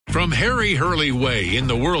From Harry Hurley Way in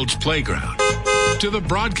the world's playground to the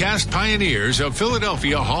broadcast pioneers of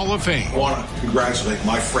Philadelphia Hall of Fame. I want to congratulate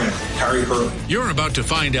my friend, Harry Hurley. You're about to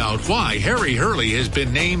find out why Harry Hurley has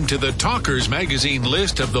been named to the Talkers Magazine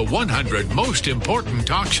list of the 100 most important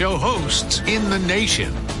talk show hosts in the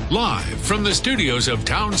nation. Live from the studios of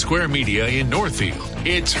Town Square Media in Northfield,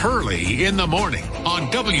 it's Hurley in the Morning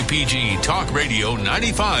on WPG Talk Radio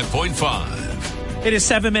 95.5. It is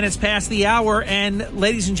 7 minutes past the hour, and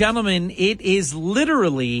ladies and gentlemen, it is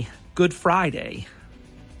literally Good Friday,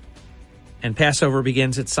 and Passover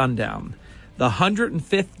begins at sundown. The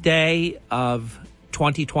 105th day of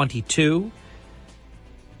 2022,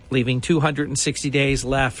 leaving 260 days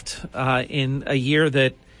left in a year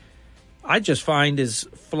that I just find is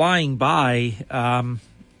flying by,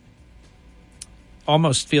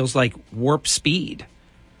 almost feels like warp speed.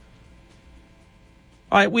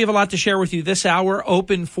 All right, we have a lot to share with you this hour.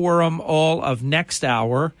 Open forum all of next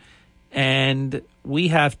hour. And we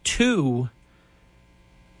have two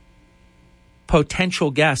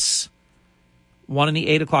potential guests, one in the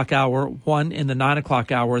 8 o'clock hour, one in the 9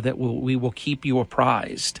 o'clock hour, that we will keep you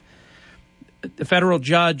apprised. The federal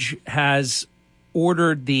judge has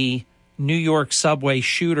ordered the New York subway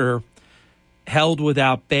shooter held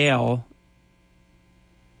without bail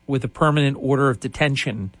with a permanent order of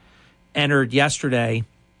detention entered yesterday.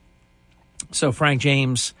 So Frank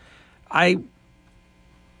James, I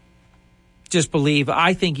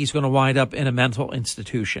think he's going to wind up in a mental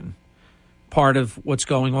institution. Part of what's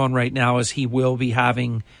going on right now is he will be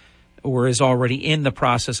having, or is already in the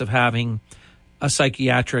process of having, a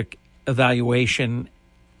psychiatric evaluation.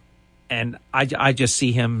 And I just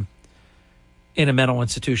see him in a mental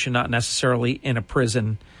institution, not necessarily in a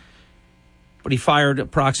prison. But he fired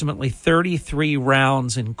approximately 33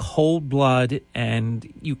 rounds in cold blood, and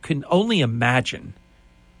you can only imagine.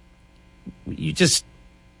 We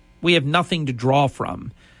have nothing to draw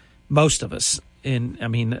from, most of us.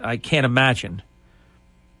 I can't imagine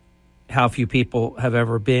how few people have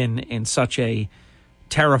ever been in such a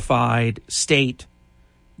terrified state.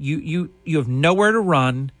 You have nowhere to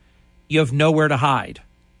run. You have nowhere to hide.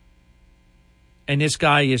 And this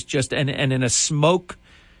guy is just, and in a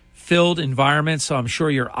smoke-filled environment, so I'm sure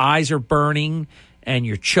your eyes are burning and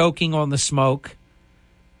you're choking on the smoke.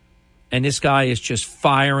 And this guy is just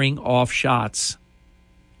firing off shots.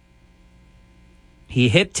 He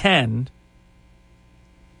hit 10,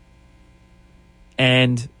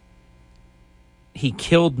 and he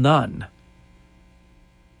killed none.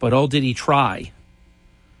 But oh, did he try.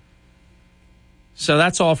 So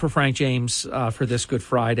that's all for Frank James for this Good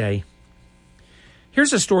Friday.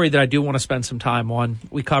 Here's a story that I do want to spend some time on.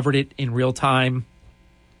 We covered it in real time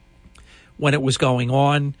when it was going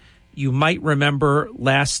on. You might remember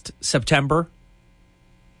last September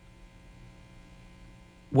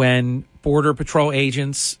when Border Patrol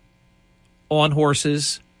agents on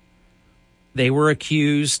horses, they were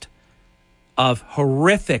accused of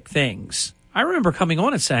horrific things. I remember coming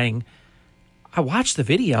on and saying, I watched the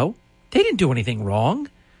video. They didn't do anything wrong.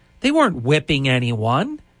 They weren't whipping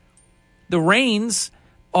anyone. The reins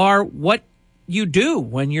are what you do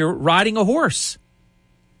when you're riding a horse.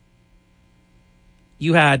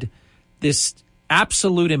 You had this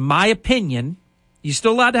absolute, in my opinion, you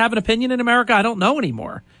still allowed to have an opinion in America? I don't know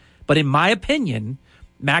anymore. But in my opinion,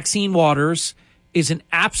 Maxine Waters is an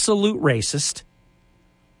absolute racist.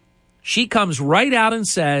 She comes right out and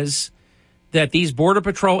says that these Border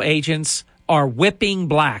Patrol agents are whipping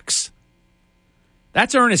blacks.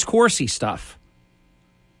 That's Ernest Corsi stuff.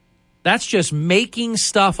 That's just making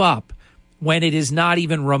stuff up when it is not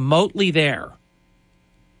even remotely there.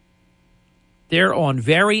 They're on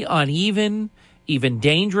very uneven, even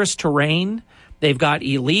dangerous terrain. They've got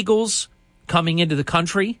illegals coming into the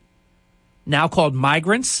country, now called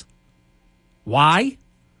migrants. Why?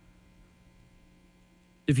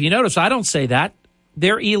 If you notice, I don't say that.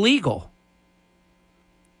 They're illegal.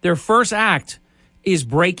 Their first act is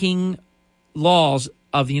breaking laws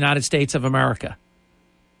of the United States of America.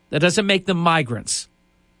 That doesn't make them migrants.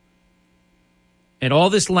 And all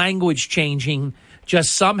this language changing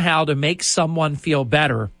just somehow to make someone feel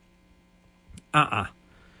better. And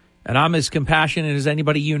I'm as compassionate as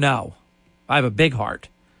anybody you know. I have a big heart.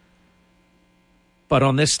 But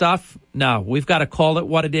on this stuff, no, we've got to call it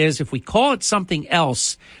what it is. If we call it something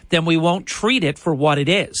else, then we won't treat it for what it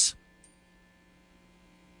is.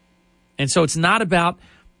 And so it's not about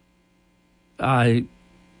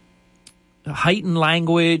heightened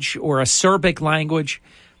language or acerbic language.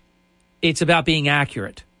 It's about being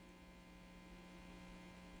accurate.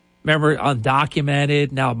 Remember,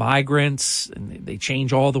 undocumented, now migrants, and they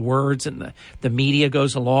change all the words, and the media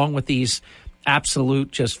goes along with these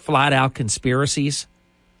absolute, just flat out conspiracies.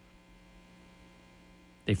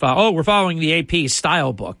 They follow, we're following the AP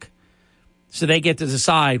style book. So they get to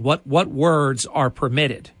decide what words are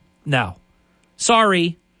permitted. No.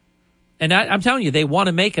 Sorry. And I'm telling you, they want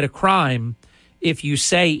to make it a crime if you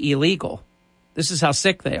say illegal. This is how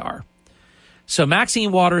sick they are. So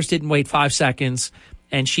Maxine Waters didn't wait 5 seconds,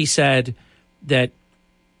 and she said that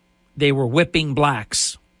they were whipping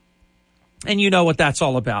blacks. And you know what that's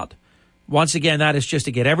all about. Once again, that is just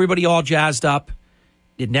to get everybody all jazzed up.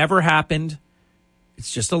 It never happened.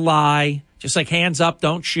 It's just a lie. Just like hands up,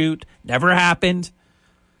 don't shoot. Never happened.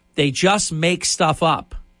 They just make stuff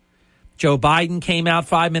up. Joe Biden came out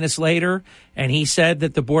 5 minutes later, and he said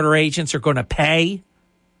that the border agents are going to pay.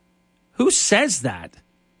 Who says that?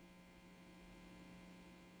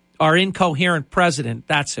 Our incoherent president,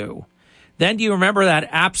 that's who. Then do you remember that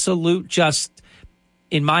absolute, just,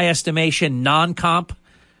 in my estimation, non-comp,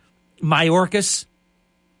 Mayorkas?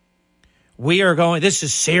 We are going, this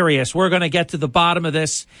is serious. We're going to get to the bottom of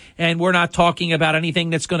this, and we're not talking about anything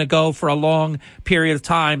that's going to go for a long period of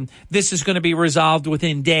time. This is going to be resolved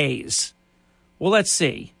within days. Well, let's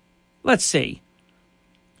see. Let's see.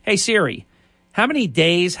 Hey, Siri, how many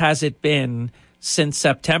days has it been since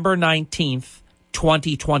September 19th,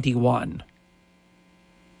 2021?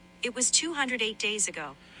 It was 208 days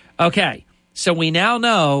ago. Okay, so we now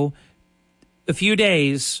know a few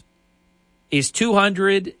days is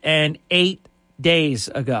 208 days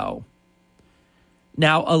ago.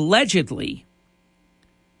 Now, allegedly,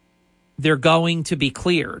 they're going to be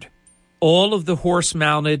cleared. All of the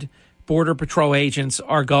horse-mounted Border Patrol agents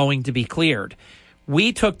are going to be cleared.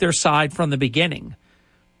 We took their side from the beginning,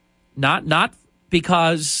 not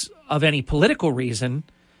because of any political reason,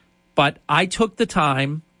 but I took the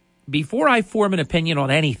time before I form an opinion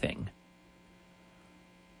on anything.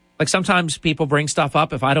 Like sometimes people bring stuff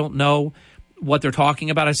up. If I don't know what they're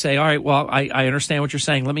talking about, I say, all right, well, I understand what you're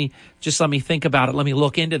saying. Let me think about it. Let me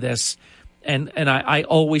look into this. And I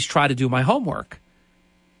always try to do my homework.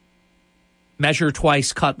 Measure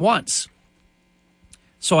twice, cut once.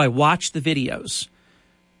 So I watched the videos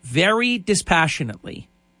very dispassionately,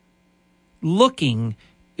 looking,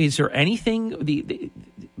 is there anything, the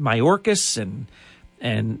Mayorkas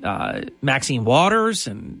and Maxine Waters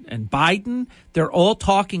and Biden, they're all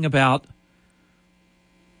talking about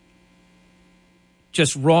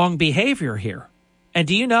just wrong behavior here. And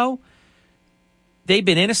do you know, they've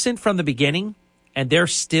been innocent from the beginning, and they're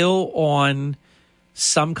still on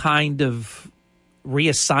some kind of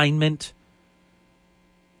reassignment,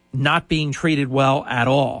 not being treated well at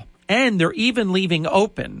all. And they're even leaving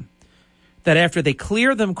open that after they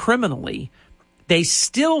clear them criminally, they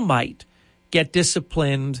still might get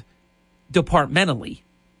disciplined departmentally.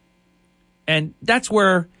 And that's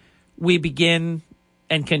where we begin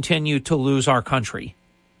and continue to lose our country.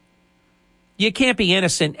 You can't be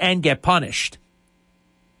innocent and get punished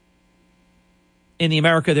in the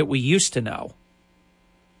America that we used to know.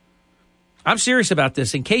 I'm serious about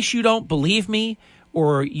this. In case you don't believe me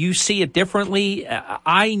or you see it differently,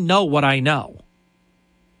 I know what I know.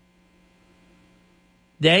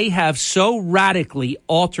 They have so radically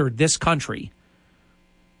altered this country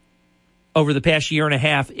over the past year and a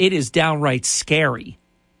half, it is downright scary.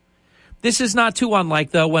 This is not too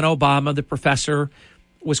unlike, though, when Obama, the professor,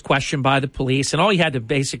 was questioned by the police, and all he had to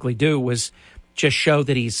basically do was just show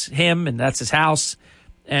that he's him and that's his house,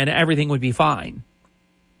 and everything would be fine.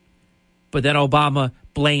 But then Obama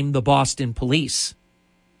blamed the Boston police.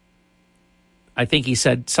 I think he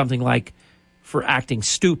said something like, for acting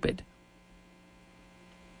stupid.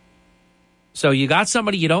 So you got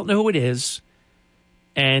somebody, you don't know who it is,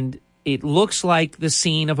 and it looks like the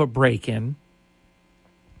scene of a break-in.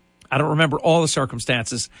 I don't remember all the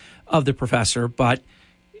circumstances of the professor, but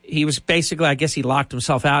he was basically, I guess he locked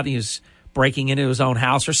himself out. He was breaking into his own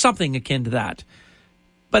house or something akin to that.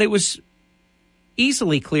 But it was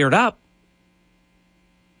easily cleared up.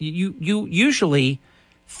 You usually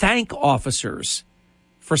thank officers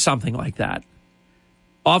for something like that.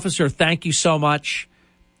 Officer, thank you so much.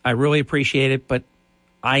 I really appreciate it, but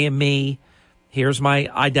I am me. Here's my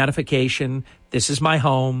identification. This is my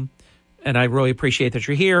home. And I really appreciate that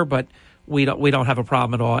you're here, but we don't have a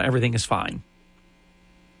problem at all. Everything is fine.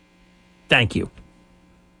 Thank you.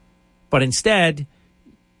 But instead,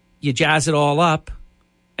 you jazz it all up.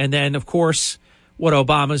 And then, of course, what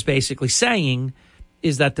Obama's basically saying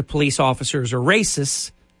is that the police officers are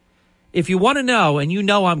racist. If you want to know, and you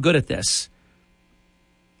know I'm good at this,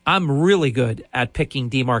 I'm really good at picking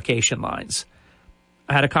demarcation lines.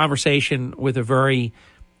 I had a conversation with a very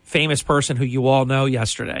famous person who you all know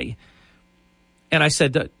yesterday. And I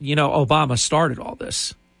said, that, Obama started all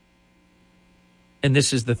this. And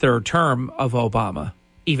this is the third term of Obama,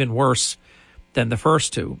 even worse than the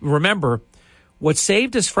first two. Remember, what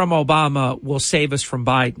saved us from Obama will save us from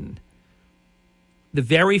Biden. The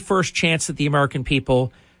very first chance that the American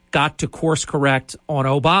people got to course correct on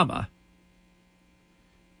Obama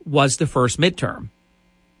was the first midterm.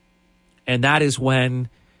 And that is when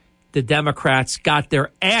the Democrats got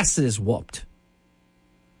their asses whooped.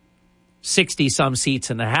 60-some seats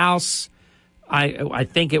in the House. I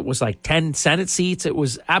think it was like 10 Senate seats. It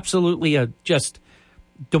was absolutely a just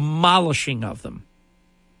demolishing of them.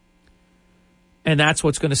 And that's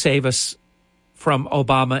what's going to save us from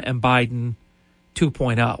Obama and Biden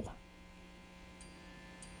 2.0.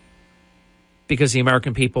 Because the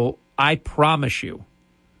American people, I promise you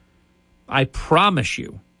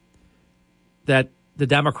that the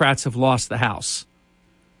Democrats have lost the House.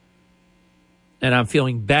 And I'm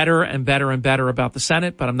feeling better and better and better about the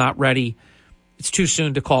Senate, but I'm not ready. It's too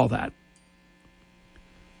soon to call that.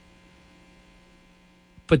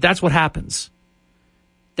 But that's what happens.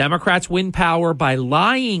 Democrats win power by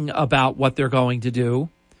lying about what they're going to do.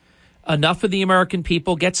 Enough of the American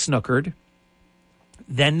people get snookered.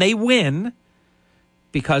 Then they win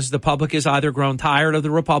because the public has either grown tired of the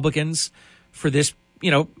Republicans for this,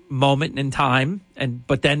 moment in time,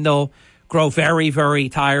 but then they'll grow very, very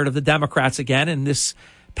tired of the Democrats again. And this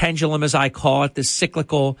pendulum, as I call it, this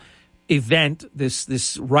cyclical event,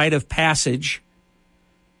 this rite of passage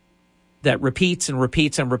that repeats and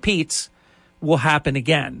repeats and repeats, will happen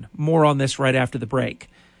again. More on this right after the break.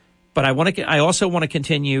 But I also want to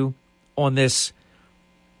continue on this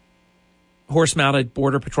horse-mounted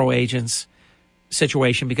Border Patrol agents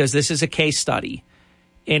situation, because this is a case study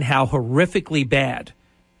in how horrifically bad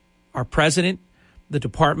our president, the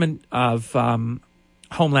Department of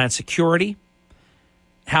Homeland Security,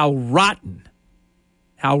 how rotten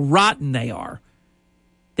they are.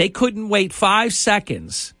 They couldn't wait 5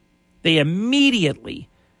 seconds. They immediately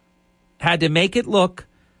had to make it look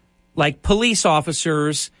like police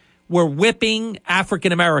officers were whipping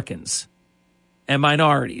African Americans and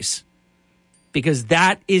minorities, because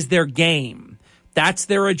that is their game. That's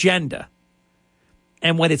their agenda.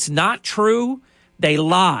 And when it's not true, they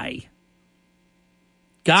lie.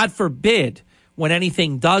 God forbid, when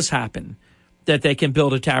anything does happen, that they can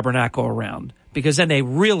build a tabernacle around, because then they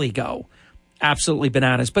really go absolutely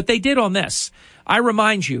bananas. But they did on this. I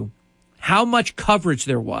remind you how much coverage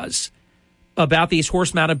there was about these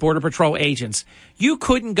horse-mounted Border Patrol agents. You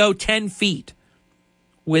couldn't go 10 feet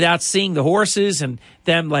without seeing the horses and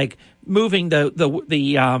them like moving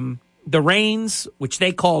the reins, which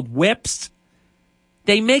they called whips.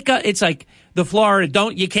 They make it's like the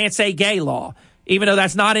Florida you can't say gay law, even though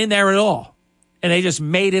that's not in there at all. And they just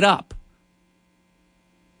made it up.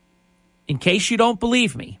 In case you don't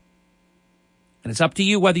believe me, and it's up to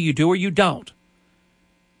you whether you do or you don't,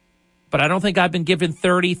 but I don't think I've been given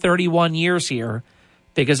 30, 31 years here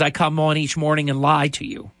because I come on each morning and lie to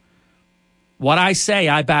you. What I say,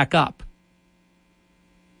 I back up.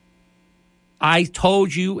 I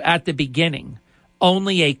told you at the beginning,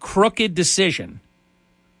 only a crooked decision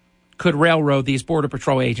could railroad these Border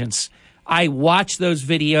Patrol agents. I watched those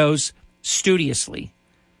videos studiously.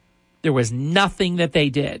 There was nothing that they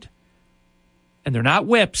did. And they're not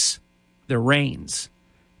whips, they're reins.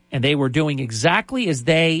 And they were doing exactly as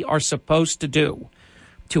they are supposed to do,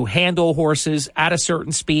 to handle horses at a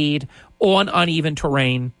certain speed on uneven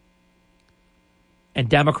terrain. And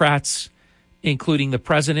Democrats, including the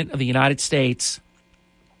President of the United States,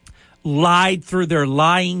 lied through their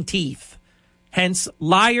lying teeth. Hence,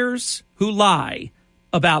 liars who lie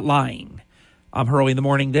about lying. I'm Hurley in the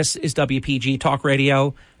Morning. This is WPG Talk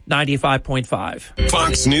Radio 95.5.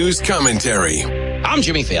 Fox News commentary. I'm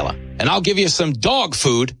Jimmy Fallon, and I'll give you some dog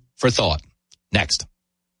food for thought. Next.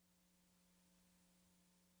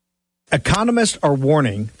 Economists are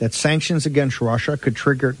warning that sanctions against Russia could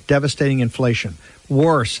trigger devastating inflation,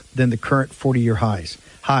 worse than the current 40-year highs.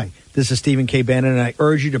 Hi, this is Stephen K. Bannon, and I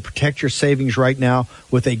urge you to protect your savings right now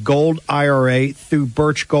with a gold IRA through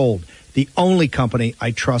Birch Gold, the only company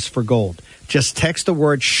I trust for gold. Just text the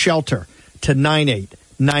word SHELTER to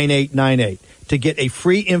 989898 to get a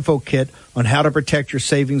free info kit on how to protect your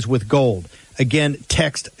savings with gold. Again,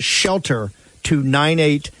 text SHELTER to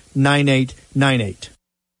 989898.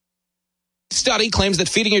 Study claims that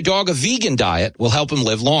feeding your dog a vegan diet will help him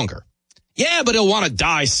live longer. Yeah, but he'll want to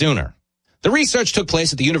die sooner. The research took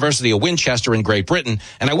place at the University of Winchester in Great Britain,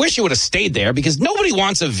 and I wish you would have stayed there because nobody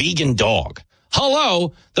wants a vegan dog.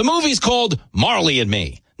 Hello, the movie's called Marley and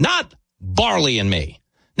Me, not Barley and Me.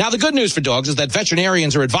 Now, the good news for dogs is that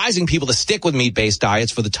veterinarians are advising people to stick with meat-based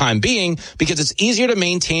diets for the time being because it's easier to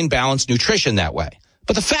maintain balanced nutrition that way.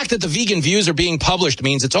 But the fact that the vegan views are being published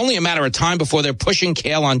means it's only a matter of time before they're pushing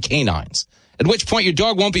kale on canines. At which point your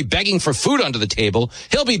dog won't be begging for food under the table.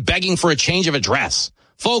 He'll be begging for a change of address.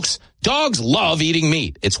 Folks, dogs love eating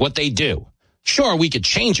meat. It's what they do. Sure, we could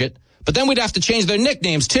change it, but then we'd have to change their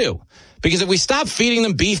nicknames too. Because if we stop feeding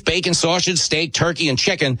them beef, bacon, sausage, steak, turkey, and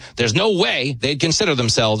chicken, there's no way they'd consider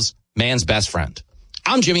themselves man's best friend.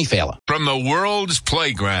 I'm Jimmy Fallon. From the world's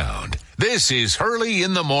playground, this is Hurley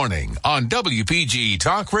in the Morning on WPG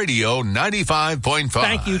Talk Radio 95.5.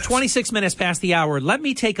 Thank you. 26 minutes past the hour. Let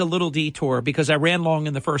me take a little detour because I ran long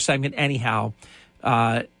in the first segment anyhow.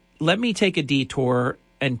 Let me take a detour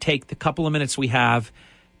and take the couple of minutes we have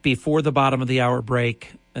before the bottom of the hour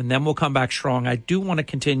break, and then we'll come back strong. I do want to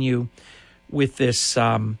continue with this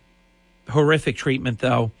horrific treatment,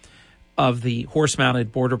 though, of the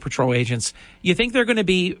horse-mounted Border Patrol agents. You think they're going to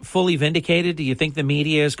be fully vindicated? Do you think the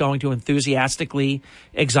media is going to enthusiastically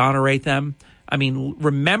exonerate them? I mean,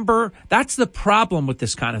 remember, that's the problem with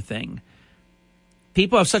this kind of thing.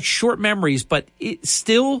 People have such short memories, but it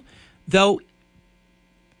still, though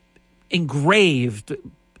engraved,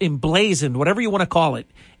 emblazoned, whatever you want to call it,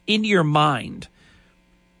 into your mind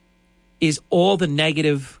is all the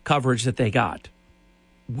negative coverage that they got.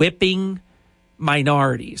 Whipping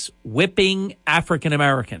minorities, whipping African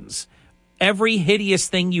Americans, every hideous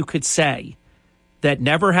thing you could say that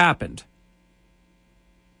never happened,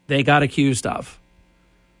 they got accused of.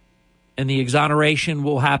 And the exoneration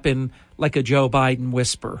will happen like a Joe Biden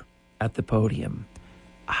whisper at the podium.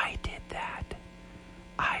 I did that.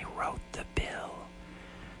 I wrote the bill.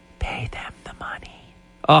 Pay them the money.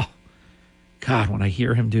 Oh, God, when I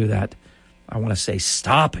hear him do that, I want to say,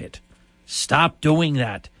 stop it. Stop doing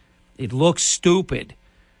that. It looks stupid.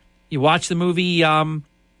 You watch the movie Back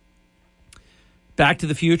to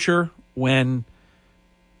the Future when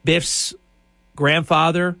Biff's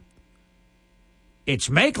grandfather, it's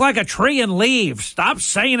make like a tree and leave. Stop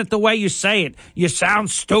saying it the way you say it. You sound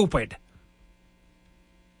stupid.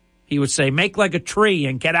 He would say, make like a tree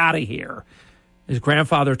and get out of here. His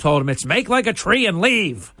grandfather told him, it's make like a tree and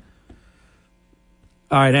leave.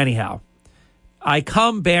 All right, anyhow. I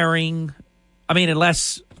come bearing, I mean,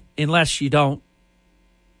 unless you don't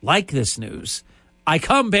like this news, I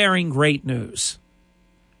come bearing great news.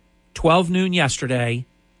 12 noon yesterday,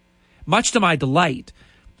 much to my delight,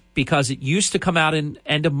 because it used to come out in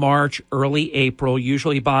end of March, early April,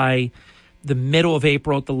 usually by the middle of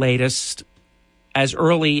April at the latest, as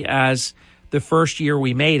early as the first year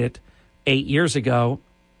we made it, 8 years ago.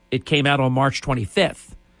 It came out on March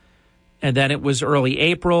 25th. And then it was early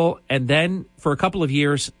April, and then for a couple of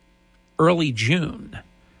years, early June,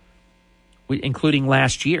 including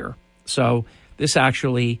last year. So this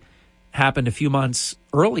actually happened a few months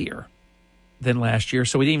earlier than last year.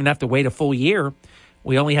 So we didn't even have to wait a full year.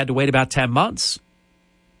 We only had to wait about 10 months.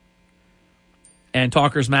 And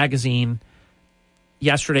Talkers Magazine,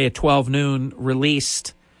 yesterday at 12 noon,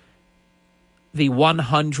 released the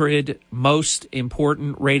 100 most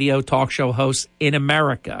important radio talk show hosts in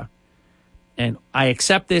America. And I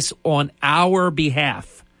accept this on our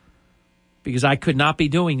behalf because I could not be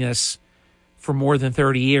doing this for more than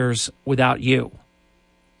 30 years without you.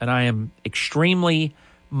 And I am extremely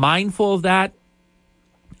mindful of that.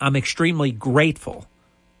 I'm extremely grateful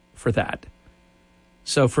for that.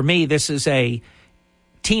 So for me, this is a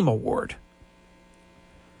team award.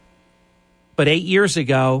 But 8 years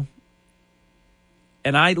ago,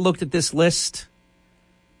 and I looked at this list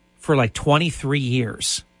for like 23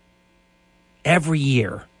 years. Every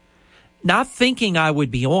year. Not thinking I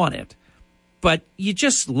would be on it, but you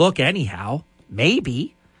just look anyhow,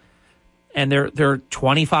 maybe. And there are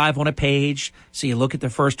 25 on a page, so you look at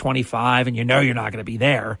the first 25 and you know you're not going to be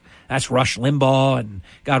there. That's Rush Limbaugh and,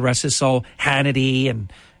 God rest his soul, Hannity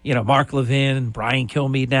and, Mark Levin and Brian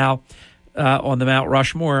Kilmeade now on the Mount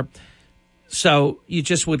Rushmore. So you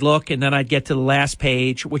just would look, and then I'd get to the last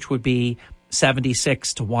page, which would be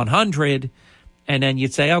 76 to 100, and then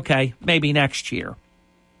you'd say, okay, maybe next year.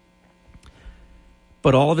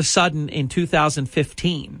 But all of a sudden in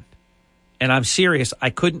 2015, and I'm serious, I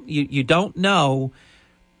couldn't, you don't know,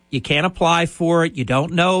 you can't apply for it, you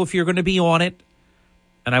don't know if you're going to be on it.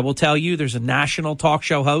 And I will tell you, there's a national talk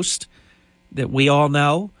show host that we all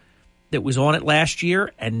know that was on it last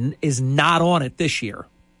year and is not on it this year.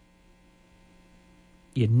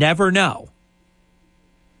 You never know.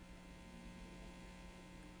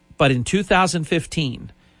 But in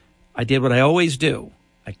 2015, I did what I always do.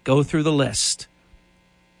 I go through the list.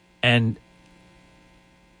 And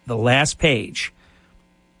the last page,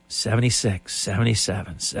 76,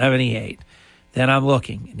 77, 78. Then I'm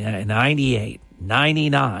looking, 98,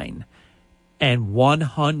 99, and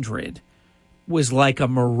 100 was like a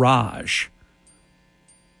mirage.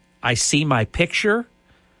 I see my picture.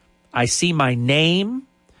 I see my name,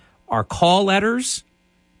 our call letters,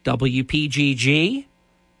 WPGG,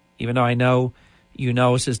 even though I know you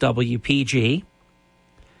know us as WPG,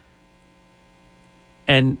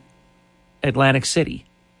 and Atlantic City.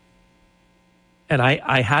 And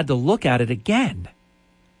I had to look at it again.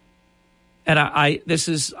 And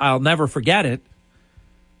I'll never forget it.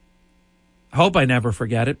 Hope I never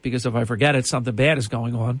forget it, because if I forget it, something bad is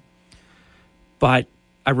going on. But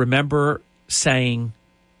I remember saying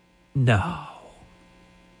no.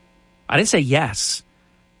 I didn't say yes.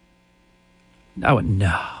 I went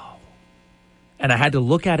no. And I had to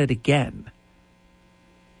look at it again.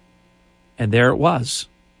 And there it was.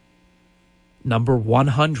 Number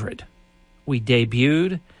 100. We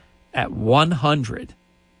debuted at 100.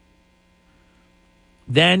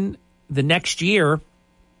 Then the next year,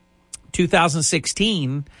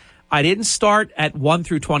 2016, I didn't start at 1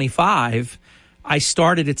 through 25. I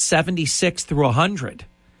started at 76 through 100.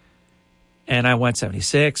 And I went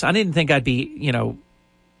 76. I didn't think I'd be,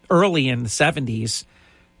 early in the 70s,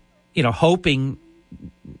 hoping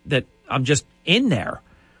that I'm just in there.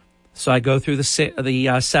 So I go through the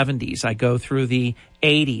 70s. I go through the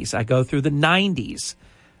 80s. I go through the 90s.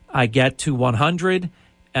 I get to 100,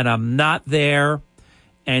 and I'm not there.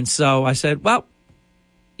 And so I said, well,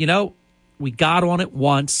 we got on it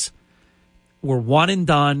once. We're one and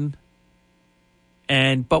done.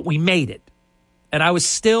 But we made it. And I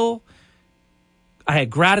had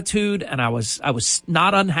gratitude, and I was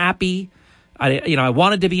not unhappy. I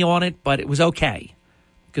wanted to be on it, but it was okay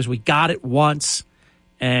because we got it once.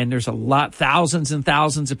 And there's thousands and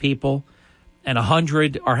thousands of people, and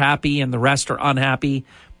 100 are happy and the rest are unhappy.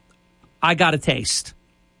 I got a taste.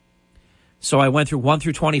 So I went through 1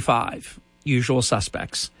 through 25, usual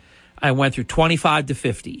suspects. I went through 25 to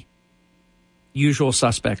 50, usual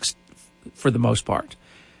suspects for the most part.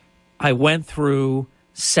 I went through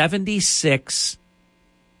 76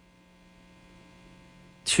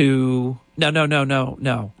 to,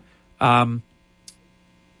 no.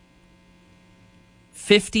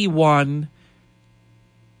 51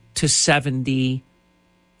 to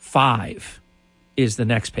 75 is the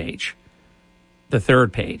next page, the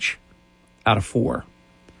third page out of 4.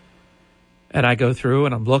 And I go through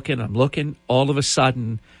and I'm looking. All of a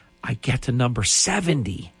sudden, I get to number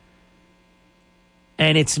 70.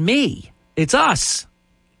 And it's me. It's us.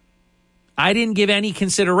 I didn't give any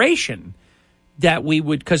consideration that we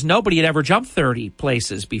would, because nobody had ever jumped 30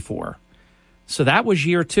 places before. So that was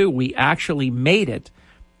year 2. We actually made it,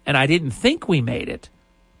 and I didn't think we made it.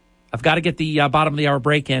 I've got to get the bottom of the hour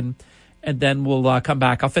break in, and then we'll come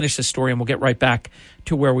back. I'll finish this story, and we'll get right back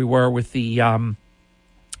to where we were with the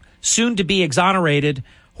soon-to-be exonerated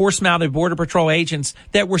horse-mounted Border Patrol agents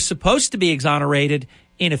that were supposed to be exonerated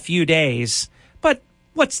in a few days. But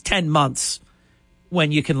what's 10 months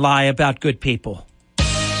when you can lie about good people?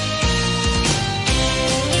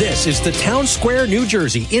 This is the Town Square, New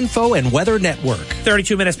Jersey Info and Weather Network.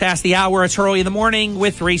 32 minutes past the hour. It's early in the morning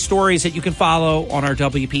with 3 stories that you can follow on our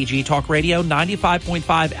WPG Talk Radio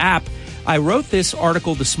 95.5 app. I wrote this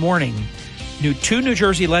article this morning. 2 New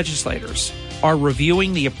Jersey legislators are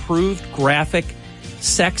reviewing the approved graphic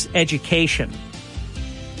sex education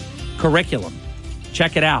curriculum.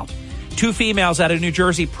 Check it out. 2 females at a New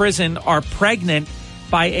Jersey prison are pregnant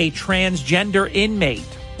by a transgender inmate.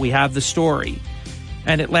 We have the story.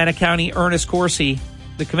 And Atlantic County Ernest Corsi,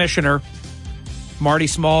 the commissioner, Marty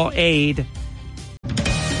Small, aide.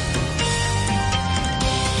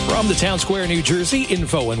 From the Town Square, New Jersey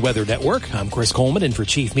Info and Weather Network, I'm Chris Coleman, in for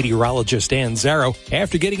Chief Meteorologist Dan Zarrow.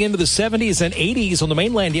 After getting into the 70s and 80s on the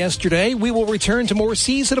mainland yesterday, we will return to more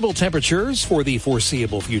seasonable temperatures for the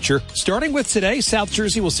foreseeable future. Starting with today, South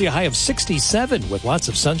Jersey will see a high of 67 with lots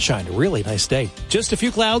of sunshine. A really nice day. Just a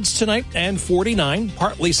few clouds tonight and 49.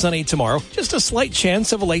 Partly sunny tomorrow. Just a slight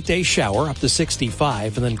chance of a late day shower up to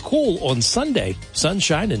 65, and then cool on Sunday.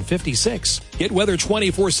 Sunshine and 56. Get weather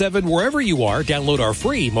 24/7 wherever you are. Download our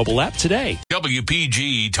free mobile app today.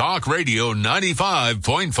 WPG Talk Radio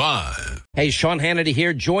 95.5. Hey, Sean Hannity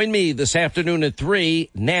here. Join me this afternoon at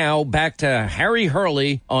 3. Now back to Harry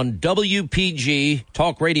Hurley on WPG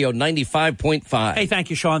Talk Radio 95.5. Hey,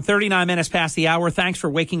 thank you, Sean. 39 minutes past the hour. Thanks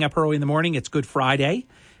for waking up early in the morning. It's Good Friday,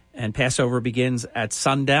 and Passover begins at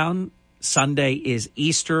sundown. Sunday is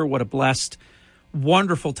Easter. What a blessed,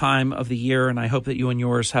 wonderful time of the year, and I hope that you and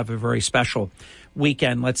yours have a very special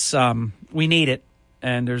weekend. We need it,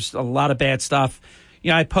 and there's a lot of bad stuff.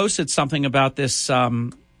 I posted something about this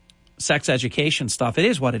sex education stuff. It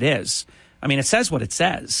is what it is. I mean, it says what it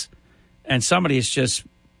says, and somebody is just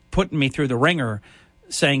putting me through the ringer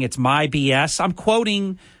saying it's my BS. I'm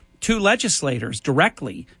quoting two legislators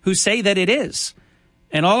directly who say that it is.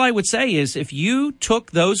 And all I would say is if you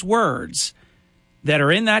took those words that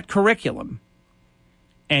are in that curriculum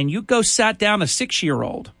and you go sat down a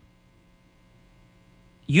 6-year-old,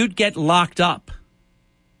 you'd get locked up.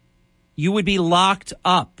 You would be locked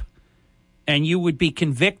up and you would be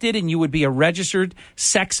convicted and you would be a registered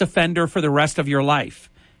sex offender for the rest of your life.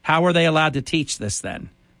 How are they allowed to teach this then?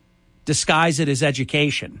 Disguise it as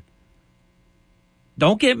education.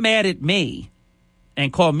 Don't get mad at me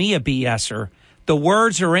and call me a BSer. The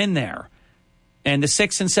words are in there. And the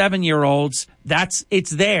 6 and 7-year-olds, it's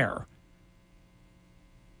there.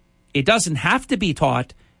 It doesn't have to be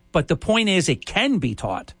taught, but the point is it can be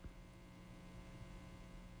taught.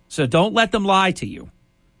 So don't let them lie to you.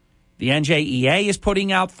 The NJEA is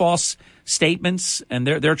putting out false statements, and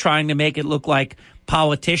they're trying to make it look like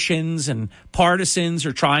politicians and partisans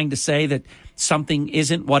are trying to say that something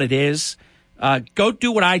isn't what it is. Go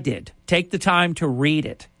do what I did. Take the time to read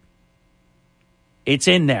it. It's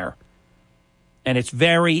in there. And it's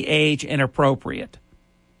very age inappropriate.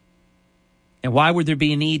 And why would there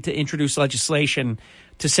be a need to introduce legislation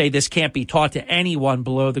to say this can't be taught to anyone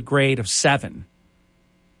below the grade of 7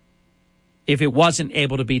 if it wasn't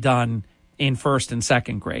able to be done in 1st and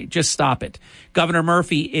 2nd grade? Just stop it. Governor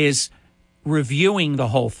Murphy is reviewing the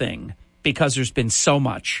whole thing because there's been so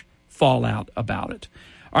much fallout about it.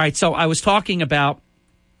 All right, so I was talking about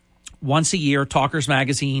once a year, Talkers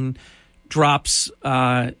Magazine drops,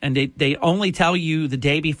 and they only tell you the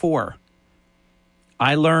day before.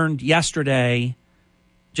 I learned yesterday,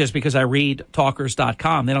 just because I read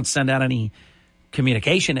talkers.com, they don't send out any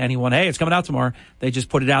communication to anyone. Hey, it's coming out tomorrow. They just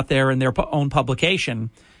put it out there in their own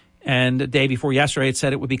publication. And the day before yesterday, it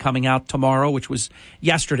said it would be coming out tomorrow, which was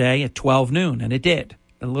yesterday at 12 noon. And it did,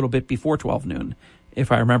 a little bit before 12 noon,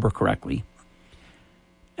 if I remember correctly.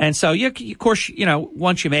 And so, of course,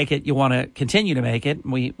 once you make it, you want to continue to make it.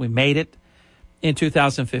 We made it in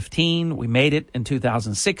 2015. We made it in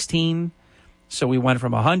 2016. So we went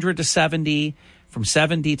from 100 to 70, from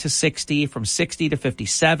 70 to 60, from 60 to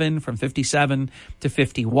 57, from 57 to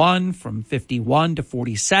 51, from 51 to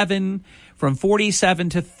 47, from 47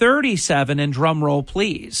 to 37, and drum roll,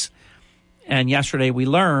 please. And yesterday we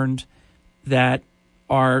learned that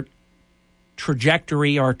our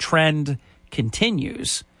trajectory, our trend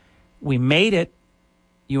continues. We made it,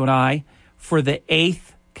 you and I, for the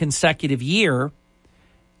 8th consecutive year,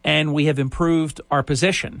 and we have improved our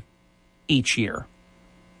position each year.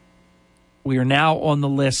 We are now on the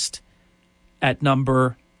list at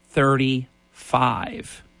number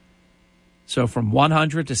 35. So from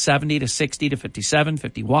 100 to 70 to 60 to 57,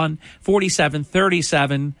 51, 47,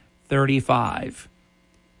 37, 35.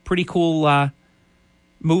 Pretty cool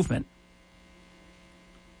movement.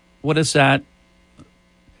 What is that?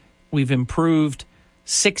 We've improved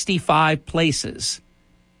 65 places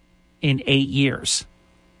in 8 years.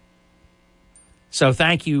 So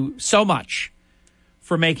thank you so much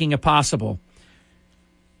for making it possible.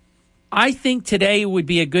 I think today would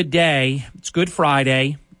be a good day. It's Good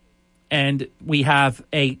Friday, and we have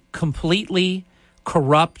a completely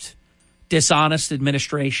corrupt, dishonest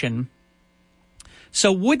administration.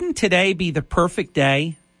 So wouldn't today be the perfect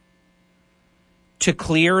day to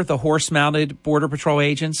clear the horse-mounted Border Patrol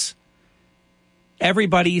agents?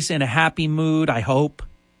 Everybody's in a happy mood, I hope.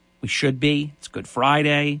 We should be. It's Good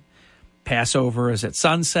Friday. Passover is at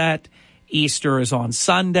sunset. Easter is on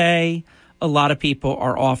Sunday. A lot of people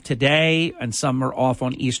are off today, and some are off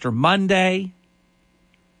on Easter Monday.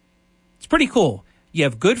 It's pretty cool. You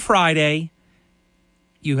have Good Friday,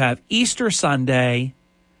 you have Easter Sunday,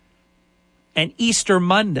 and Easter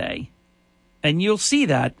Monday. And you'll see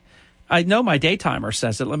that. I know my day timer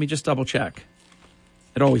says it. Let me just double check.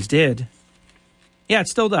 It always did. Yeah, it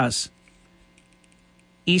still does.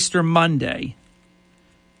 Easter Monday.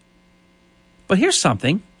 But here's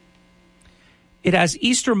something. It has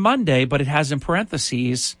Easter Monday, but it has in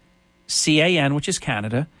parentheses CAN, which is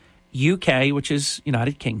Canada, UK, which is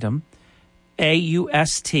United Kingdom,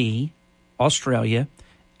 AUST, Australia,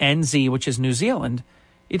 NZ, which is New Zealand.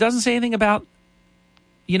 It doesn't say anything about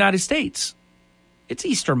United States. It's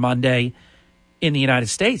Easter Monday in the United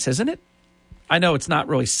States, isn't it? I know it's not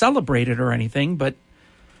really celebrated or anything, but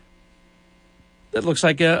it looks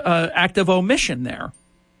like an act of omission there.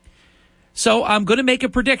 So I'm going to make a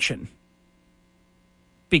prediction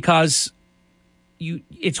because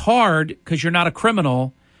it's hard because you're not a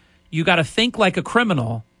criminal. You got to think like a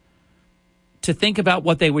criminal to think about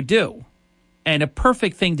what they would do. And a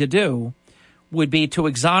perfect thing to do would be to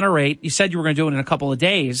exonerate. You said you were going to do it in a couple of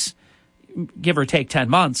days, give or take 10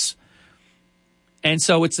 months. And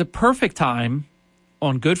so it's the perfect time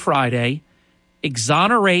on Good Friday,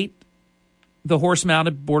 exonerate the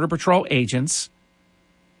horse-mounted Border Patrol agents,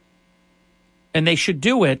 and they should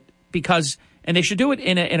do it and they should do it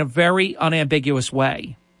in a very unambiguous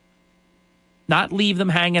way. Not leave them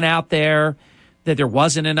hanging out there that there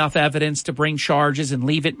wasn't enough evidence to bring charges and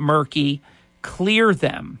leave it murky. Clear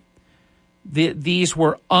them. These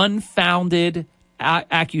were unfounded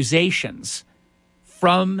accusations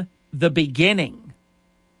from the beginning.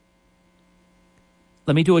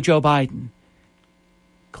 Let me do a Joe Biden.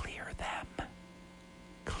 Clear them.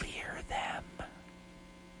 Clear them.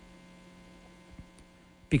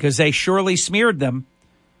 Because they surely smeared them.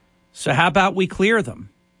 So how about we clear them?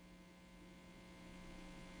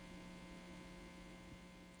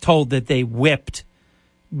 Told that they whipped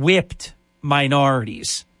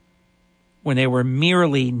minorities when they were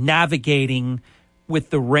merely navigating with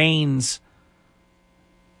the reins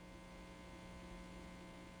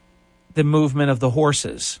the movement of the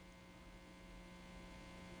horses.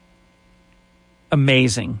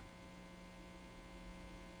 Amazing.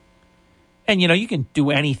 And, you can do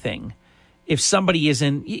anything. If somebody is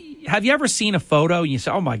have you ever seen a photo and you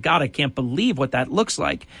say, oh, my God, I can't believe what that looks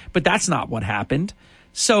like? But that's not what happened.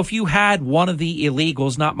 So if you had one of the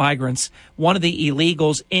illegals, not migrants, one of the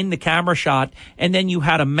illegals in the camera shot, and then you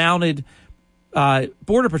had a mounted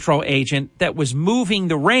Border Patrol agent that was moving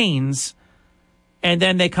the reins, and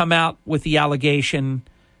then they come out with the allegation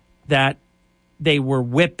that they were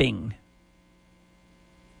whipping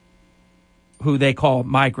who they call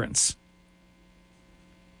migrants.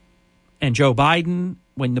 And Joe Biden,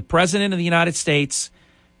 when the president of the United States,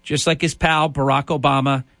 just like his pal Barack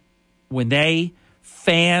Obama, when they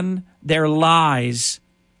fan their lies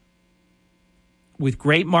with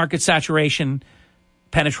great market saturation,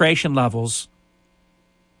 penetration levels,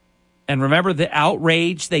 and remember the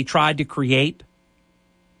outrage they tried to create,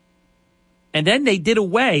 and then they did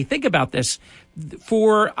away. Think about this.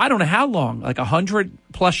 For I don't know how long, like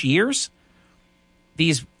 100+ years,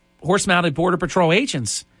 these horse-mounted Border Patrol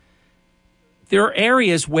agents, there are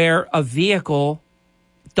areas where a vehicle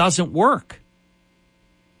doesn't work.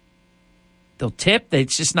 They'll tip.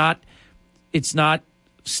 It's not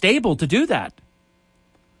stable to do that.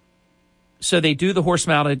 So they do the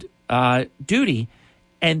horse-mounted duty,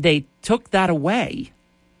 and they took that away.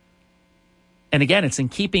 And again, it's in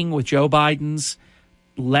keeping with Joe Biden's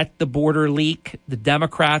let the border leak. The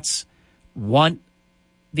Democrats want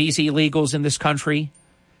these illegals in this country.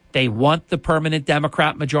 They want the permanent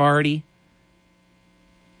Democrat majority.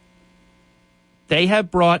 They have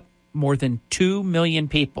brought more than 2 million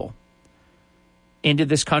people into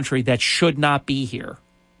this country that should not be here.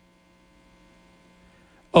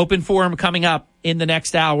 Open forum coming up in the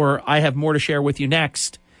next hour. I have more to share with you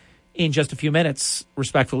next in just a few minutes.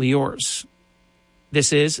 Respectfully yours.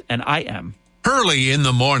 This is, and I am, Hurley in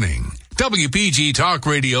the Morning. WPG Talk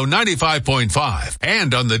Radio 95.5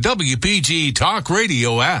 and on the WPG Talk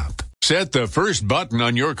Radio app. Set the first button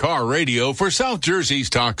on your car radio for South Jersey's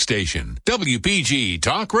talk station. WPG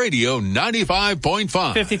Talk Radio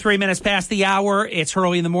 95.5. 53 minutes past the hour. It's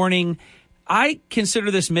Hurley in the Morning. I consider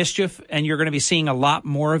this mischief, and you're going to be seeing a lot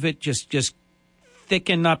more of it. Just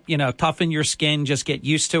thicken up, toughen your skin, just get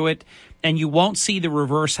used to it, and you won't see the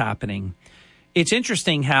reverse happening. It's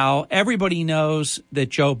interesting how everybody knows that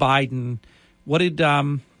Joe Biden, what did,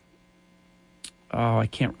 I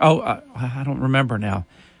don't remember now.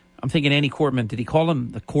 I'm thinking Andy Cortman. Did he call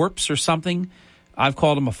him the corpse or something? I've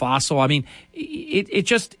called him a fossil. I mean, it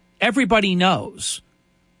just, everybody knows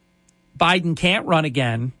Biden can't run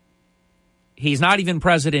again. He's not even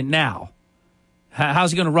president now.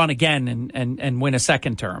 How's he going to run again and win a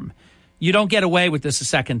second term? You don't get away with this a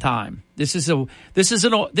second time. This is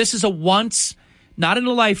a once, not in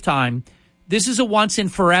a lifetime. This is a once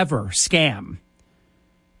and forever scam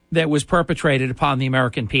that was perpetrated upon the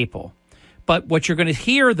American people. But what you're going to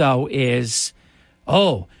hear, though, is,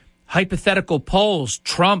 hypothetical polls,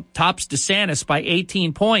 Trump tops DeSantis by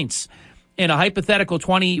 18 points in a hypothetical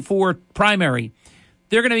 24 primary.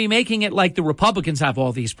 They're going to be making it like the Republicans have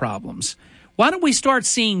all these problems. Why don't we start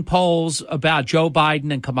seeing polls about Joe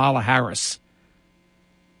Biden and Kamala Harris?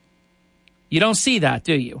 You don't see that,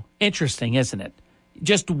 do you? Interesting, isn't it?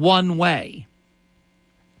 Just one way.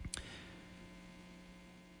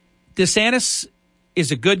 DeSantis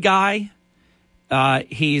is a good guy.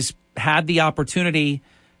 He's had the opportunity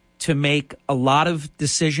to make a lot of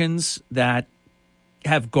decisions that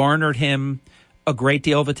have garnered him a great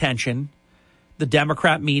deal of attention. The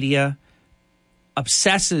Democrat media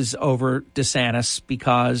obsesses over DeSantis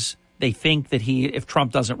because they think that if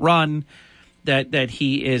Trump doesn't run, that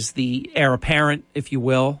he is the heir apparent, if you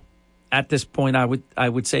will. At this point, I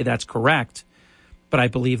would say that's correct. but I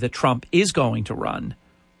believe that Trump is going to run.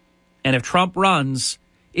 And if Trump runs,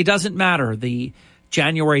 it doesn't matter. The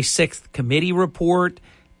January 6th committee report,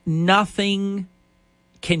 nothing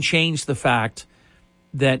can change the fact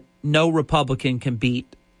that no Republican can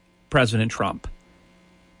beat President Trump.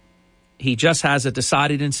 He just has a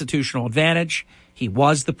decided institutional advantage. He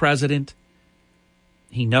was the president.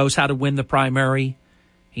 He knows how to win the primary.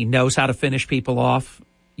 He knows how to finish people off.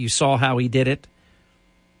 You saw how he did it.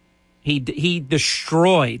 He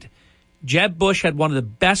destroyed. Jeb Bush had one of the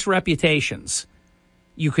best reputations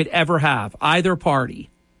you could ever have, either party.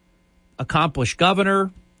 Accomplished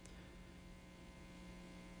governor,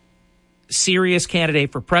 serious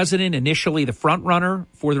candidate for president, initially the front runner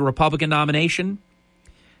for the Republican nomination.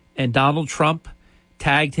 And Donald Trump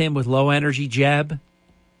tagged him with low energy Jeb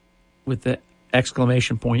with the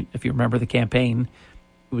exclamation point. If you remember the campaign,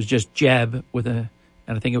 it was just Jeb with and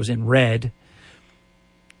I think it was in red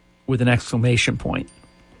with an exclamation point.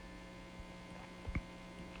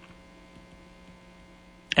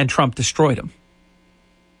 And Trump destroyed him.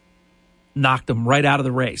 Knocked him right out of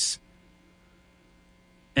the race.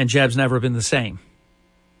 And Jeb's never been the same.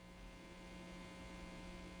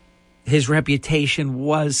 His reputation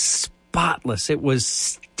was spotless. It was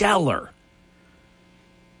stellar.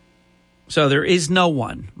 So there is no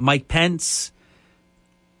one. Mike Pence,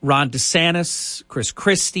 Ron DeSantis, Chris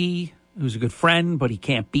Christie, who's a good friend, but he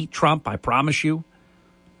can't beat Trump, I promise you.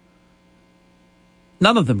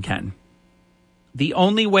 None of them can. The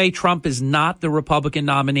only way Trump is not the Republican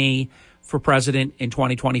nominee for president in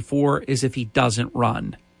 2024 is if he doesn't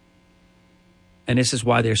run. And this is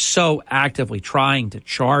why they're so actively trying to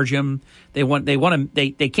charge him. They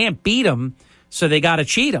can't beat him, so they got to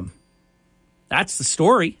cheat him. That's the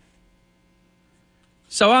story.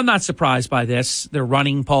 So I'm not surprised by this. They're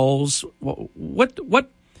running polls.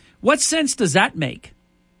 What sense does that make?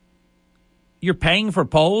 You're paying for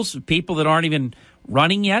polls of people that aren't even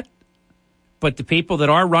running yet, but the people that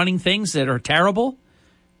are running things that are terrible,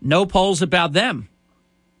 no polls about them.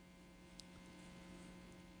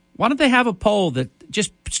 Why don't they have a poll that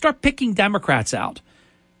just start picking Democrats out?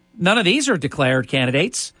 None of these are declared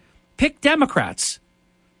candidates. Pick Democrats.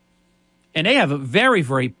 And they have a very,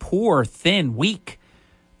 very poor, thin, weak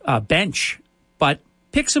bench, but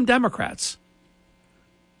pick some Democrats.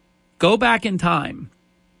 Go back in time.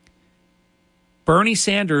 Bernie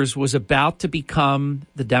Sanders was about to become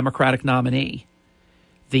the Democratic nominee.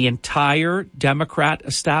 The entire Democrat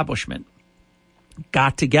establishment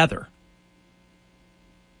got together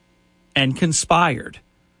and conspired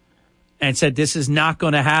and said this is not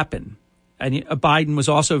going to happen. And Biden was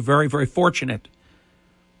also very, very fortunate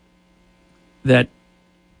that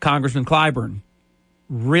Congressman Clyburn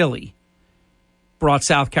really brought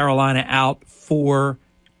South Carolina out for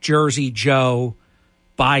Jersey Joe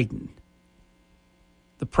Biden,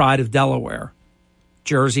 the pride of Delaware,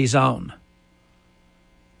 Jersey's own.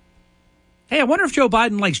 Hey, I wonder if Joe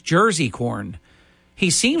Biden likes Jersey corn. He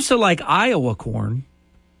seems to like Iowa corn.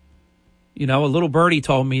 You know, a little birdie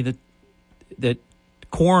told me that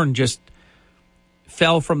corn just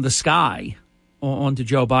fell from the sky onto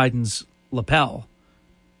Joe Biden's lapel,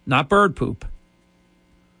 not bird poop.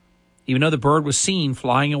 Even though the bird was seen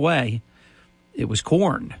flying away, it was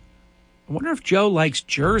corn. I wonder if Joe likes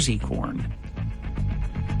Jersey corn.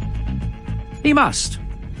 He must.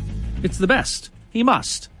 It's the best. He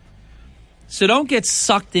must. So don't get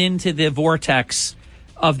sucked into the vortex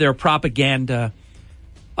of their propaganda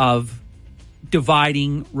of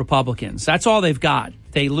dividing Republicans. That's all they've got.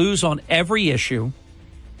 They lose on every issue.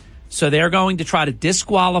 So they're going to try to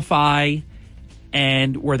disqualify,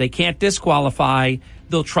 and where they can't disqualify,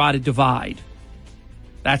 they'll try to divide.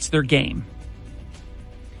 That's their game.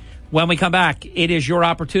 When we come back, it is your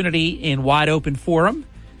opportunity in Wide Open Forum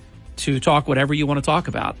to talk whatever you want to talk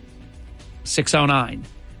about.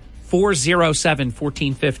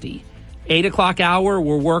 609-407-1450. 8 o'clock hour,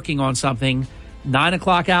 we're working on something. 9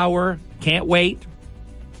 o'clock hour, can't wait.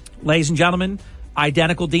 Ladies and gentlemen,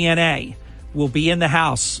 Identical DNA will be in the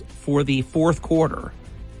house for the fourth quarter.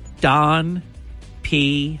 Don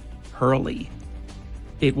P. Hurley.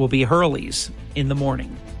 It will be Hurley's in the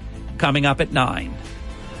morning, coming up at 9.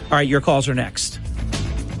 All right, your calls are next.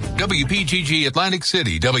 WPGG Atlantic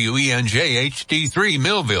City, WENJ HD3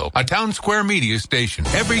 Millville, a Town Square media station.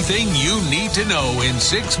 Everything you need to know in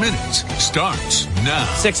 6 minutes starts now.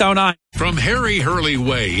 6:09. From Harry Hurley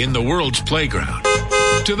Way in the world's playground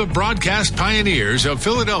to the broadcast pioneers of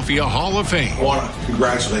Philadelphia Hall of Fame. I want to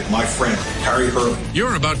congratulate my friend, Harry Hurley.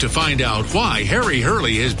 You're about to find out why Harry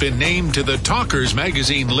Hurley has been named to the Talkers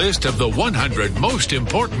Magazine list of the 100 most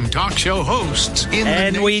important talk show hosts in the nation.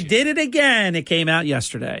 And we did it again. It came out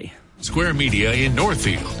yesterday. Square Media in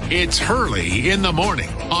Northfield. It's Hurley in the morning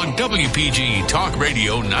on WPG Talk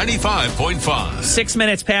Radio 95.5. 6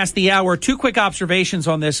 minutes past the hour. Two quick observations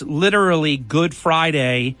on this literally Good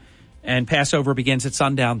Friday, and Passover begins at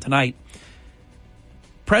sundown tonight.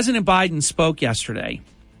 President Biden spoke yesterday,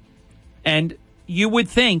 and you would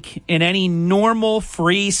think in any normal,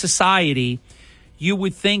 free society, you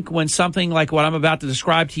would think when something like what I'm about to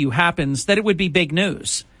describe to you happens that it would be big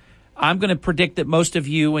news. I'm going to predict that most of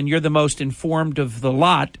you, and you're the most informed of the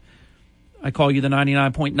lot, I call you the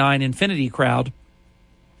 99.9 Infinity crowd,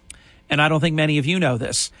 and I don't think many of you know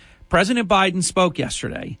this. President Biden spoke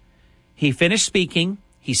yesterday. He finished speaking.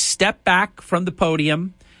 He stepped back from the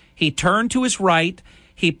podium. He turned to his right.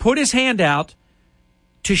 He put his hand out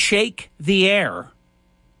to shake the air.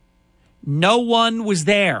 No one was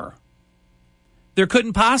there. There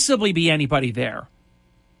couldn't possibly be anybody there.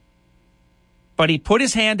 But he put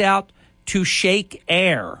his hand out to shake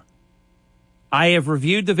air. I have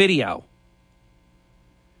reviewed the video.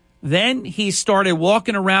 Then he started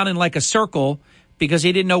walking around in like a circle because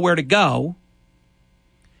he didn't know where to go.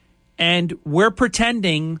 And we're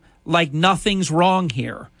pretending like nothing's wrong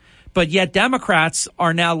here. But yet Democrats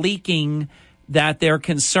are now leaking that they're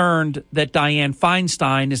concerned that Dianne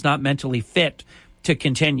Feinstein is not mentally fit to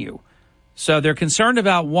continue. So they're concerned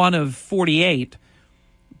about one of 48,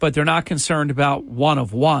 but they're not concerned about one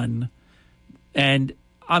of one. And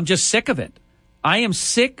I'm just sick of it. I am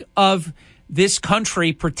sick of this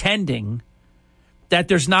country pretending that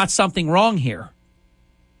there's not something wrong here.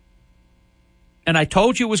 And I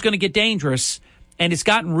told you it was going to get dangerous, and it's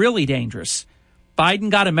gotten really dangerous. Biden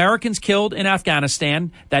got Americans killed in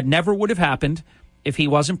Afghanistan. That never would have happened if he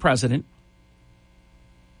wasn't president.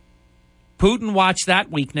 Putin watched that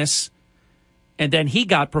weakness, and then he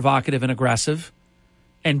got provocative and aggressive,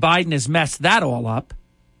 and Biden has messed that all up.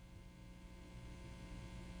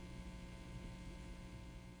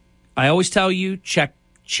 I always tell you, check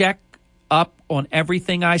up on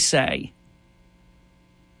everything I say.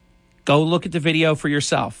 Go look at the video for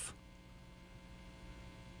yourself.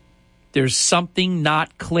 There's something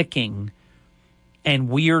not clicking, and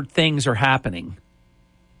weird things are happening.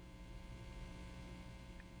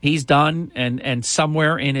 He's done, and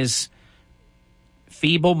somewhere in his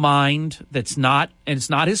feeble mind that's not, and it's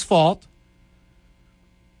not his fault,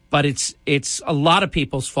 but it's a lot of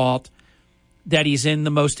people's fault that he's in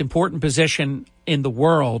the most important position in the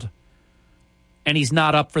world, and he's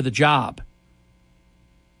not up for the job.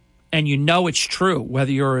 And you know it's true,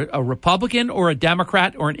 whether you're a Republican or a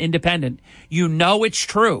Democrat or an independent, you know it's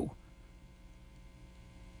true.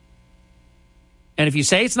 And if you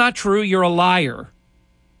say it's not true, you're a liar.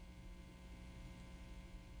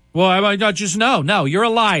 Well, I don't just know. No, you're a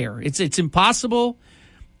liar. It's impossible.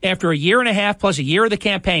 After a year and a half plus a year of the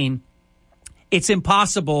campaign, it's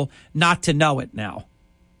impossible not to know it now.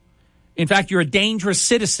 In fact, you're a dangerous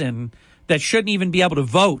citizen that shouldn't even be able to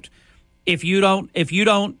vote if you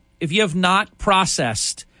have not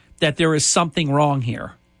processed that there is something wrong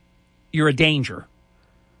here. You're a danger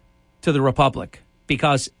to the republic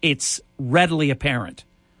because it's readily apparent.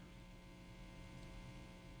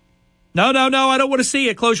 No, I don't want to see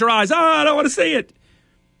it. Close your eyes. I don't want to see it.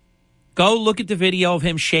 Go look at the video of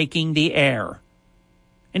him shaking the air.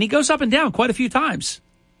 And he goes up and down quite a few times.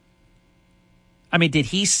 I mean, did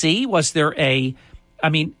he see? Was there we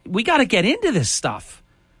got to get into this stuff.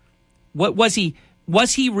 What was he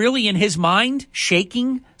really in his mind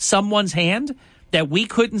shaking someone's hand that we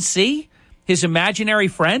couldn't see? His imaginary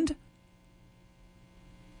friend?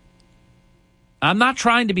 I'm not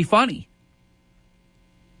trying to be funny.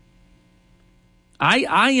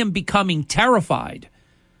 I am becoming terrified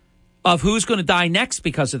of who's going to die next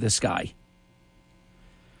because of this guy.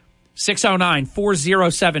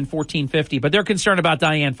 609-407-1450. But they're concerned about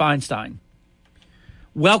Dianne Feinstein.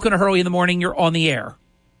 Welcome to Hurley in the Morning. You're on the air.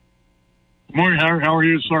 Good morning, Harry. How are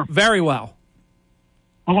you, sir? Very well.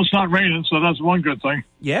 Well, it's not raining, so that's one good thing.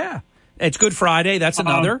 Yeah. It's Good Friday. That's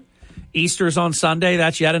another. Easter's on Sunday.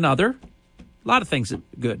 That's yet another. A lot of things are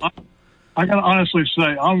good. I got to honestly say,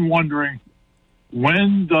 I'm wondering,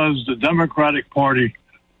 when does the Democratic Party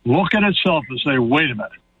look at itself and say, wait a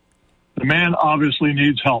minute, the man obviously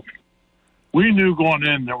needs help? We knew going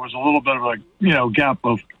in there was a little bit of a gap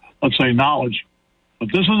of, let's say, knowledge.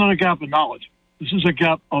 But this isn't a gap of knowledge. This is a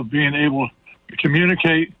gap of being able to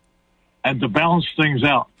communicate and to balance things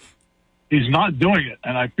out. He's not doing it,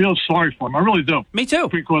 and I feel sorry for him. I really do. Me too.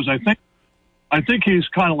 Because I think he's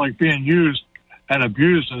kind of like being used and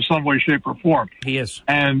abused in some way, shape, or form. He is.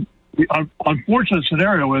 And the unfortunate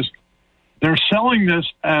scenario is they're selling this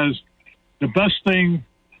as the best thing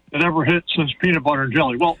that ever hit since peanut butter and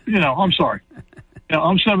jelly. Well, I'm sorry.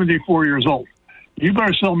 I'm 74 years old. You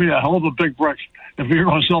better sell me a hell of a big brick if you're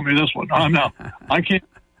going to sell me this one. I'm out. I can't.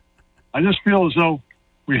 I just feel as though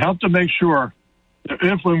we have to make sure that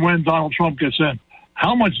if and when Donald Trump gets in,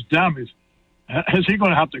 how much damage is he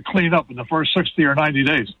going to have to clean up in the first 60 or 90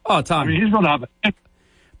 days? Oh, Tom. I mean, he's going to have it.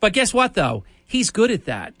 But guess what, though? He's good at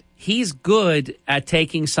that. He's good at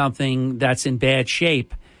taking something that's in bad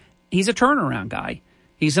shape. He's a turnaround guy.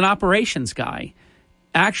 He's an operations guy.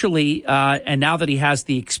 Actually, and now that he has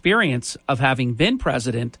the experience of having been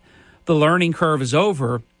president, the learning curve is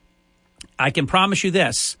over. I can promise you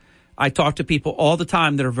this. I talk to people all the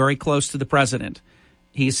time that are very close to the president.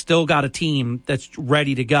 He's still got a team that's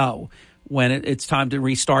ready to go when it's time to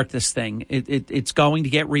restart this thing. It's going to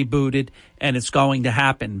get rebooted, and it's going to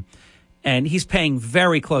happen. And he's paying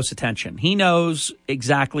very close attention. He knows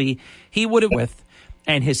exactly he would have with,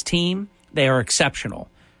 and his team, they are exceptional.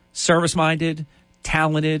 Service-minded,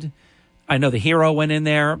 talented. I know the hero went in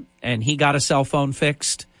there, and he got a cell phone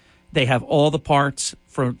fixed. They have all the parts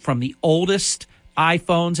from the oldest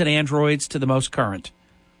iPhones and Androids to the most current.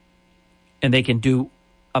 And they can do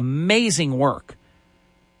amazing work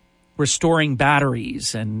restoring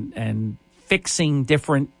batteries and fixing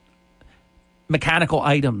different mechanical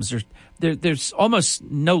items. There's almost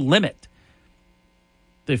no limit.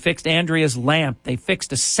 They fixed Andrea's lamp. They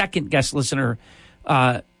fixed a second guest listener,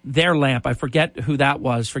 their lamp. I forget who that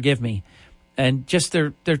was. Forgive me. And just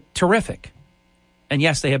they're terrific. And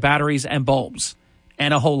yes, they have batteries and bulbs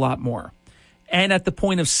and a whole lot more. And at the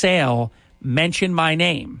point of sale, mention my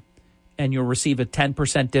name, and you'll receive a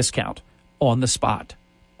 10% discount on the spot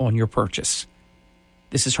on your purchase.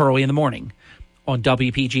 This is Hurley in the Morning on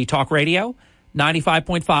WPG Talk Radio,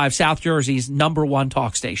 95.5, South Jersey's #1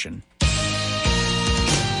 talk station.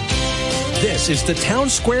 This is the Town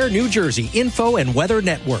Square, New Jersey Info and Weather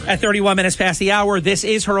Network. At 31 minutes past the hour, this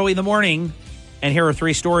is Hurley in the Morning. And here are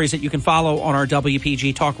 3 stories that you can follow on our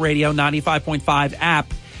WPG Talk Radio 95.5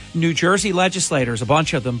 app. New Jersey legislators, a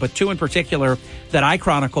bunch of them, but 2 in particular that I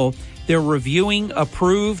chronicle, they're reviewing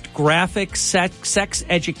approved graphic sex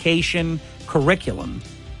education curriculum.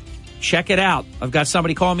 Check it out. I've got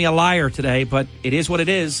somebody calling me a liar today, but it is what it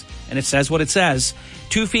is, and it says what it says.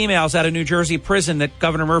 2 females out of New Jersey prison that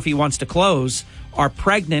Governor Murphy wants to close are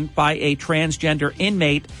pregnant by a transgender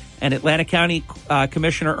inmate, and Atlantic County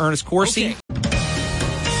Commissioner Ernest Corsi. Okay.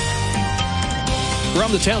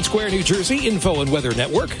 From the Town Square, New Jersey Info and Weather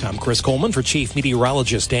Network, I'm Chris Coleman for Chief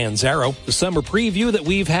Meteorologist Dan Zarrow. The summer preview that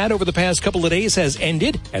we've had over the past couple of days has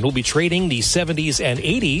ended, and we'll be trading the 70s and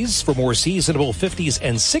 80s for more seasonable 50s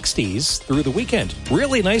and 60s through the weekend.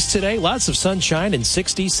 Really nice today, lots of sunshine and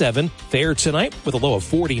 67. Fair tonight with a low of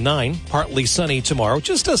 49. Partly sunny tomorrow,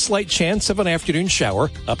 just a slight chance of an afternoon shower,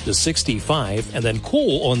 up to 65. And then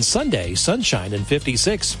cool on Sunday, sunshine and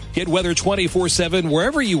 56. Get weather 24/7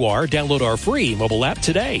 wherever you are. Download our free mobile app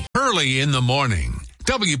today. Early in the morning.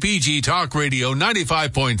 WPG Talk Radio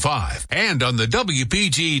 95.5 and on the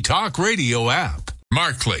WPG Talk Radio app.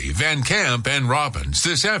 Markley, Van Camp, and Robbins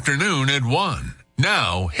this afternoon at 1.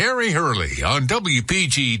 Now, Harry Hurley on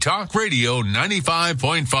WPG Talk Radio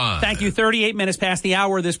 95.5. Thank you. 38 minutes past the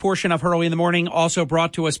hour. This portion of Hurley in the Morning also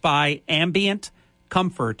brought to us by Ambient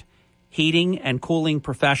Comfort Heating and Cooling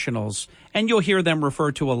Professionals. And you'll hear them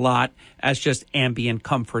referred to a lot as just Ambient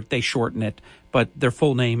Comfort. They shorten it, but their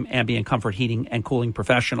full name, Ambient Comfort Heating and Cooling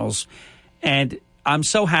Professionals. And I'm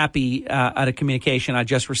so happy at a communication I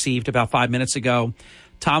just received about 5 minutes ago.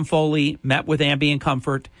 Tom Foley met with Ambient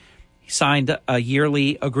Comfort. He signed a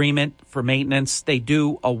yearly agreement for maintenance. They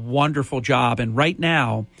do a wonderful job. And right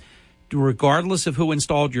now, regardless of who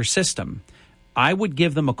installed your system, I would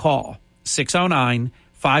give them a call,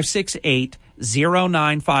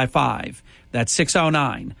 609-568-0955. That's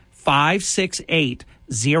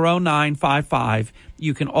 609-568-0955.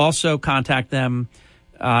 You can also contact them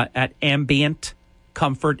at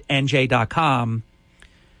ambientcomfortnj.com.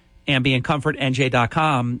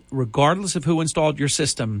 ambientcomfortnj.com. Regardless of who installed your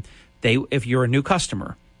system, if you're a new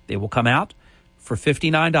customer, they will come out for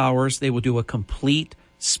 $59. They will do a complete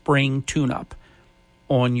spring tune-up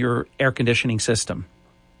on your air conditioning system.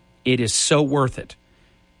 It is so worth it.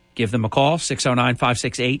 Give them a call,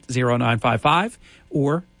 609-568-0955,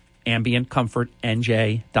 or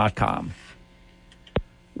ambientcomfortnj.com.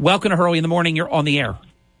 Welcome to Hurley in the Morning. You're on the air.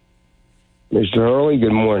 Mr. Hurley,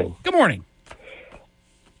 good morning. Good morning.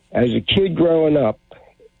 As a kid growing up,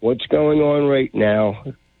 what's going on right now,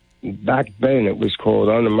 back then it was called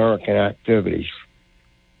un-American activities.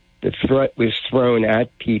 The threat was thrown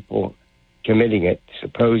at people committing it,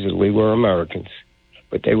 supposedly were Americans,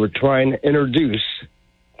 but they were trying to introduce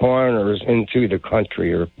foreigners into the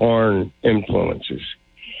country or foreign influences.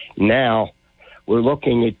 Now, we're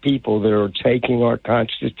looking at people that are taking our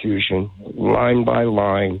Constitution line by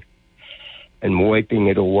line and wiping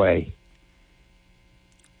it away.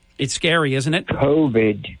 It's scary, isn't it?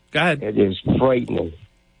 COVID, go ahead. It is frightening.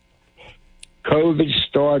 COVID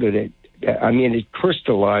started it. I mean, it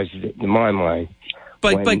crystallized it in my mind.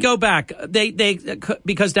 But go back. They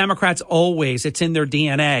because Democrats always, it's in their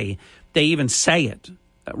DNA. They even say it.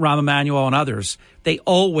 Rahm Emanuel and others, they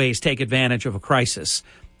always take advantage of a crisis.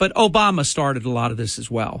 But Obama started a lot of this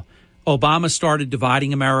as well. Obama started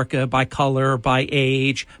dividing America by color, by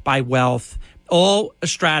age, by wealth, all a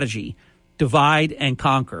strategy, divide and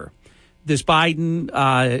conquer. This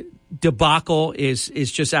Biden debacle is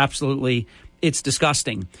just absolutely, it's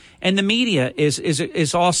disgusting. And the media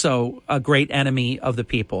is also a great enemy of the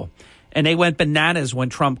people. And they went bananas when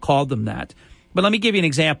Trump called them that. But let me give you an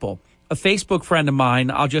example. A Facebook friend of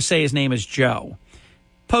mine, I'll just say his name is Joe,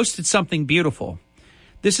 posted something beautiful.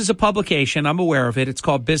 This is a publication. I'm aware of it. It's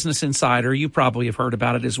called Business Insider. You probably have heard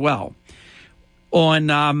about it as well.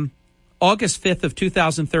 On August 5th of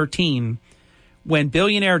 2013, when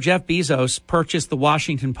billionaire Jeff Bezos purchased the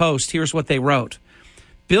Washington Post, here's what they wrote.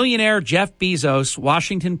 Billionaire Jeff Bezos,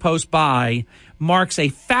 Washington Post buy, marks a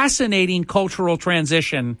fascinating cultural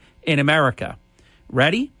transition in America.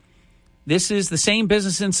 Ready? This is the same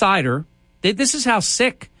Business Insider. This is how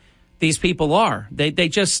sick these people are. They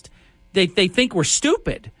think we're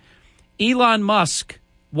stupid. Elon Musk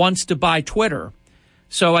wants to buy Twitter.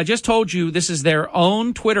 So I just told you this is their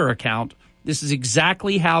own Twitter account. This is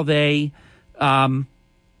exactly how they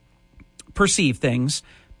perceive things.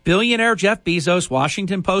 Billionaire Jeff Bezos,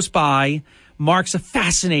 Washington Post buy, marks a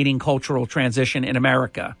fascinating cultural transition in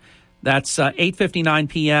America. That's 8:59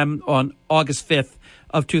 p.m. on August 5th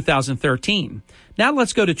of 2013. Now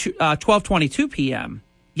let's go to 12:22 p.m.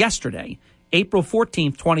 yesterday, April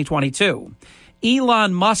 14th, 2022.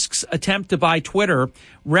 Elon Musk's attempt to buy Twitter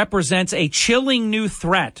represents a chilling new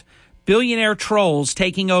threat. Billionaire trolls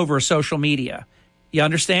taking over social media. You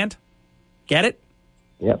understand? Get it?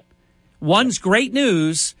 Yep. One's great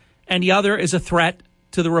news, and the other is a threat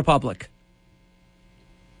to the republic.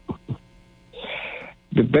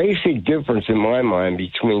 The basic difference in my mind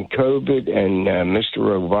between COVID and Mr.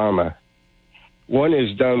 Obama, one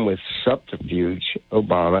is done with subterfuge,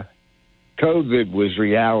 Obama. COVID was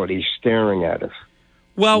reality staring at us.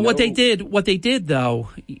 Well, what they did, though,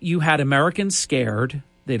 you had Americans scared.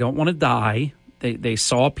 They don't want to die. They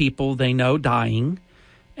saw people they know dying,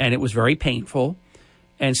 and it was very painful.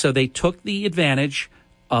 And so they took the advantage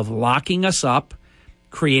of locking us up,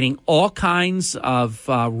 creating all kinds of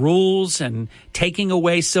rules and taking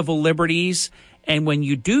away civil liberties. And when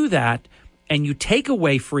you do that and you take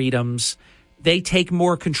away freedoms, they take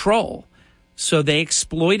more control. So they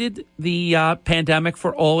exploited the pandemic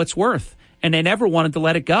for all it's worth, and they never wanted to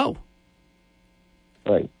let it go.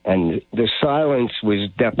 Right. And the silence was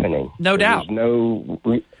deafening. No doubt.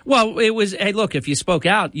 Well, it was, hey, look, if you spoke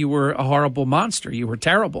out, you were a horrible monster. You were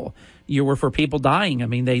terrible. You were for people dying. I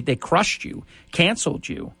mean, they crushed you, canceled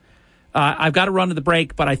you. I've got to run to the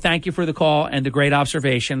break, but I thank you for the call and the great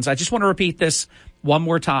observations. I just want to repeat this one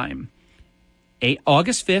more time.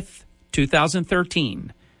 August 5th,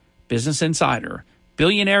 2013, Business Insider,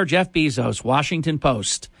 billionaire Jeff Bezos, Washington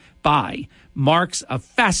Post, buy, marks a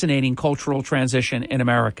fascinating cultural transition in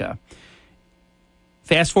America.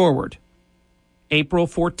 Fast forward, April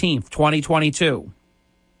 14th, 2022,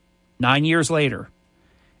 9 years later,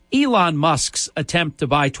 Elon Musk's attempt to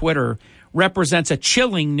buy Twitter represents a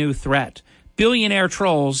chilling new threat. Billionaire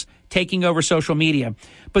trolls taking over social media.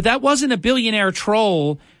 But that wasn't a billionaire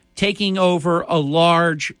troll taking over a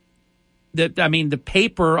large, the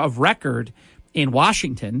paper of record in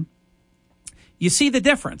Washington. You see the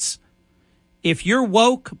difference. If you're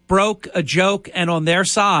woke, broke, a joke, and on their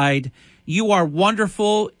side, you are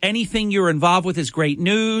wonderful. Anything you're involved with is great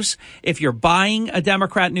news. If you're buying a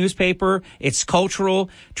Democrat newspaper, it's cultural,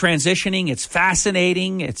 transitioning, it's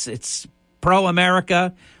fascinating, it's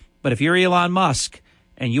pro-America. But if you're Elon Musk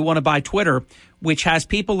and you want to buy Twitter, which has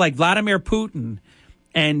people like Vladimir Putin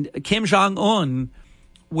and Kim Jong-un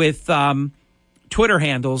with Twitter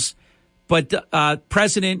handles, but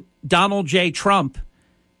President Donald J. Trump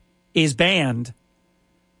is banned,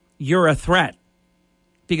 you're a threat.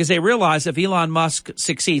 Because they realize if Elon Musk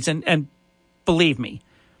succeeds, and believe me,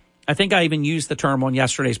 I think I even used the term on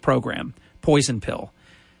yesterday's program, poison pill.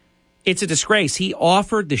 It's a disgrace. He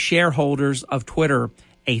offered the shareholders of Twitter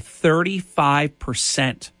a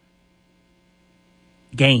 35%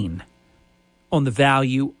 gain on the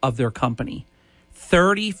value of their company.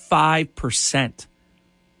 35%.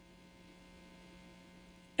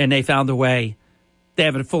 And they found a way. They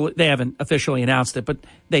haven't officially announced it, but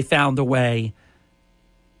they found a way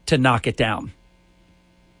to knock it down.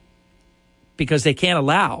 Because they can't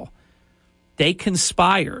allow. They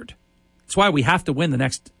conspired. That's why we have to win the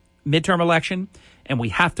next midterm election, and we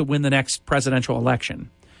have to win the next presidential election.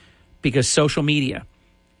 Because social media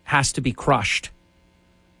has to be crushed.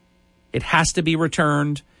 It has to be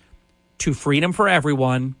returned to freedom for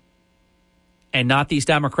everyone, and not these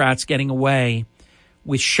Democrats getting away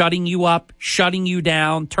with shutting you up, shutting you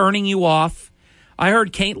down, turning you off. I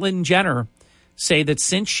heard Caitlyn Jenner say that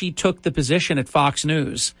since she took the position at Fox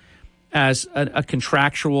News as a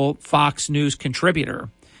contractual Fox News contributor,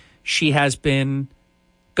 she has been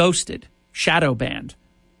ghosted, shadow banned.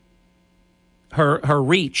 Her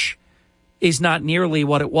reach is not nearly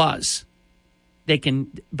what it was. They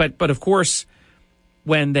can, but of course,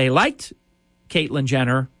 when they liked Caitlyn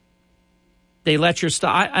Jenner, they let your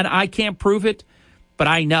stuff. And I can't prove it, but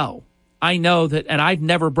I know that, and I've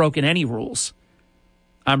never broken any rules.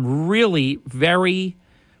 I'm really very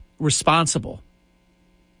responsible,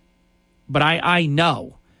 but I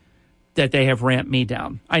know that they have ramped me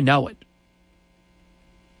down. I know it.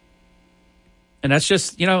 And that's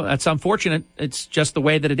just, that's unfortunate. It's just the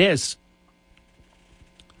way that it is.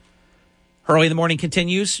 Early in the morning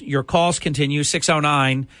continues. Your calls continue.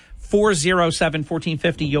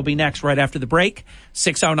 609-407-1450. You'll be next right after the break.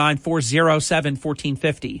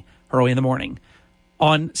 609-407-1450. Early in the morning.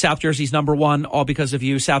 On South Jersey's number one, all because of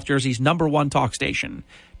you, South Jersey's number one talk station,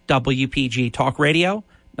 WPG Talk Radio,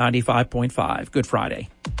 95.5. Good Friday.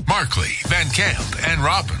 Markley, Van Camp, and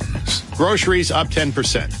Robbins. Groceries up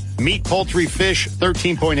 10%. Meat, poultry, fish,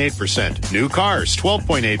 13.8%. New cars,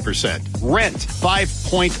 12.8%. Rent,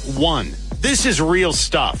 5.1%. This is real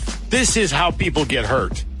stuff. This is how people get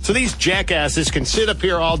hurt. So these jackasses can sit up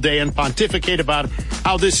here all day and pontificate about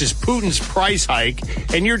how this is Putin's price hike,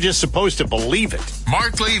 and you're just supposed to believe it.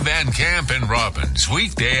 Markley, Van Camp, and Robbins,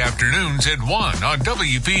 weekday afternoons at 1 on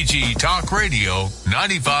WPG Talk Radio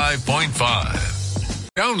 95.5.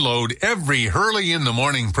 Download every Hurley in the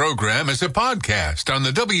Morning program as a podcast on the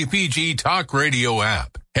WPG Talk Radio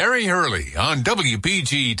app. Harry Hurley on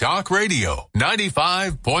WPG Talk Radio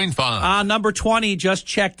 95.5. Number 20 just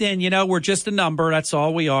checked in. We're just a number. That's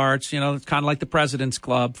all we are. It's, it's kind of like the President's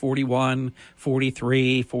Club, 41,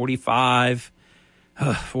 43, 45,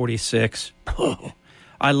 46.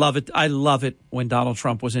 I love it. I love it when Donald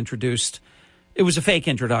Trump was introduced. It was a fake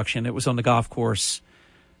introduction. It was on the golf course.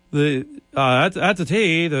 At the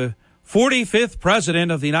tee, the 45th president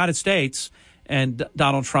of the United States, and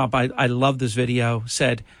Donald Trump, I love this video,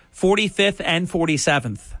 said 45th and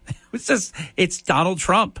 47th. It's Donald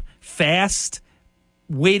Trump. Fast,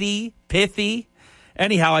 witty, pithy.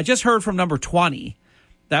 Anyhow, I just heard from number 20.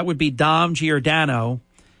 That would be Dom Giordano,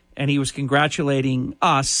 and he was congratulating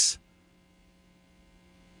us.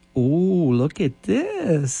 Ooh, look at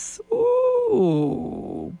this.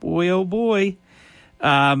 Ooh, boy, oh boy.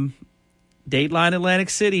 Dateline Atlantic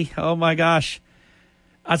City. Oh my gosh.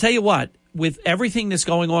 I'll tell you what, with everything that's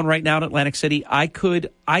going on right now in Atlantic City, I could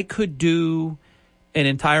do an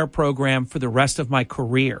entire program for the rest of my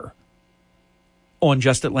career on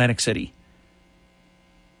just Atlantic City.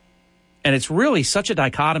 And it's really such a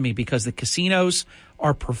dichotomy because the casinos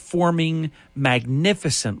are performing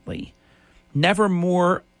magnificently. Never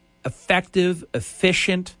more effective,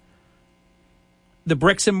 efficient. The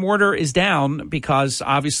bricks and mortar is down because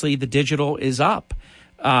obviously the digital is up.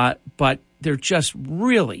 But they're just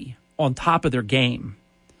really on top of their game.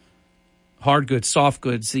 Hard goods, soft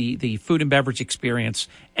goods, the food and beverage experience,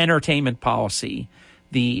 entertainment policy,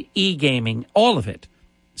 the e-gaming, all of it,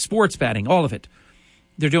 sports betting, all of it.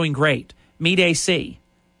 They're doing great. Meet AC,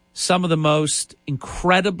 some of the most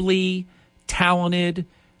incredibly talented,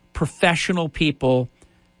 professional people,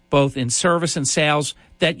 both in service and sales,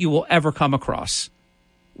 that you will ever come across.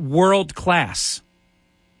 World class.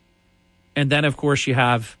 And then, of course, you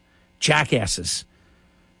have jackasses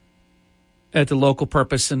at the local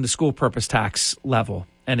purpose and the school purpose tax level.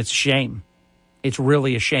 And it's a shame. It's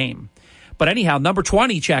really a shame. But anyhow, number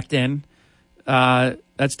 20 checked in.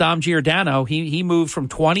 That's Dom Giordano. He moved from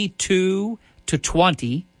 22 to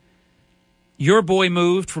 20. Your boy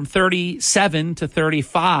moved from 37 to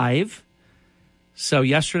 35. So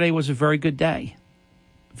yesterday was a very good day.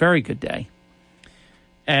 Very good day.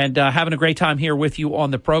 And having a great time here with you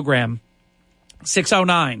on the program.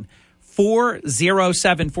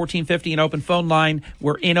 609-407-1450, an open phone line.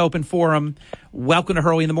 We're in open forum. Welcome to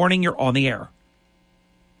Hurley in the Morning. You're on the air.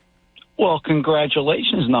 Well,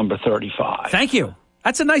 congratulations, number 35. Thank you.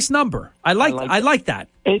 That's a nice number. I like that.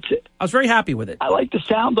 I was very happy with it. I like the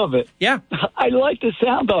sound of it. Yeah. I like the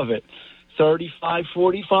sound of it.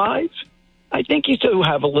 35-45. I think you two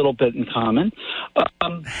have a little bit in common.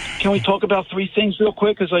 Can we talk about three things real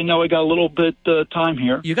quick? Because I know I got a little bit time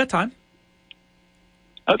here. You got time.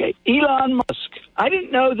 Okay. Elon Musk. I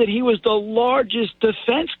didn't know that he was the largest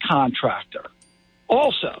defense contractor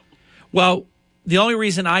also. Well, the only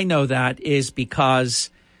reason I know that is because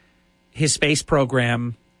his space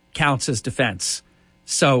program counts as defense.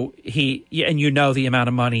 So and you know the amount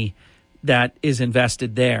of money that is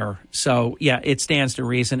invested there. So, yeah, it stands to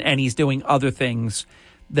reason. And he's doing other things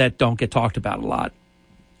that don't get talked about a lot.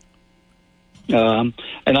 And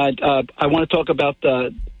I want to talk about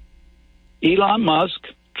Elon Musk,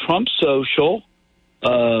 Trump Social,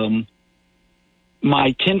 my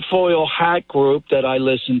tinfoil hat group that I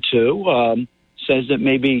listen to says that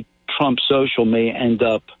maybe Trump Social may end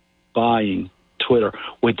up buying Twitter.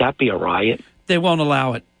 Would that be a riot? They won't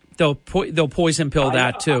allow it. They'll poison pill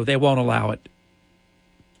that, too. They won't allow it.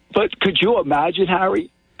 But could you imagine,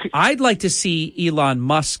 Harry? I'd like to see Elon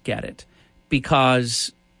Musk get it,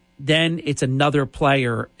 because then it's another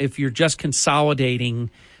player. If you're just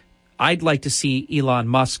consolidating, I'd like to see Elon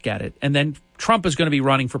Musk get it. And then Trump is going to be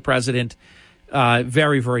running for president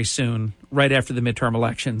very, very soon, right after the midterm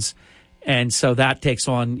elections. And so that takes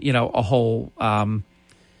on, a whole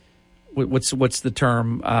what's the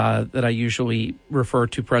term that I usually refer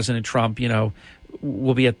to President Trump,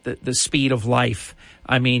 will be at the speed of life.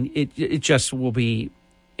 I mean, it just will be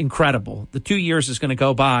incredible. The 2 years is going to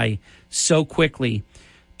go by so quickly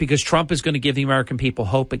because Trump is going to give the American people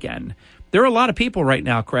hope again. There are a lot of people right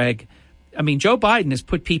now, Craig. I mean, Joe Biden has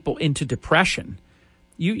put people into depression.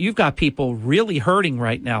 You've got people really hurting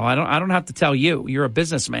right now. I don't have to tell you. You're a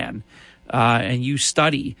businessman, and you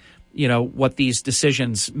study what these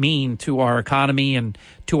decisions mean to our economy and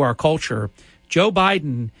to our culture. Joe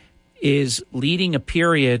Biden is leading a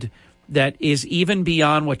period that is even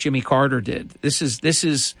beyond what Jimmy Carter did. This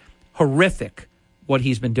is horrific what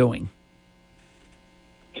he's been doing.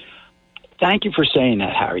 Thank you for saying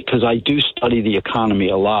that, Harry, because I do study the economy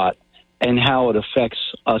a lot and how it affects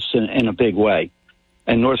us in a big way.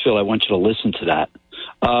 And Northfield, I want you to listen to that.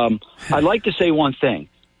 I'd like to say one thing.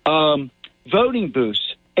 Voting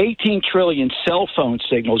booths, 18 trillion cell phone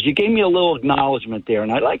signals. You gave me a little acknowledgement there,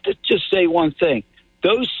 and I'd like to just say one thing.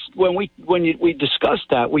 When we discussed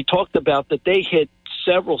that, we talked about that they hit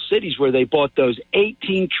several cities where they bought those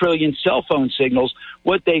 18 trillion cell phone signals.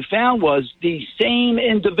 What they found was the same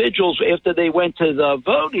individuals, after they went to the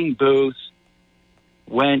voting booth,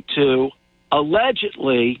 went to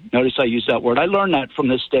allegedly, notice I use that word. I learned that from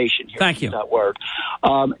this station here. Thank you. That word.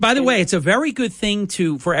 By the way, it's a very good thing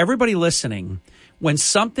for everybody listening. When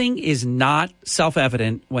something is not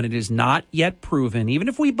self-evident, when it is not yet proven, even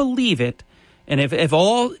if we believe it, and if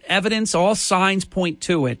all evidence, all signs point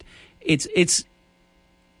to it,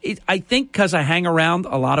 I think because I hang around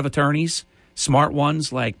a lot of attorneys, smart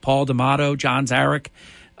ones like Paul D'Amato, John Zarek,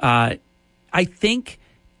 I think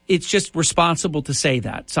it's just responsible to say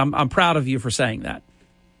that. So I'm proud of you for saying that.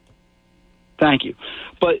 Thank you.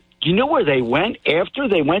 But you know where they went after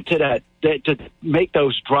they went to to make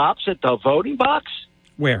those drops at the voting box?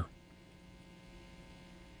 Where?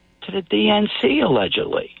 To the DNC,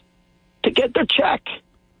 allegedly, to get their check.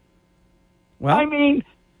 Well, I mean,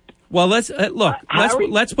 well, let's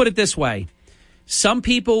put it this way. Some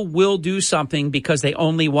people will do something because they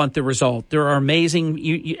only want the result. There are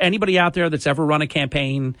amazing. Anybody out there that's ever run a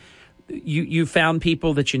campaign, you found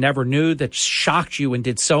people that you never knew that shocked you and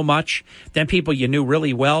did so much. Then people you knew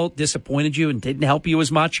really well disappointed you and didn't help you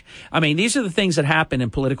as much. I mean, these are the things that happen in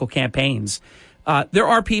political campaigns. There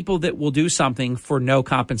are people that will do something for no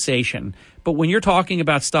compensation. But when you're talking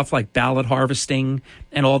about stuff like ballot harvesting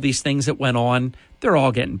and all these things that went on, they're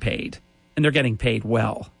all getting paid. And they're getting paid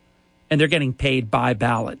well. And they're getting paid by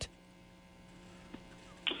ballot.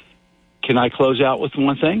 Can I close out with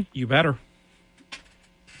one thing? You better.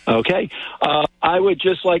 Okay. I would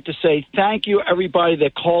just like to say thank you, everybody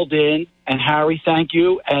that called in. And Harry, thank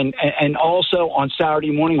you. And also on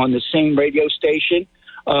Saturday morning on the same radio station,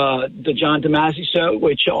 the John DeMasi Show,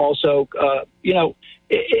 which also,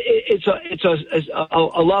 it's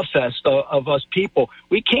a love fest of us people.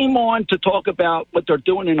 We came on to talk about what they're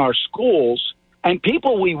doing in our schools. And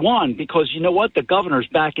people, we won because, you know what, the governor's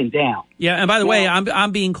backing down. Yeah, and by the way,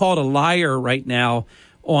 I'm being called a liar right now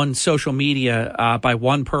on social media by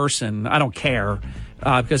one person. I don't care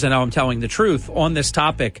because I know I'm telling the truth on this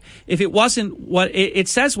topic. If it wasn't what it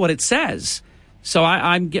says, what it says. So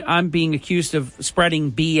I'm being accused of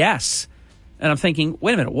spreading BS, and I'm thinking,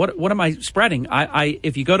 wait a minute, what am I spreading?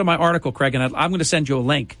 If you go to my article, Craig, and I'm going to send you a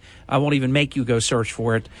link. I won't even make you go search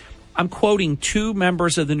for it. I'm quoting two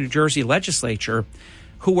members of the New Jersey legislature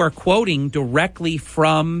who are quoting directly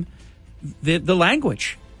from the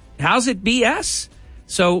language. How's it BS?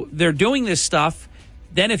 So they're doing this stuff.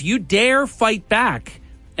 Then if you dare fight back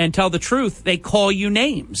and tell the truth, they call you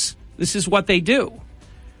names. This is what they do.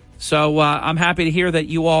 So I'm happy to hear that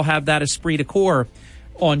you all have that esprit de corps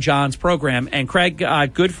on John's program. And Craig,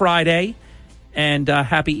 Good Friday and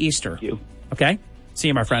Happy Easter. Thank you. Okay? See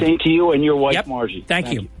you, my friend. Same to you and your wife, Yep. Margie.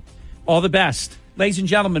 Thank you. All the best. Ladies and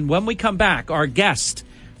gentlemen, when we come back, our guest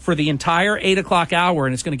for the entire 8 o'clock hour,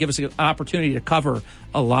 and it's going to give us an opportunity to cover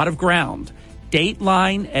a lot of ground,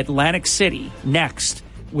 Dateline Atlantic City, next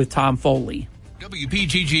with Tom Foley.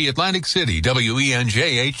 WPGG Atlantic City,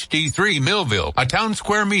 WENJ HD3 Millville, a Town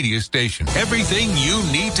Square media station. Everything you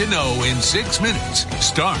need to know in 6 minutes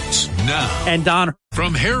starts now. And Don.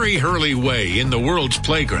 From Harry Hurley Way in the world's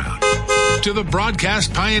playground to the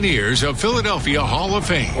broadcast pioneers of Philadelphia Hall of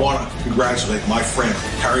Fame. I want to congratulate my friend,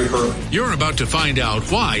 Harry Hurley. You're about to find out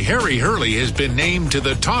why Harry Hurley has been named to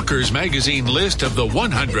the Talkers Magazine list of the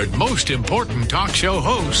 100 most important talk show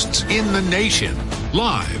hosts in the nation.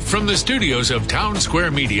 Live from the studios of Town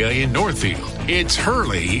Square Media in Northfield, it's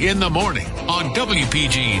Hurley in the Morning on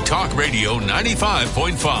WPG Talk Radio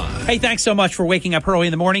 95.5. Hey, thanks so much for waking up early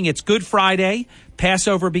in the morning. It's Good Friday.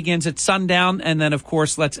 Passover begins at sundown. And then, of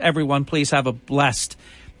course, let's everyone please have a blessed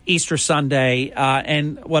Easter Sunday.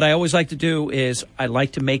 And what I always like to do is I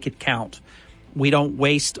like to make it count. We don't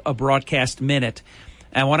waste a broadcast minute.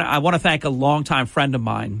 And I want to thank a longtime friend of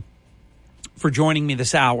mine for joining me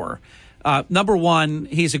this hour. Number one,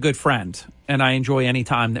 he's a good friend, and I enjoy any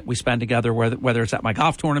time that we spend together, whether it's at my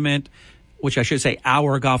golf tournament, which I should say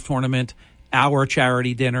our golf tournament, our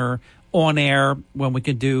charity dinner, on air when we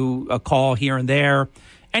can do a call here and there.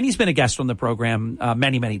 And he's been a guest on the program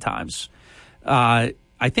many, many times. I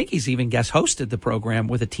think he's even guest hosted the program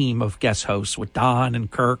with a team of guest hosts with Don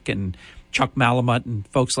and Kirk and Chuck Malamut and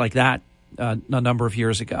folks like that a number of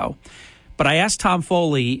years ago. But I asked Tom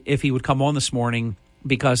Foley if he would come on this morning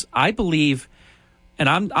because I believe, and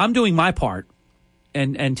I'm doing my part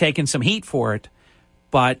and taking some heat for it.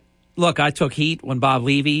 But look, I took heat when Bob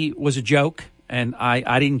Levy was a joke, and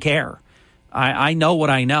I didn't care. I know what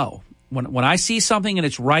I know. When I see something and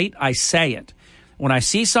it's right, I say it. When I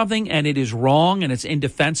see something and it is wrong and it's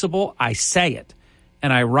indefensible, I say it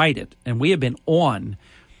and I write it. And we have been on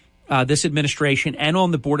this administration and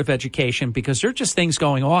on the Board of Education because there are just things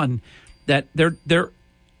going on that they're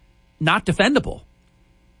not defendable.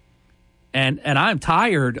 And I'm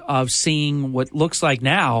tired of seeing what looks like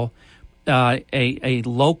now a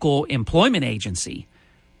local employment agency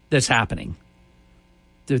that's happening.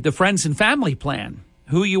 The Friends and Family Plan,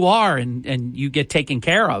 who you are and you get taken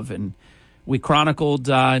care of. And we chronicled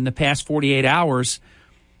in the past 48 hours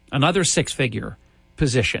another six-figure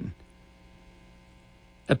position,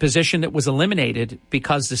 a position that was eliminated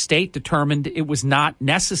because the state determined it was not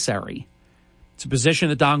necessary. It's a position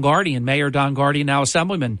that Don Guardian, Mayor Don Guardian, now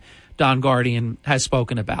Assemblyman Don Guardian, has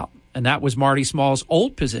spoken about. And that was Marty Small's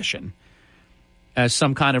old position as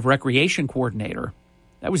some kind of recreation coordinator.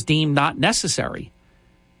 That was deemed not necessary.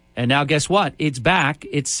 And now guess what? It's back.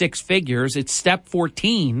 It's six figures. It's step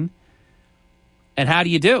 14. And how do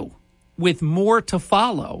you do? With more to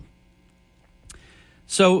follow.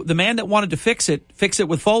 So the man that wanted to fix it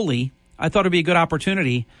with Foley, I thought it'd be a good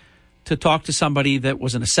opportunity to talk to somebody that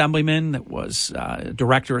was an assemblyman, that was a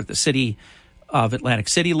director at the city of Atlantic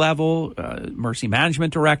City level, emergency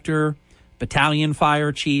management director, battalion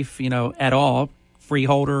fire chief, et al.,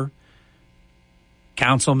 freeholder,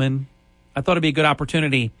 councilman. I thought it'd be a good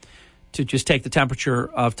opportunity to just take the temperature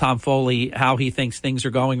of Tom Foley, how he thinks things are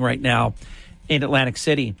going right now in Atlantic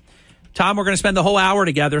City. Tom, we're going to spend the whole hour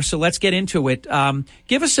together, so let's get into it.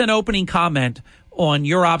 Give us an opening comment on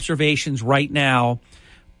your observations right now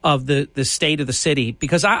of the state of the city,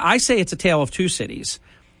 because I say it's a tale of two cities.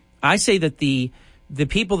 I say that the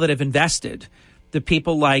people that have invested, the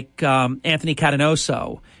people like Anthony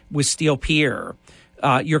Catanoso with Steel Pier,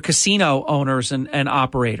 your casino owners and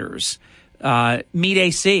operators, Meet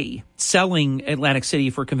AC, selling Atlantic City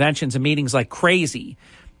for conventions and meetings like crazy.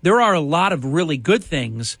 There are a lot of really good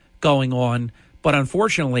things going on, but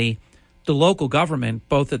unfortunately, the local government,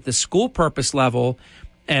 both at the school purpose level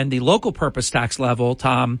and the local purpose tax level,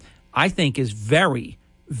 Tom, I think is very,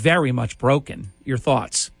 very much broken. Your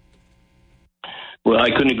thoughts? Well, I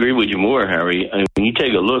couldn't agree with you more, Harry. I mean, when you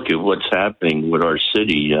take a look at what's happening with our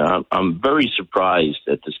city, I'm very surprised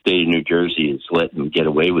that the state of New Jersey has let them get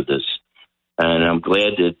away with this. And I'm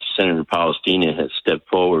glad that Senator Palestina has stepped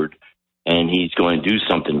forward and he's going to do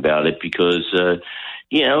something about it because,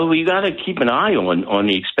 we got to keep an eye on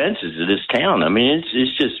the expenses of this town. I mean,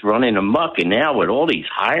 it's just running amok. And now with all these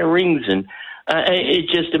hirings and It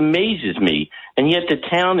just amazes me. And yet the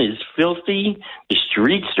town is filthy. The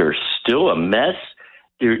streets are still a mess.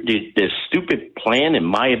 The stupid plan, in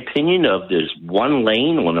my opinion, of this one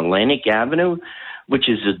lane on Atlantic Avenue, which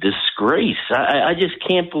is a disgrace. I just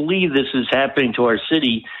can't believe this is happening to our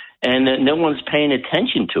city and that no one's paying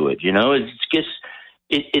attention to it. You know, it's just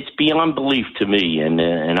it's beyond belief to me, and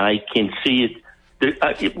I can see it.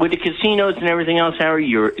 With the casinos and everything else, Harry,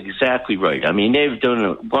 you're exactly right. I mean, they've done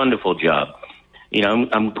a wonderful job. You know,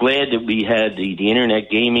 I'm glad that we had the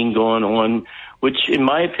internet gaming going on, which, in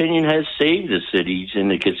my opinion, has saved the cities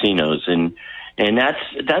and the casinos, and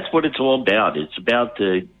that's what it's all about. It's about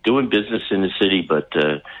doing business in the city, but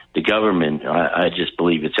the government, I just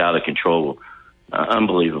believe it's out of control.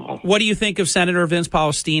 Unbelievable. What do you think of Senator Vince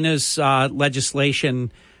Palestina's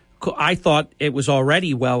legislation? I thought it was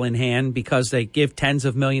already well in hand because they give tens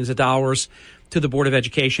of millions of dollars to the Board of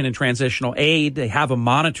Education and Transitional Aid. They have a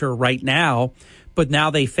monitor right now, but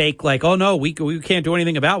now they fake like, oh, no, we can't do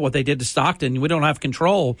anything about what they did to Stockton. We don't have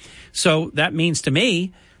control. So that means to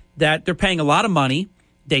me that they're paying a lot of money.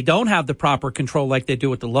 They don't have the proper control like they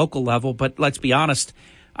do at the local level. But let's be honest,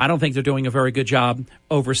 I don't think they're doing a very good job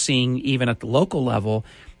overseeing even at the local level.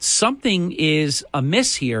 Something is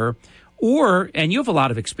amiss here. And you have a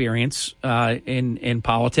lot of experience in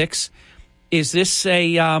politics. Is this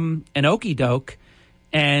an okey doke,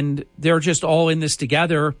 and they're just all in this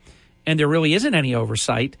together, and there really isn't any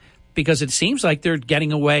oversight because it seems like they're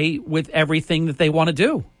getting away with everything that they want to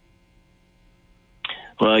do?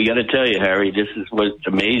 Well, I got to tell you, Harry, this is what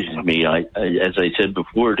amazes me. As I said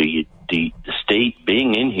before, the state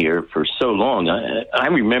being in here for so long. I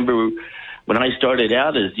remember when I started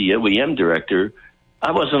out as the OEM director,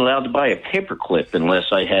 I wasn't allowed to buy a paperclip unless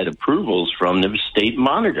I had approvals from the state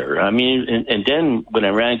monitor. I mean, and then when I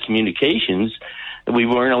ran communications, we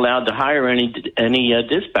weren't allowed to hire any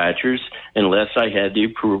dispatchers unless I had the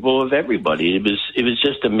approval of everybody. It was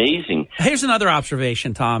just amazing. Here's another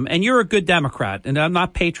observation, Tom, and you're a good Democrat, and I'm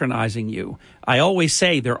not patronizing you. I always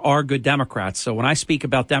say there are good Democrats. So when I speak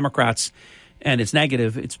about Democrats and it's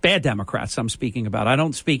negative, it's bad Democrats I'm speaking about. I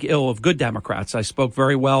don't speak ill of good Democrats. I spoke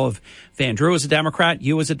very well of Van Drew as a Democrat,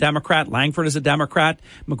 you as a Democrat, Langford as a Democrat,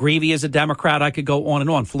 McGreevey as a Democrat. I could go on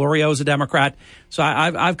and on. Florio as a Democrat. So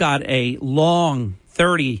I've got a long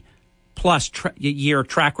 30-plus year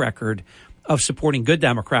track record of supporting good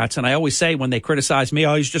Democrats. And I always say when they criticize me,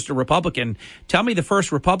 oh, he's just a Republican, tell me the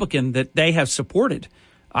first Republican that they have supported.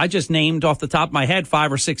 I just named off the top of my head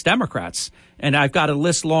 5 or 6 Democrats, and I've got a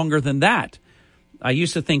list longer than that. I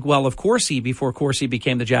used to think well of Corsi before Corsi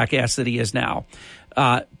became the jackass that he is now.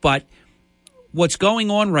 But what's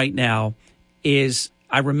going on right now is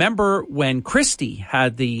I remember when Christie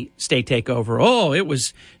had the state takeover. Oh,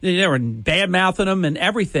 they were bad-mouthing him and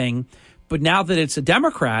everything. But now that it's a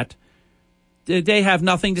Democrat, they have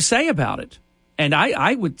nothing to say about it. And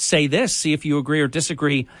I would say this, see if you agree or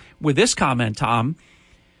disagree with this comment, Tom.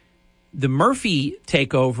 The Murphy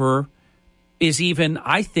takeover is even,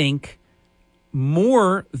 I think,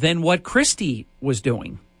 more than what Christie was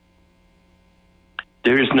doing.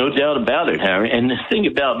 There is no doubt about it, Harry. And the thing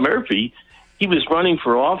about Murphy, he was running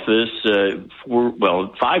for office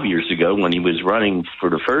 5 years ago when he was running for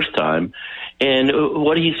the first time. And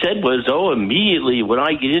what he said was, immediately when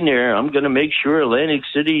I get in there, I'm going to make sure Atlantic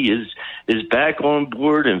City is back on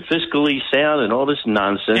board and fiscally sound and all this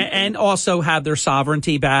nonsense. And also have their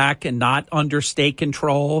sovereignty back and not under state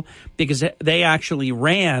control, because they actually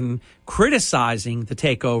ran criticizing the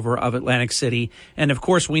takeover of Atlantic City. And, of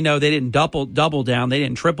course, we know they didn't double down. They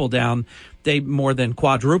didn't triple down. They more than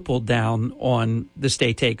quadrupled down on the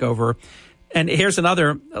state takeover. And here's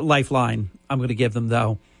another lifeline I'm going to give them,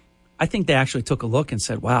 though. I think they actually took a look and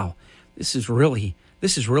said, wow, this is really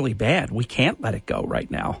bad. We can't let it go right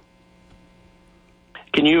now.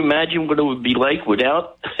 Can you imagine what it would be like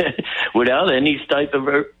without any type of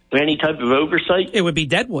oversight? It would be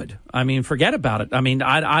Deadwood. I mean, forget about it. I mean,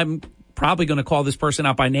 I'm probably going to call this person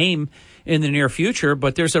out by name in the near future,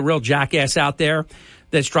 but there's a real jackass out there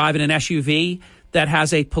that's driving an SUV that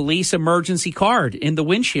has a police emergency card in the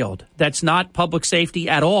windshield. That's not public safety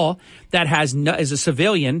at all. That has as a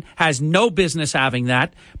civilian, has no business having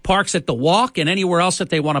that. Parks at the walk and anywhere else that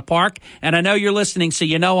they want to park. And I know you're listening, so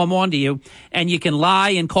you know I'm on to you. And you can lie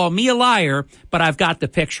and call me a liar, but I've got the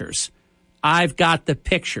pictures.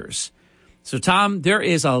 So, Tom, there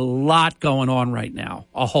is a lot going on right now,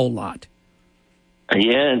 a whole lot.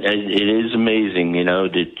 Yeah, it is amazing. You know,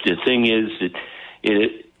 the thing is,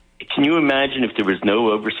 can you imagine if there was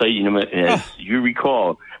no oversight? You know, as you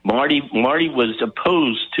recall, Marty was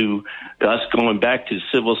opposed to us going back to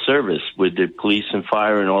civil service with the police and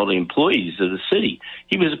fire and all the employees of the city.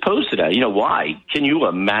 He was opposed to that. You know why? Can you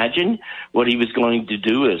imagine what he was going to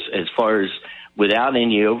do as far as without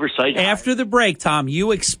any oversight? After the break, Tom,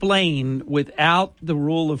 you explain without the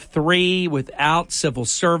rule of three, without civil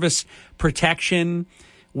service protection,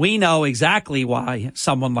 we know exactly why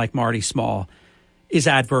someone like Marty Small is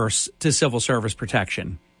adverse to civil service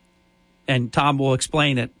protection. And Tom will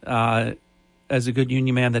explain it as a good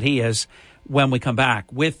union man that he is when we come back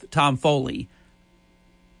with Tom Foley.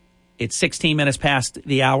 It's 16 minutes past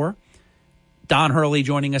the hour. Don Hurley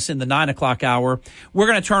joining us in the 9 o'clock hour. We're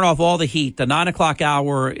going to turn off all the heat. The 9 o'clock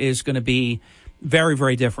hour is going to be very,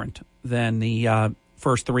 very different than the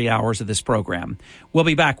first 3 hours of this program. We'll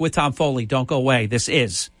be back with Tom Foley. Don't go away. This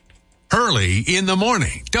is Hurley in the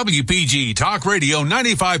morning. WPG Talk Radio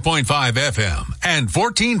 95.5 FM and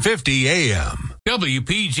 1450 AM.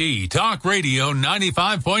 WPG Talk Radio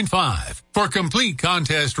 95.5. For complete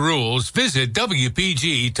contest rules, visit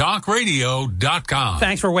WPGTalkRadio.com.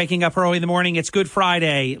 Thanks for waking up early in the morning. It's Good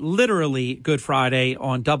Friday, literally Good Friday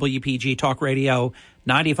on WPG Talk Radio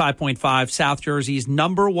 95.5, South Jersey's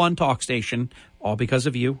 #1 talk station, all because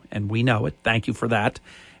of you, and we know it. Thank you for that.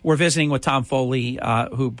 We're visiting with Tom Foley,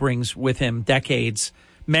 who brings with him decades,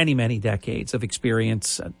 many, many decades of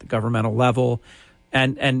experience at the governmental level.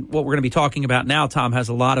 And what we're going to be talking about now, Tom has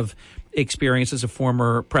a lot of experience as a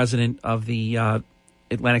former president of the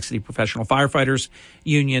Atlantic City Professional Firefighters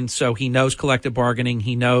Union. So he knows collective bargaining.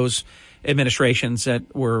 He knows administrations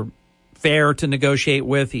that were fair to negotiate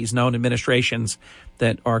with. He's known administrations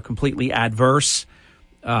that are completely adverse,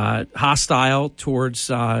 hostile towards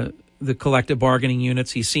the collective bargaining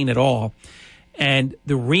units. He's seen it all. And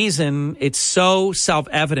the reason it's so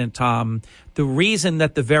self-evident, Tom, the reason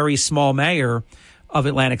that the very small mayor of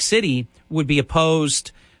Atlantic City would be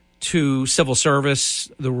opposed to civil service,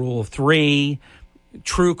 the rule of three,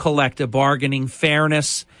 true collective bargaining,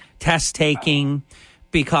 fairness, test taking,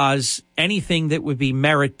 because anything that would be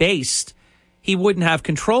merit-based, he wouldn't have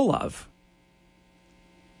control of.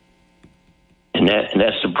 And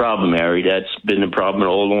that's the problem, Harry. That's been the problem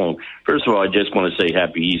all along. First of all, I just want to say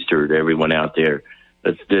Happy Easter to everyone out there.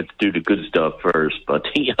 Let's do the good stuff first. But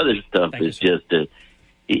the other stuff is just that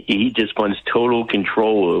he just wants total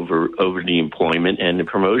control over the employment and the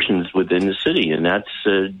promotions within the city, and that's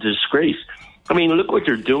a disgrace. I mean, look what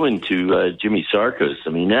they're doing to Jimmy Sarkos. I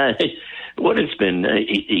mean, what it's been,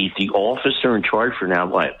 he's the officer in charge for now,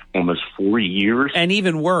 almost 4 years? And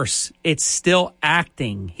even worse, it's still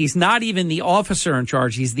acting. He's not even the officer in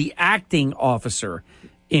charge. He's the acting officer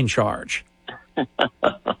in charge.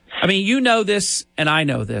 I mean, you know this, and I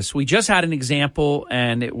know this. We just had an example,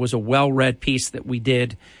 and it was a well-read piece that we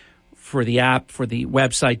did for the app, for the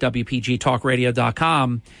website,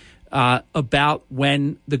 WPGTalkRadio.com, about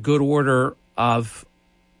when the good order of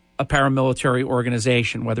a paramilitary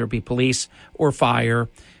organization, whether it be police or fire.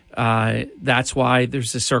 That's why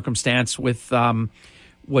there's this circumstance with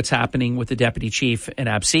what's happening with the deputy chief in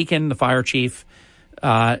Absecon, the fire chief,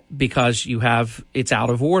 because it's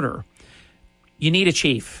out of order. You need a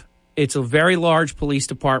chief. It's a very large police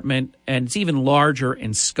department, and it's even larger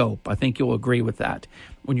in scope. I think you'll agree with that.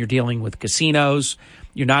 When you're dealing with casinos,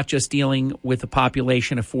 you're not just dealing with a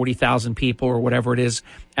population of 40,000 people or whatever it is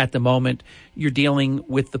at the moment. You're dealing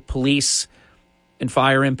with the police and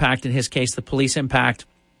fire impact, in his case, the police impact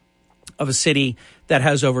of a city that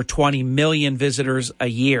has over 20 million visitors a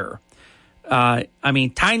year. I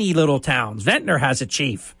mean, tiny little towns. Ventnor has a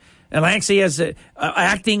chief. Atlantic City has an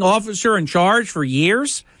acting officer in charge for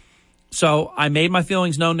years. So I made my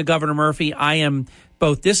feelings known to Governor Murphy. I am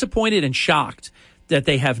both disappointed and shocked that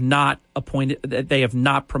they have not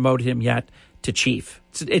promoted him yet to chief.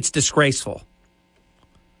 It's disgraceful.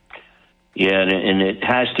 Yeah, and it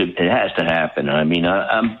has to happen. I mean,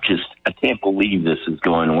 I can't believe this is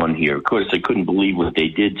going on here. Of course, I couldn't believe what they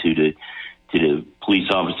did to the police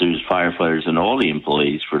officers, firefighters, and all the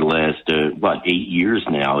employees for the last 8 years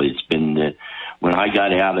now. It's been when I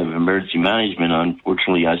got out of emergency management,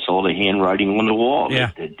 unfortunately, I saw the handwriting on the wall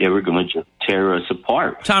that they were going to just tear us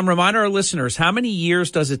apart. Tom, remind our listeners, how many years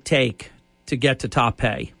does it take to get to top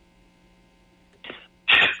pay?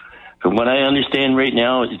 From what I understand right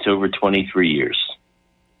now, it's over 23 years.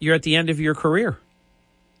 You're at the end of your career.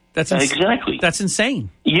 Exactly. That's insane.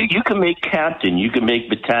 You can make captain, you can make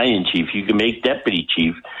battalion chief, you can make deputy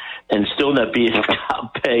chief, and still not be at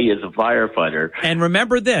top pay as a firefighter. And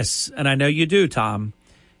remember this, and I know you do, Tom,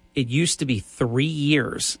 it used to be 3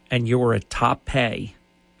 years, and you were at top pay.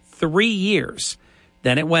 3 years.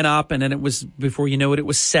 Then it went up, and then it was, before you know it, it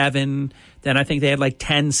was 7. Then I think they had like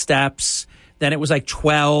 10 steps. Then it was like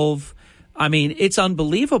 12. I mean, it's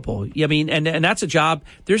unbelievable. I mean, and that's a job.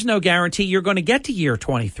 There's no guarantee you're going to get to year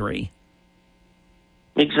 23.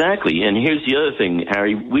 Exactly. And here's the other thing,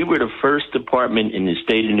 Harry. We were the first department in the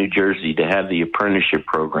state of New Jersey to have the apprenticeship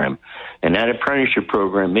program. And that apprenticeship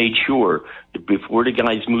program made sure that before the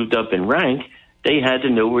guys moved up in rank, they had to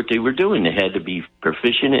know what they were doing. They had to be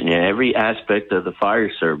proficient in every aspect of the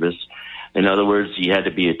fire service. In other words, you had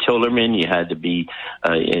to be a tillerman, you had to be a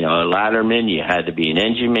ladderman, you had to be an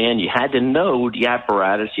engine man, you had to know the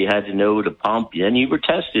apparatus, you had to know the pump, and you were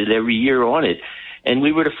tested every year on it. And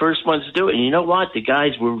we were the first ones to do it. And you know what? The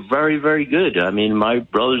guys were very, very good. I mean, my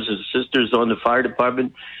brothers and sisters on the fire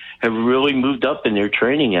department have really moved up in their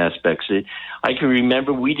training aspects. I can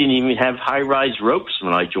remember we didn't even have high-rise ropes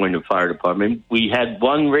when I joined the fire department. We had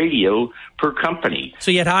one radio per company.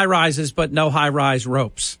 So you had high-rises, but no high-rise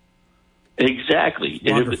ropes. Exactly.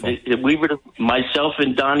 Wonderful. Myself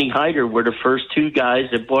and Donnie Hyder were the first two guys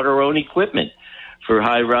that bought our own equipment for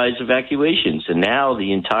high-rise evacuations. And now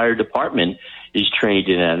the entire department is trained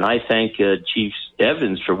in that. And I thank Chief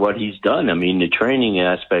Evans for what he's done. I mean, the training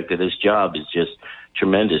aspect of this job is just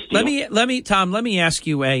tremendous. Let me ask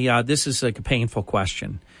you this is like a painful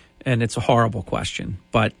question, and it's a horrible question,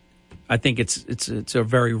 but I think it's a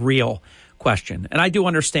very real question. And I do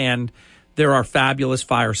understand there are fabulous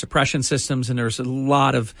fire suppression systems, and there's a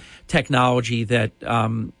lot of technology that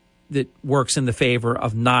works in the favor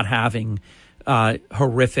of not having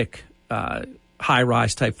horrific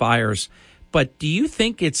high-rise type fires. But do you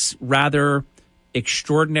think it's rather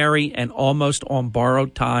extraordinary and almost on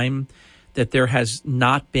borrowed time that there has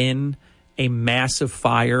not been a massive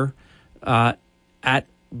fire at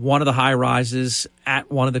one of the high-rises,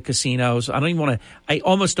 at one of the casinos? I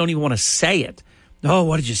almost don't even want to say it. No,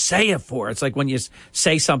 what did you say it for? It's like when you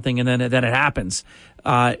say something and then it happens.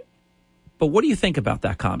 But what do you think about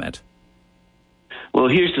that comment? Well,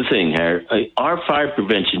 here's the thing, Harry. Our fire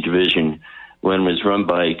prevention division, when it was run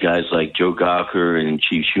by guys like Joe Gawker and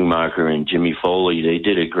Chief Schumacher and Jimmy Foley, they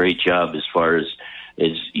did a great job as far as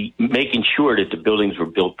making sure that the buildings were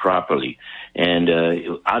built properly. And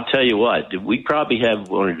I'll tell you what, we probably have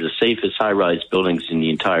one of the safest high-rise buildings in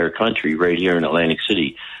the entire country right here in Atlantic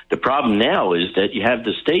City. The problem now is that you have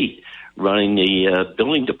the state running the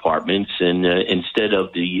building departments, and instead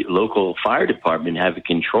of the local fire department having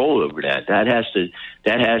control over that. That has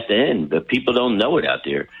to end, but people don't know it out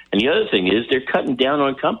there. And the other thing is they're cutting down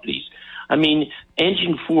on companies. I mean,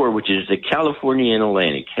 Engine 4, which is the California and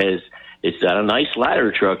Atlantic, it's got a nice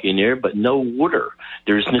ladder truck in there, but no water.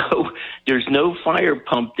 There's no fire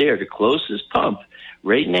pump there. The closest pump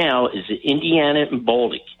right now is Indiana and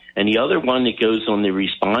Baltic. And the other one that goes on the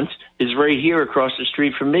response is right here across the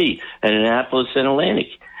street from me at Annapolis and Atlantic.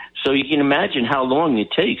 So you can imagine how long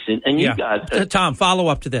it takes. And you got Tom, follow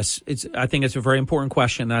up to this. I think it's a very important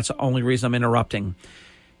question. That's the only reason I'm interrupting.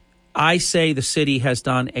 I say the city has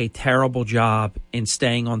done a terrible job in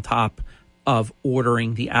staying on top of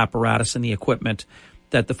ordering the apparatus and the equipment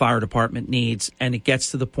that the fire department needs. And it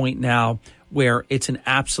gets to the point now where it's an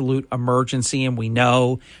absolute emergency. And we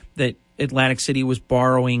know that Atlantic City was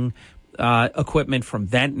borrowing equipment from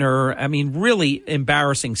Ventnor. I mean, really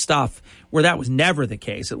embarrassing stuff where that was never the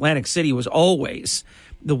case. Atlantic City was always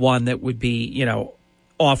the one that would be,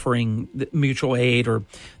 offering the mutual aid or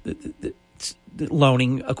the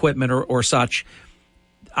loaning equipment or such.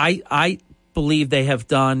 I believe they have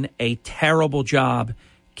done a terrible job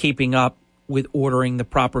keeping up with ordering the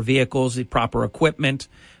proper vehicles, the proper equipment.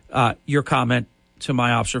 Your comment to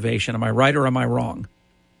my observation. Am I right or am I wrong?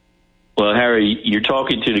 Well, Harry, you're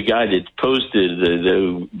talking to the guy that posted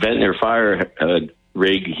the Ventnor fire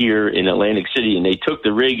rig here in Atlantic City, and they took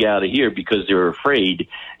the rig out of here because they were afraid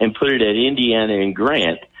and put it at Indiana and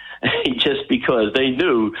Grant just because they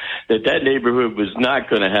knew that neighborhood was not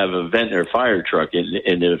going to have a Ventnor fire truck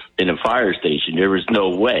in a fire station. There was no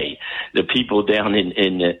way. The people down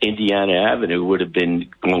in Indiana Avenue would have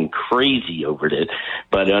been going crazy over it.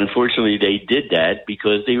 But unfortunately, they did that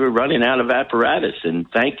because they were running out of apparatus. And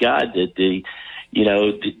thank God that the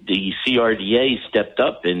CRDA stepped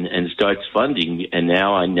up and starts funding. And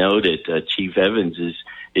now I know that Chief Evans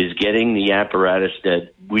is getting the apparatus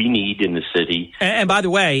that we need in the city. And by the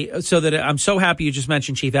way, so that I'm so happy you just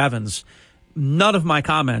mentioned Chief Evans. None of my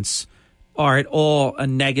comments are at all a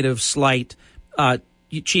negative slight.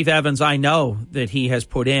 Chief Evans, I know that he has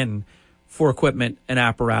put in for equipment and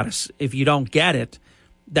apparatus. If you don't get it,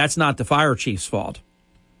 that's not the fire chief's fault.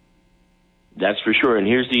 That's for sure. And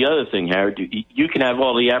here's the other thing, Harry. You can have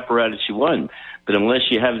all the apparatus you want, but unless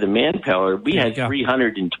you have the manpower, we had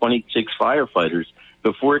 326 firefighters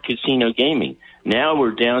before casino gaming. Now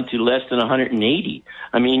we're down to less than 180.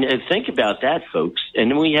 I mean, think about that, folks. And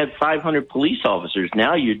then we had 500 police officers.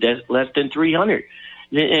 Now you're less than 300.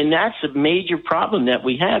 And that's a major problem that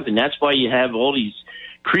we have. And that's why you have all these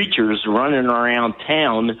creatures running around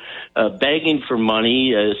town begging for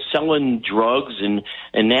money, selling drugs,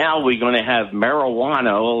 and now we're going to have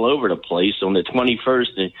marijuana all over the place on the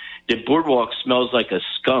 21st. The boardwalk smells like a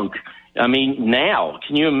skunk. I mean, now,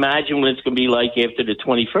 can you imagine what it's going to be like after the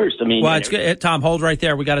 21st? I mean, well, it's good. Tom, hold right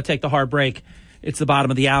there. We got to take the hard break. It's the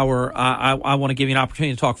bottom of the hour. I want to give you an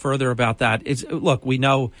opportunity to talk further about that. Look, we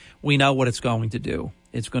know what it's going to do.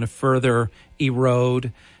 It's going to further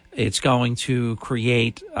erode. It's going to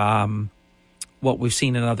create what we've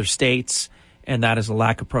seen in other states, and that is a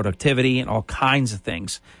lack of productivity and all kinds of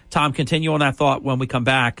things. Tom, continue on that thought when we come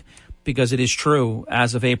back, because it is true.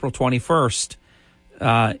 As of April 21st,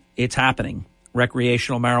 it's happening.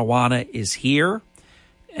 Recreational marijuana is here,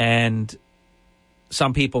 and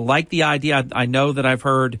some people like the idea. I know that I've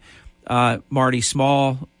heard Marty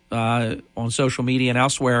Small on social media and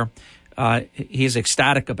elsewhere. He's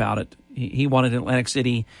ecstatic about it. He wanted Atlantic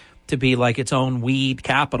City to be like its own weed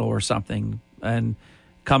capital or something. And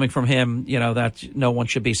coming from him, that no one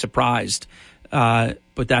should be surprised. But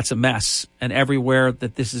that's a mess. And everywhere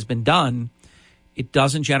that this has been done, it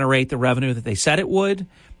doesn't generate the revenue that they said it would,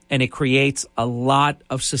 and it creates a lot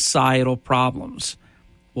of societal problems.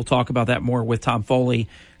 We'll talk about that more with Tom Foley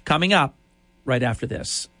coming up right after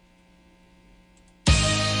this.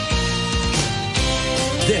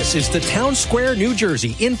 This is the Town Square, New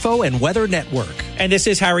Jersey Info and Weather Network. And this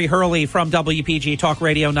is Harry Hurley from WPG Talk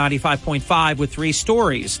Radio 95.5 with 3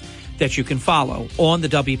 stories that you can follow on the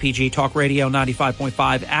WPG Talk Radio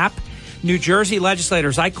 95.5 app. New Jersey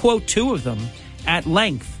legislators, I quote 2 of them at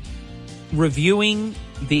length, reviewing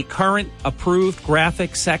the current approved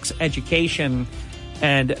graphic sex education,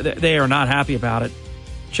 and they are not happy about it.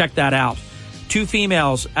 Check that out. 2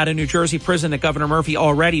 females at a New Jersey prison that Governor Murphy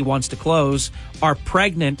already wants to close are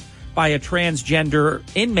pregnant by a transgender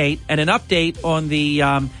inmate, and an update on the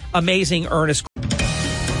amazing Ernest.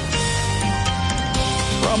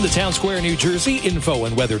 From the Town Square, New Jersey Info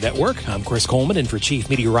and Weather Network, I'm Chris Coleman, in for Chief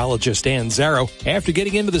Meteorologist Dan Zarrow. After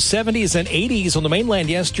getting into the 70s and 80s on the mainland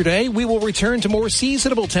yesterday, we will return to more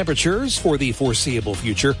seasonable temperatures for the foreseeable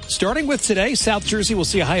future. Starting with today, South Jersey will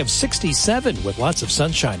see a high of 67 with lots of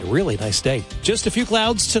sunshine. A really nice day. Just a few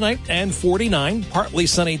clouds tonight and 49. Partly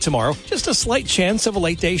sunny tomorrow. Just a slight chance of a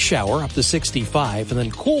late day shower up to 65. And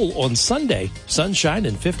then cool on Sunday. Sunshine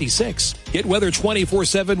and 56. Get weather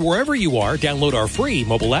 24/7 wherever you are. Download our free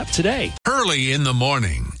mobile app today. Early in the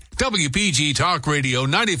morning, WPG Talk Radio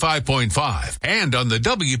 95.5 and on the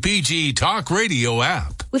WPG Talk Radio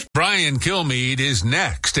app. Brian Kilmeade is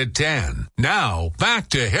next at 10. Now, back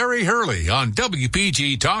to Harry Hurley on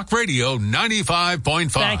WPG Talk Radio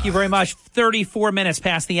 95.5. Thank you very much. 34 minutes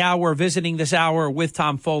past the hour, visiting this hour with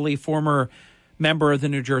Tom Foley, former member of the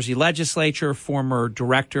New Jersey legislature, former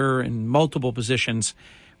director in multiple positions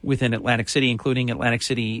within Atlantic City, including Atlantic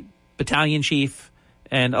City Battalion Chief,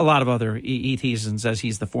 and a lot of other ETs, as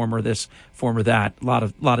he's the former this, former that. A lot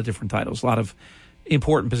of different titles, a lot of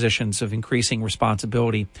important positions of increasing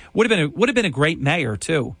responsibility. Would have been a great mayor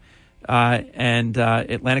too, and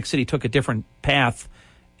Atlantic City took a different path,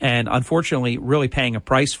 and unfortunately, really paying a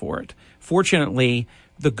price for it. Fortunately,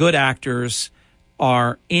 the good actors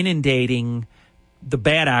are inundating the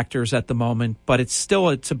bad actors at the moment, but it's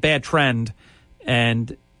a bad trend,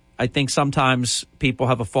 and I think sometimes people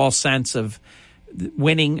have a false sense of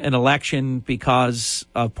winning an election because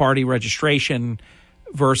of party registration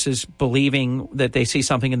versus believing that they see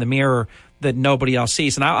something in the mirror that nobody else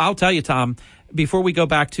sees. And I'll tell you, Tom, before we go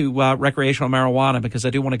back to recreational marijuana, because I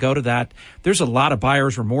do want to go to that, there's a lot of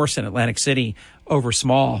buyer's remorse in Atlantic City over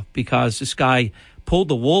Small, because this guy pulled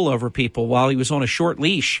the wool over people while he was on a short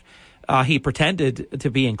leash. He pretended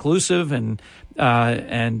to be inclusive and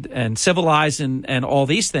civilized and all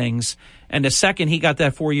these things. And the second he got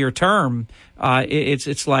that 4-year term,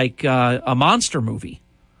 it's like a monster movie.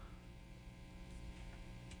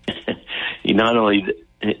 Not only,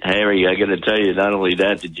 Harry, I got to tell you, not only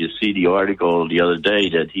that, did you see the article the other day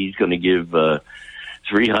that he's going to give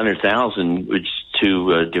 $300,000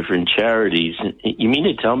 to different charities? You mean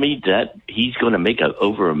to tell me that he's going to make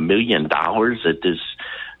over $1 million at this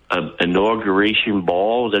inauguration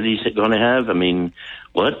ball that he's going to have? I mean,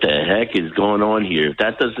 what the heck is going on here? If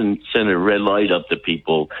that doesn't send a red light up to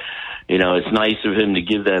people, it's nice of him to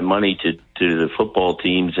give that money to the football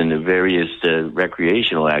teams and the various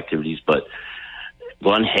recreational activities, but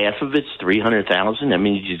one half of it's $300,000. I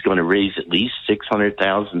mean, he's going to raise at least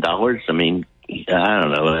 $600,000. I mean, I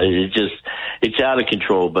don't know. It's out of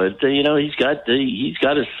control. But he's got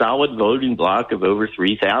a solid voting block of over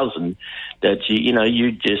 3,000. That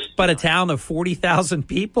you just. But a town of 40,000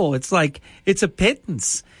 people, it's a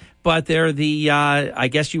pittance. But they're the I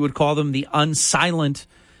guess you would call them the unsilent,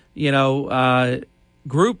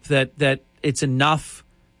 group that it's enough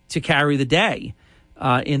to carry the day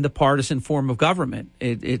in the partisan form of government.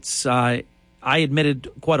 I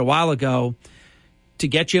admitted quite a while ago, to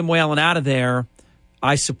get Jim Whalen out of there,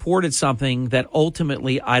 I supported something that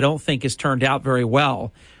ultimately I don't think has turned out very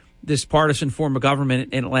well. This partisan form of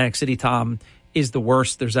government in Atlantic City, Tom, is the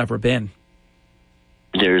worst there's ever been.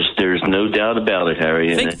 There's no doubt about it,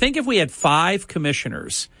 Harry. Think if we had 5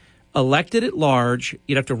 commissioners elected at large,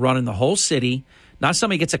 you'd have to run in the whole city. Not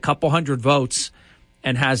somebody gets a couple hundred votes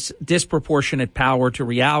and has disproportionate power to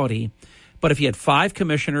reality. But if you had 5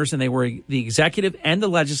 commissioners and they were the executive and the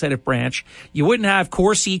legislative branch, you wouldn't have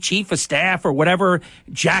Corsi, chief of staff, or whatever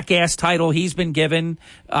jackass title he's been given,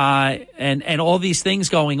 and all these things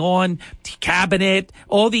going on, cabinet,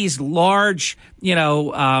 all these large,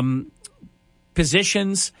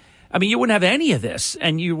 positions. I mean, you wouldn't have any of this,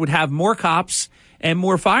 and you would have more cops and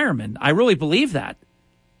more firemen. I really believe that.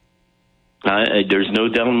 There's no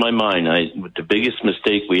doubt in my mind. The biggest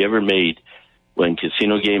mistake we ever made when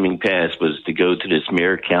casino gaming passed was to go to this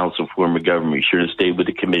mayor council form of government. We should have stayed with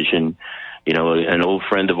the commission. An old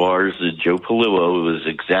friend of ours, Joe Palillo, was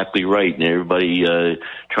exactly right, and everybody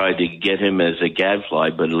tried to get him as a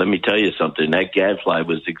gadfly. But let me tell you something, that gadfly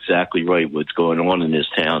was exactly right, what's going on in this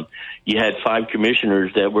town. You had 5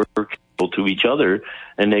 commissioners that were accountable to each other,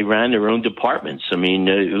 and they ran their own departments. I mean,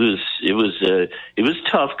 it was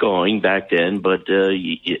tough going back then, but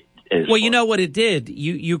well, you know what it did?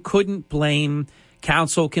 You couldn't blame.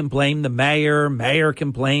 Council can blame the mayor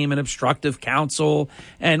can blame an obstructive council,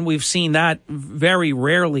 and we've seen that very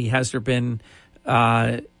rarely has there been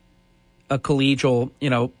a collegial,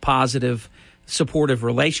 positive, supportive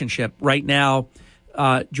relationship. Right now,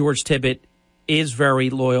 George Tibbet is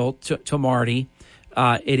very loyal to Marty.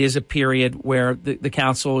 It is a period where the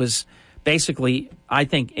council is basically, I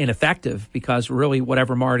think, ineffective because really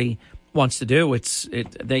whatever Marty wants to do,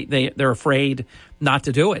 they're afraid not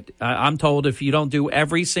to do it. I'm told if you don't do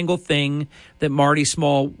every single thing that Marty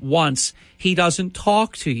Small wants, he doesn't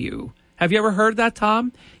talk to you. Have you ever heard that,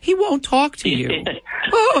 Tom? He won't talk to you.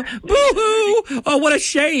 Oh, boo-hoo! Oh, what a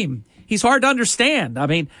shame. He's hard to understand. I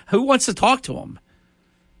mean, who wants to talk to him?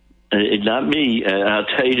 Not me. I'll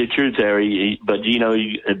tell you the truth, Harry. But,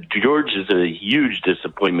 George is a huge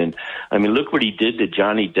disappointment. I mean, look what he did to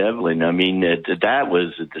Johnny Devlin. I mean, that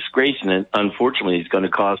was a disgrace, and unfortunately, it's going to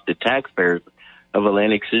cost the taxpayers of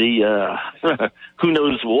Atlantic City who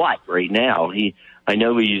knows what right now. I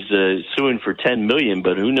know he's suing for $10 million,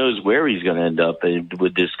 but who knows where he's going to end up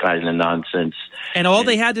with this kind of nonsense. And all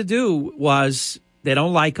they had to do was they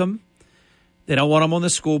don't like him. They don't want him on the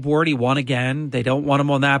school board. He won again. They don't want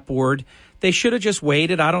him on that board. They should have just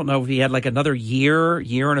waited. I don't know if he had like another year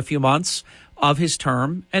and a few months of his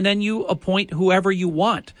term, and then you appoint whoever you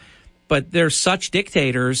want. But they're such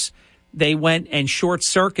dictators. They went and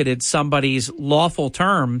short-circuited somebody's lawful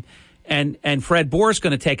term, and Fred Boer's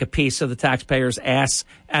going to take a piece of the taxpayer's ass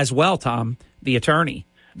as well, Tom, the attorney.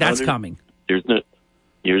 That's coming. There's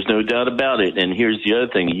no doubt about it. And here's the other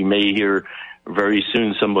thing. You may hear very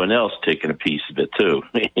soon someone else taking a piece of it too,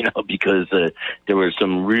 because there were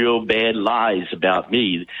some real bad lies about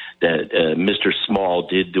me that Mr. Small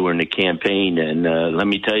did during the campaign. And let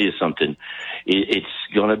me tell you something, it's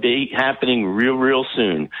going to be happening real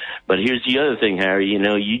soon. But here's the other thing, Harry,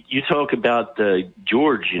 you talk about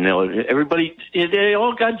George, everybody, they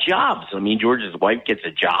all got jobs. I mean, George's wife gets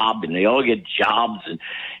a job and they all get jobs, and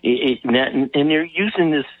they're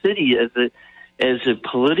using this city as a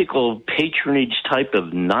political patronage type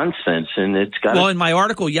of nonsense, and it's got. Well, in my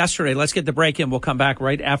article yesterday, let's get the break in. We'll come back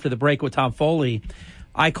right after the break with Tom Foley.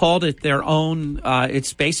 I called it their own.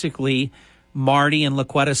 It's basically Marty and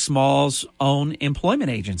LaQuetta Small's own employment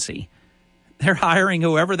agency. They're hiring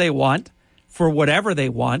whoever they want for whatever they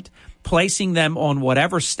want, placing them on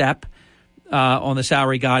whatever step on the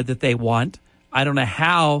salary guide that they want. I don't know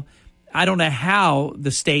how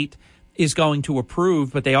the state is going to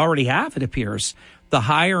approve, but they already have, it appears, the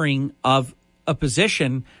hiring of a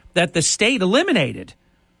position that the state eliminated.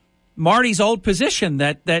 Marty's old position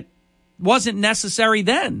that wasn't necessary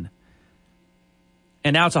then.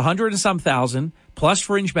 And now it's 100 and some thousand plus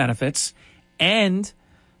fringe benefits, and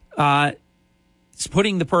it's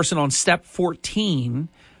putting the person on step 14,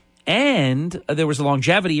 and there was a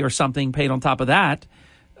longevity or something paid on top of that.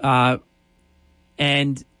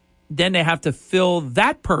 And then they have to fill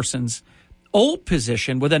that person's old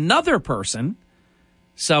position with another person.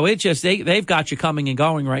 So it just they've got you coming and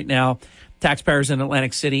going right now, taxpayers in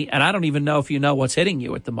Atlantic City, and I don't even know if you know what's hitting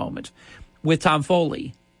you at the moment. With Tom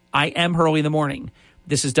Foley, I am Hurley in the Morning.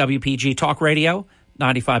 This is WPG Talk Radio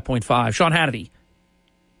 95.5. Sean Hannity,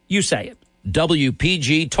 you say it.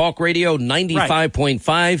 WPG Talk Radio 95.5,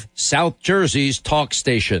 right. South Jersey's talk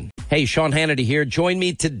station. Hey, Sean Hannity here. Join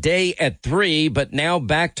me today at 3, but now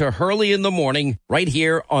back to Hurley in the Morning right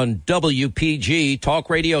here on WPG Talk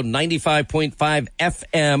Radio 95.5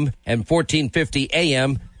 FM and 1450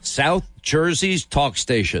 AM, South Jersey's talk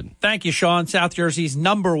station. Thank you, Sean. South Jersey's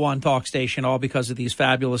 #1 talk station, all because of these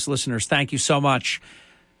fabulous listeners. Thank you so much.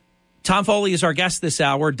 Tom Foley is our guest this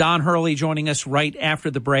hour. Don Hurley joining us right after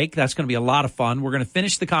the break. That's going to be a lot of fun. We're going to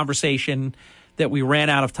finish the conversation that we ran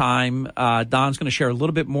out of time. Don's going to share a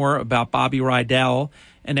little bit more about Bobby Rydell,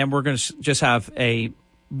 and then we're going to just have a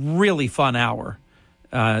really fun hour,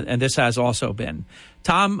 and this has also been.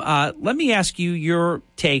 Tom, let me ask you your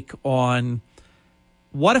take on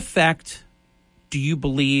what effect do you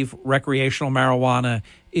believe recreational marijuana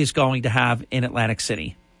is going to have in Atlantic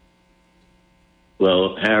City?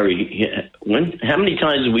 Well, Harry, how many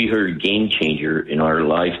times have we heard game changer in our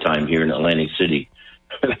lifetime here in Atlantic City?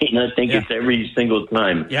 I mean, I think it's every single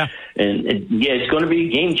time. Yeah. And it's going to be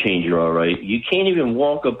a game changer, all right. You can't even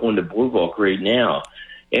walk up on the boardwalk right now.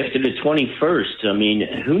 After the 21st, I mean,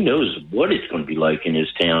 who knows what it's going to be like in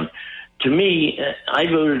this town. To me, I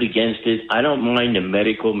voted against it. I don't mind the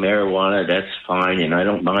medical marijuana. That's fine. And I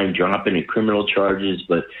don't mind dropping the criminal charges.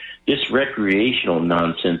 But this recreational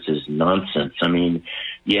nonsense is nonsense. I mean,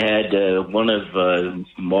 you had one of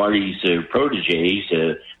Marty's proteges,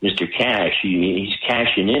 Mr. Cash. He's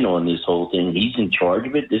cashing in on this whole thing. He's in charge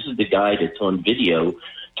of it. This is the guy that's on video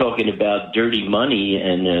talking about dirty money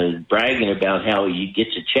and bragging about how he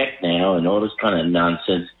gets a check now and all this kind of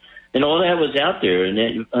nonsense. And all that was out there. And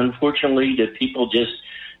then, unfortunately, the people just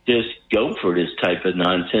go for this type of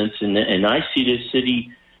nonsense. And I see this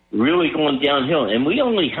city really going downhill. And we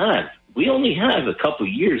only have a couple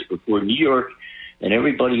of years before New York and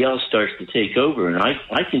everybody else starts to take over. And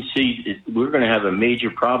I can see that we're going to have a major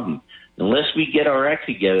problem unless we get our act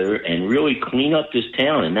together and really clean up this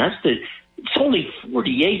town. And it's only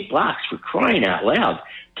 48 blocks, for crying out loud.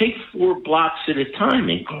 Take 4 blocks at a time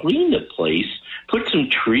and clean the place. Put some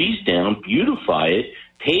trees down, beautify it,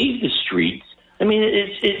 pave the streets. I mean,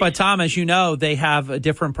 it's... But, Tom, as you know, they have a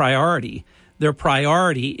different priority. Their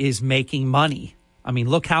priority is making money. I mean,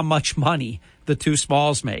 look how much money the two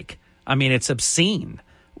Smalls make. I mean, it's obscene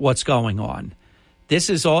what's going on. This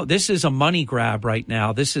is a money grab right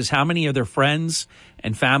now. This is how many of their friends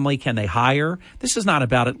and family can they hire. This is not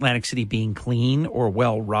about Atlantic City being clean or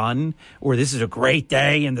well run, or this is a great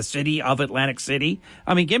day in the city of Atlantic City.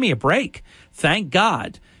 I mean, give me a break. Thank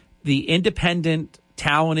God the independent,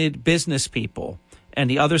 talented business people and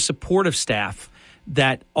the other supportive staff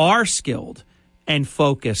that are skilled and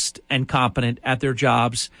focused and competent at their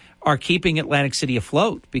jobs are keeping Atlantic City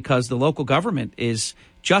afloat, because the local government is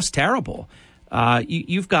just terrible.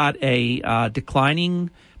 You've got a declining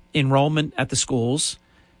enrollment at the schools.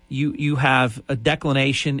 You have a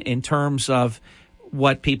declination in terms of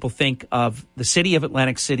what people think of the city of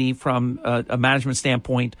Atlantic City from a management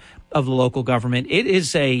standpoint of the local government. It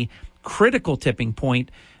is a critical tipping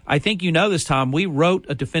point. I think you know this, Tom. We wrote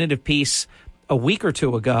a definitive piece a week or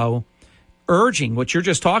two ago urging what you're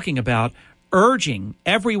just talking about, urging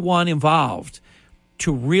everyone involved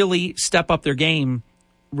to really step up their game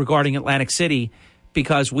regarding Atlantic City,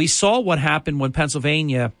 because we saw what happened when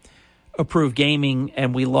Pennsylvania approved gaming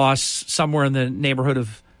and we lost somewhere in the neighborhood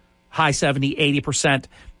of high 70, 80%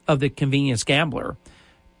 of the convenience gambler.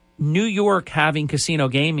 New York having casino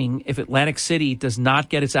gaming, if Atlantic City does not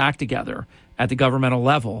get its act together at the governmental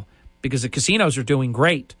level, because the casinos are doing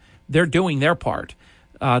great. They're doing their part.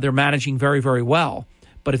 They're managing very, very well.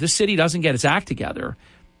 But if the city doesn't get its act together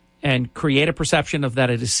and create a perception of that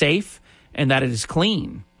it is safe and that it is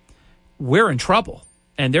clean, we're in trouble.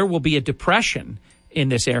 And there will be a depression in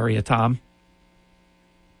this area, Tom.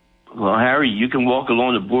 Well, Harry, you can walk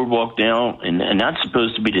along the boardwalk now, and that's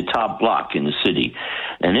supposed to be the top block in the city,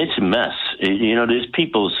 and it's a mess. There's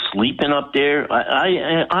people sleeping up there.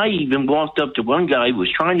 I even walked up to one guy who was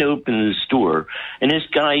trying to open the store, and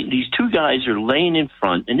these two guys are laying in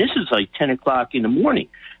front, and this is like 10 o'clock in the morning.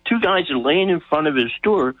 2 guys are laying in front of his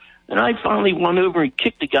store, and I finally went over and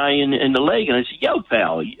kicked the guy in the leg, and I said, "Yo,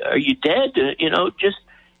 pal, are you dead?"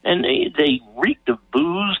 And they reeked of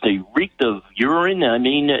booze. They reeked of urine. I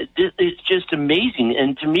mean, it's just amazing.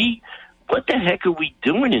 And to me, what the heck are we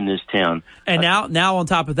doing in this town? And now on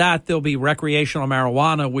top of that, there'll be recreational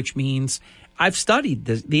marijuana, which means I've studied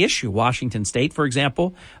the issue. Washington State, for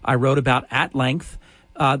example, I wrote about at length.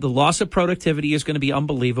 The loss of productivity is going to be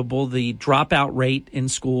unbelievable. The dropout rate in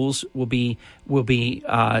schools will be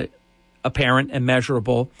apparent and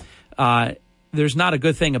measurable. There's not a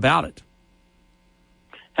good thing about it.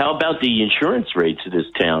 How about the insurance rates of this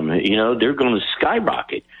town? You know, they're going to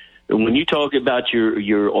skyrocket. And when you talk about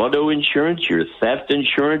your auto insurance, your theft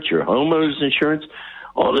insurance, your homeowners insurance,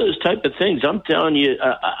 all those type of things, I'm telling you,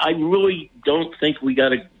 I really don't think we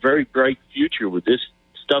got a very bright future with this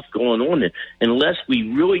stuff going on unless we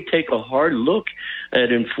really take a hard look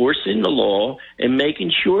at enforcing the law and making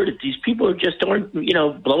sure that these people just aren't,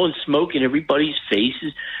 blowing smoke in everybody's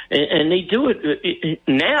faces. And they do it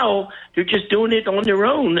now. They're just doing it on their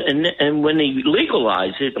own. And when they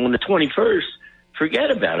legalize it on the 21st,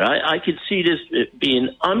 forget about it. I could see this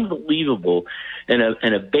being unbelievable and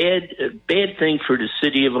a bad thing for the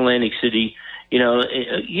city of Atlantic City.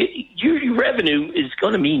 Your revenue is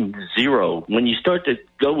going to mean zero when you start to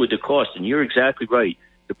go with the cost. And you're exactly right.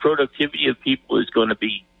 The productivity of people is going to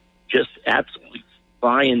be just absolutely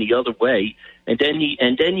flying the other way. And then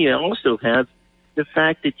you also have the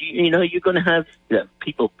fact that you're going to have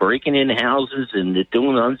people breaking in houses and they're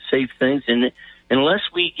doing unsafe things. And unless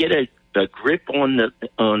we get a grip on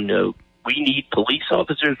we need police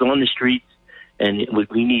officers on the streets, and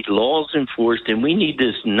we need laws enforced, and we need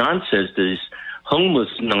this nonsense, this homeless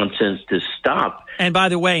nonsense to stop. And by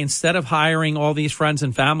the way, instead of hiring all these friends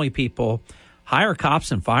and family people, hire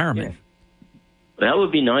cops and firemen. Yeah. That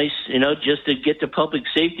would be nice, just to get the public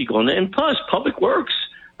safety going. And plus, public works.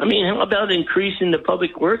 I mean, how about increasing the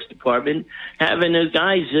public works department, having those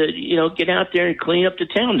guys, get out there and clean up the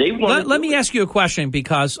town? Let me ask you a question,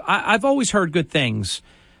 because I've always heard good things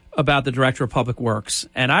about the director of public works.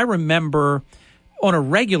 And I remember on a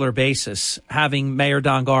regular basis having Mayor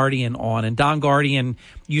Don Guardian on, and Don Guardian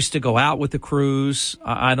used to go out with the crews.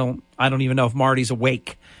 I don't even know if Marty's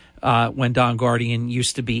awake when Don Guardian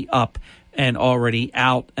used to be up and already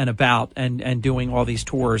out and about and doing all these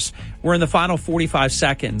tours. We're in the final 45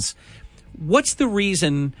 seconds. What's the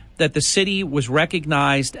reason that the city was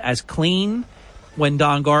recognized as clean when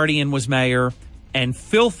Don Guardian was mayor and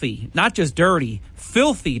filthy, not just dirty,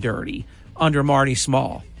 filthy dirty under Marty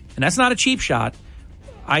Small? And that's not a cheap shot.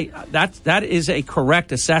 That is a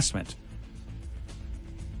correct assessment.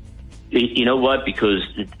 You know what? Because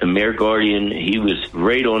Mayor Guardian, he was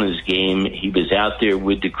right on his game. He was out there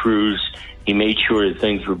with the crews. He made sure that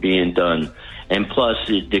things were being done. And plus,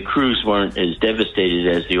 the crews weren't as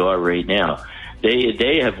devastated as they are right now.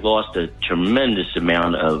 They have lost a tremendous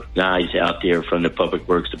amount of guys out there from the Public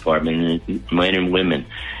Works Department, men and women.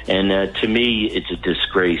 And to me, it's a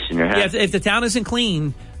disgrace. And if the town isn't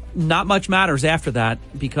clean, not much matters after that,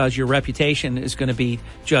 because your reputation is going to be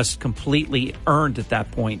just completely earned at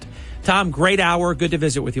that point. Tom, great hour. Good to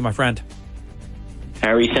visit with you, my friend.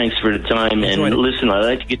 Harry, thanks for the time. Enjoyed and listen, I'd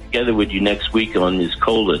like to get together with you next week on this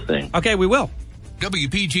COLA thing. Okay, we will.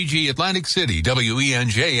 WPGG Atlantic City,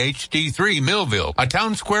 WENJ HD3 Millville, a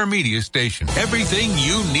Town Square media station. Everything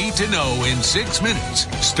you need to know in 6 minutes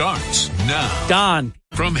starts now. Don.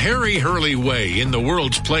 From Harry Hurley Way in the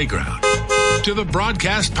world's playground to the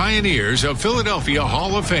broadcast pioneers of Philadelphia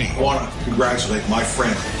Hall of Fame. I want to congratulate my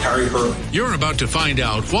friend, Harry Hurley. You're about to find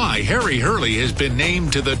out why Harry Hurley has been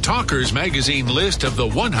named to the Talkers Magazine list of the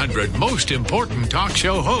 100 most important talk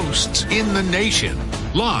show hosts in the nation.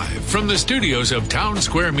 Live from the studios of Town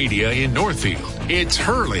Square Media in Northfield, it's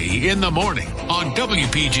Hurley in the Morning on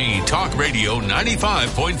WPG Talk Radio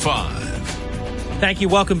 95.5. Thank you.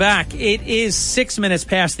 Welcome back. It is 6 minutes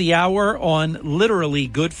past the hour on literally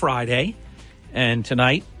Good Friday. And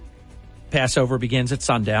tonight, Passover begins at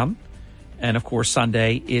sundown. And, of course,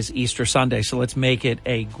 Sunday is Easter Sunday. So let's make it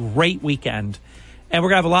a great weekend. And we're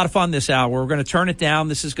going to have a lot of fun this hour. We're going to turn it down.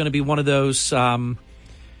 This is going to be one of those,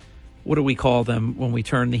 what do we call them when we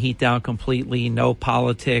turn the heat down completely? No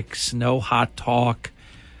politics, no hot talk,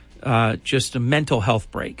 just a mental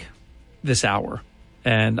health break this hour.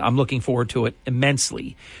 And I'm looking forward to it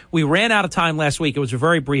immensely. We ran out of time last week. It was a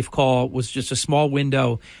very brief call. It was just a small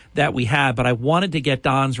window that we had. But I wanted to get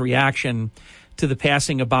Don's reaction to the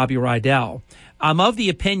passing of Bobby Rydell. I'm of the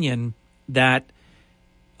opinion that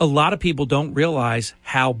a lot of people don't realize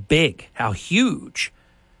how big, how huge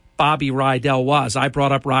Bobby Rydell was. I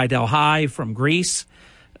brought up Rydell High from Greece.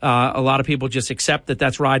 A lot of people just accept that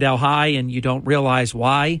that's Rydell High, and you don't realize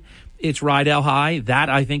why it's Rydell High. That,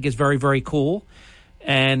 I think, is very, very cool.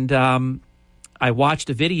 And I watched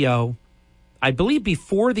a video, I believe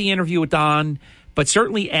before the interview with Don, but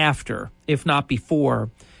certainly after, if not before.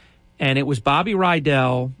 And it was Bobby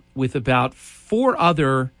Rydell with about 4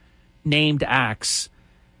 other named acts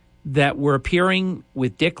that were appearing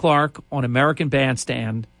with Dick Clark on American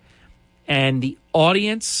Bandstand, and the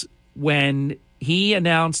audience, when he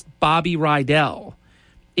announced Bobby Rydell,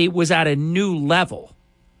 it was at a new level.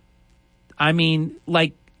 I mean,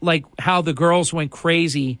 like how the girls went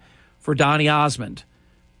crazy for Donny Osmond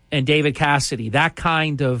and David Cassidy, that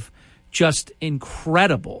kind of just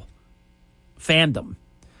incredible fandom.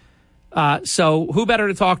 So who better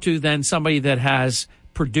to talk to than somebody that has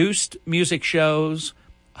produced music shows,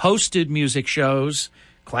 hosted music shows,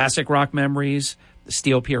 Classic Rock Memories, the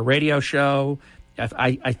Steel Pier Radio Show.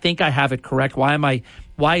 I think I have it correct.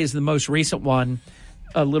 Why is the most recent one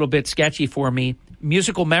a little bit sketchy for me?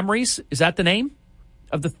 Musical Memories, is that the name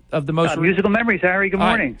of the most Musical Memories, Harry? Good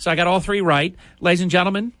morning. Right, so I got all three right. Ladies and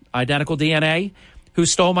gentlemen, Identical DNA, who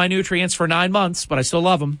stole my nutrients for 9 months, but I still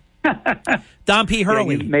love them. Don P.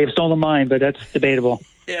 Hurley. Yeah, you may have stolen mine, but that's debatable.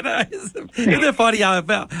 Isn't it funny how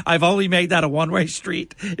I've only made that a one-way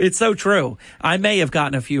street? It's so true. I may have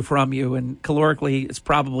gotten a few from you, and calorically, it's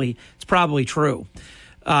probably true.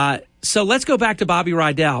 So let's go back to Bobby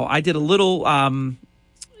Rydell. I did a little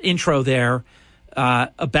intro there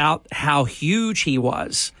about how huge he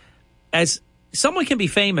was. As someone can be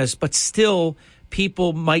famous, but still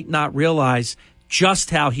people might not realize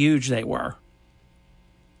just how huge they were.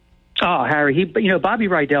 Oh, Harry, Bobby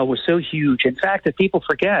Rydell was so huge. In fact, that people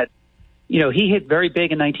forget, he hit very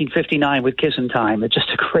big in 1959 with Kissin' Time. It's just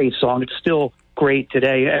a great song. It's still great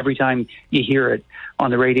today every time you hear it on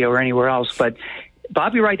the radio or anywhere else. But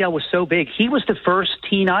Bobby Rydell was so big. He was the first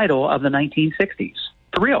teen idol of the 1960s.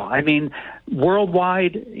 For real. I mean,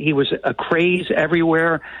 worldwide, he was a craze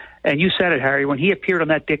everywhere. And you said it, Harry, when he appeared on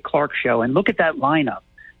that Dick Clark show, and look at that lineup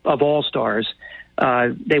of all-stars,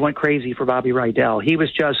 they went crazy for Bobby Rydell. He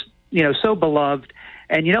was just, so beloved.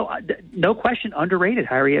 And, no question, underrated,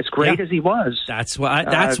 Harry, as great as he was. That's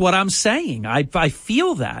what I'm saying. I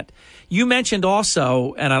feel that. You mentioned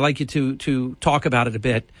also, and I'd like you to talk about it a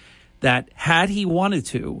bit, that had he wanted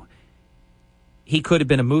to, he could have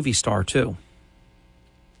been a movie star, too.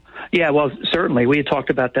 Yeah, well, certainly. We had talked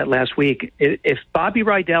about that last week. If Bobby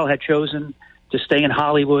Rydell had chosen to stay in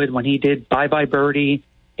Hollywood when he did Bye Bye Birdie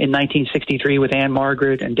in 1963 with Anne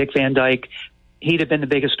Margaret and Dick Van Dyke, he'd have been the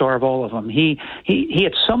biggest star of all of them. He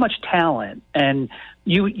had so much talent, and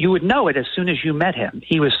you would know it as soon as you met him.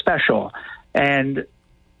 He was special, and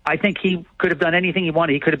I think he could have done anything he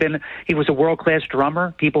wanted. He was a world-class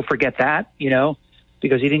drummer. People forget that,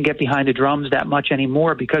 because he didn't get behind the drums that much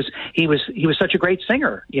anymore because he was such a great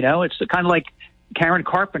singer. It's kind of like Karen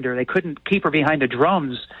Carpenter. They couldn't keep her behind the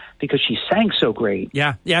drums because she sang so great.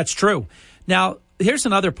 Yeah, it's true. Now, here's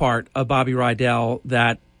another part of Bobby Rydell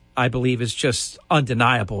that I believe is just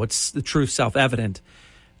undeniable. It's the truth, self-evident.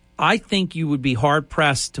 I think you would be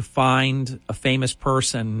hard-pressed to find a famous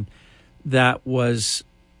person that was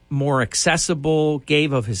more accessible,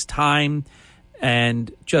 gave of his time,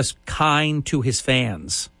 and just kind to his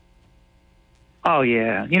fans. Oh,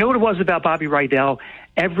 yeah. You know what it was about Bobby Rydell?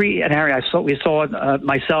 And Harry, we saw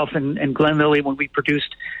myself and Glenn Lilly when we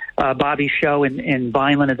produced Bobby's show in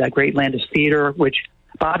Vineland at that great Landis Theater, which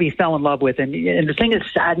Bobby fell in love with. And the thing that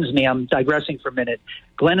saddens me, I'm digressing for a minute,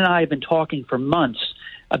 Glenn and I have been talking for months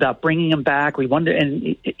about bringing him back. We wanted,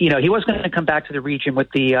 and he was going to come back to the region with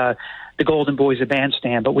the Golden Boys of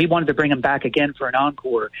Bandstand, but we wanted to bring him back again for an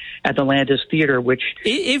encore at the Landis Theater. Which,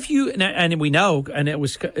 if you and we know, and it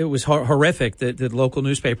was horrific that the local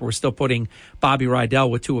newspaper was still putting Bobby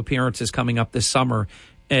Rydell with 2 appearances coming up this summer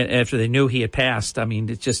after they knew he had passed. I mean,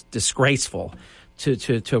 it's just disgraceful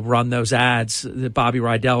to run those ads that Bobby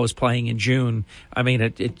Rydell was playing in June. I mean,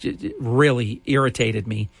 it really irritated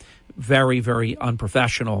me. Very, very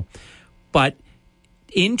unprofessional. But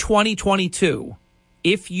in 2022,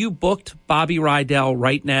 if you booked Bobby Rydell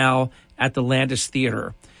right now at the Landis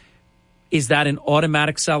Theater, is that an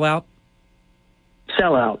automatic sellout?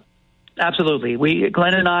 Sellout. Absolutely.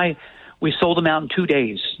 Glenn and I sold them out in 2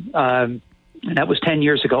 days. And that was 10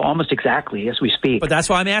 years ago, almost exactly as we speak. But that's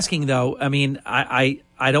why I'm asking, though. I mean, I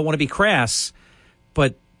don't want to be crass,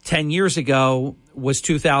 but 10 years ago was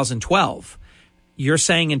 2012. You're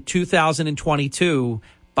saying in 2022,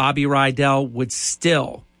 Bobby Rydell would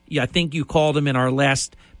still, I think you called him in our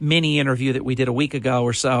last mini interview that we did a week ago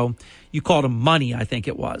or so, you called him money, I think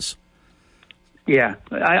it was. Yeah,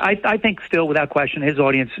 I think still, without question, his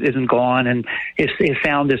audience isn't gone, and his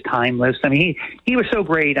sound is timeless. I mean, he was so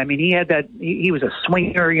great. I mean, he had that. He was a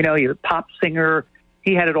swinger, he was a pop singer.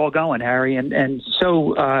 He had it all going, Harry, and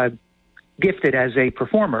so gifted as a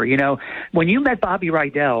performer. When you met Bobby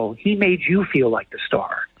Rydell, he made you feel like the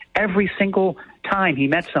star every single time he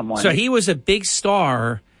met someone. So he was a big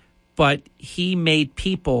star, but he made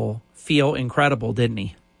people feel incredible, didn't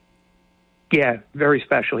he? Yeah, very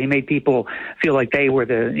special. He made people feel like they were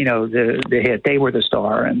the hit, they were the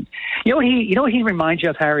star. And you know what he reminds you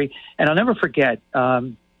of, Harry? And I'll never forget,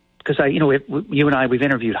 because you and I, we've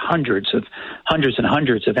interviewed hundreds and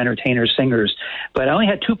hundreds of entertainers, singers, but I only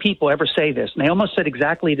had two people ever say this, and they almost said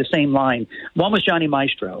exactly the same line. One was Johnny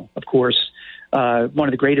Maestro, of course, one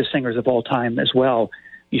of the greatest singers of all time as well.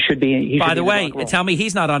 By the way, tell me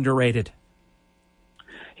he's not underrated.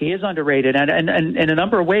 He is underrated, and in a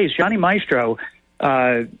number of ways. Johnny Maestro,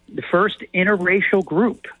 the first interracial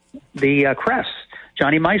group, the Crest,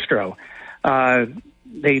 Johnny Maestro,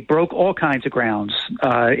 they broke all kinds of grounds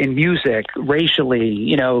in music,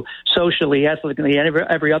 racially, socially, ethnically, and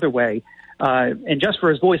every other way. And just for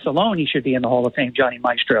his voice alone, he should be in the Hall of Fame, Johnny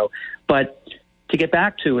Maestro. But to get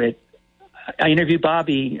back to it, I interviewed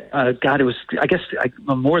Bobby. It was, I guess,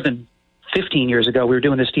 more than 15 years ago. We were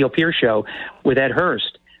doing the Steel Pier show with Ed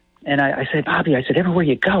Hurst. And I said, Bobby, everywhere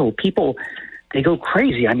you go, people, they go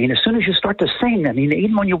crazy. I mean, as soon as you start to sing,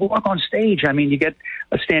 even when you walk on stage, you get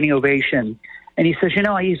a standing ovation. And he says,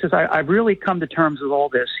 I've really come to terms with all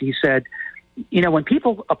this. He said, when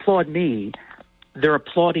people applaud me, they're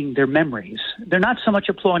applauding their memories. They're not so much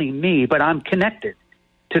applauding me, but I'm connected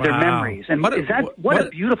to their memories. And what a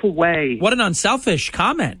beautiful way. What an unselfish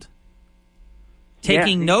comment.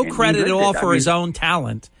 Taking no credit at all for his own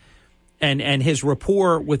talent. And his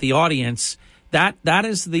rapport with the audience, that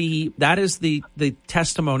is the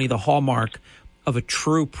testimony, the hallmark of a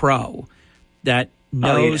true pro that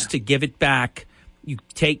knows to give it back. You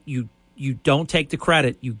don't take the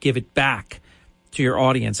credit, you give it back to your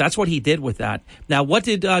audience. That's what he did with that. Now, what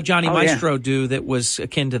did Johnny Maestro do that was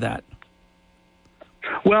akin to that?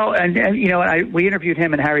 Well, and we interviewed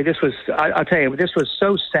him, and Harry, I'll tell you, this was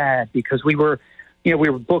so sad because we were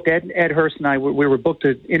booked, Ed Hurst and I, we were booked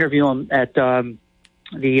to interview him at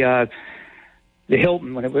the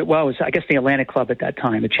Hilton it was, I guess, the Atlantic Club at that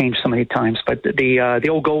time. It changed so many times, but the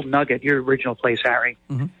old Golden Nugget, your original place, Harry.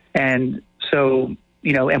 Mm-hmm. And so,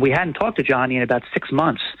 and we hadn't talked to Johnny in about 6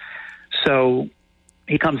 months. So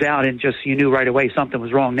he comes out and you knew right away something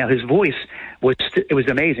was wrong. Now his voice was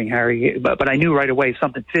amazing, Harry, but I knew right away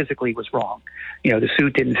something physically was wrong. The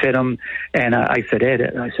suit didn't fit him. And I said,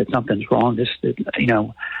 Ed, something's wrong.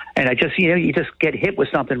 And I just, you just get hit with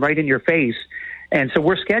something right in your face. And so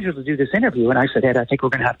we're scheduled to do this interview. And I said, Ed, I think we're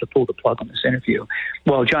going to have to pull the plug on this interview.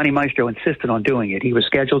 Well, Johnny Maestro insisted on doing it. He was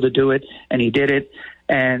scheduled to do it, and he did it.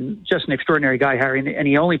 And just an extraordinary guy, Harry. And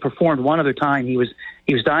he only performed one other time. He was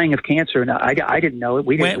dying of cancer, and I didn't know it.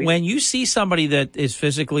 When you see somebody that is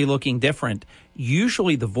physically looking different,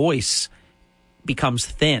 usually the voice becomes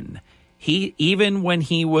thin. Even when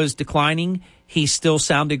he was declining, he still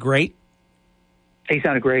sounded great. He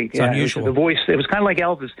sounded great. It's unusual. The voice, it was kind of like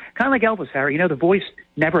Elvis, Harry. The voice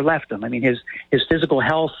never left him. His physical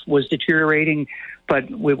health was deteriorating, but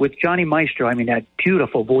with Johnny Maestro, that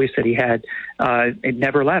beautiful voice that he had, it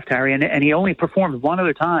never left, Harry. And he only performed one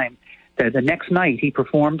other time. The next night, he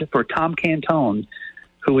performed for Tom Cantone,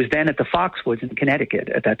 who was then at the Foxwoods in Connecticut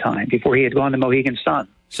at that time, before he had gone to Mohegan Sun.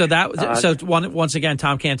 So once again,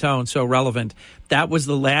 Tom Cantone, so relevant. That was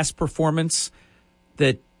the last performance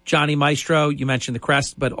that Johnny Maestro, you mentioned the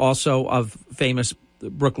Crest, but also of famous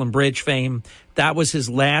Brooklyn Bridge fame. That was his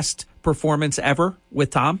last performance ever with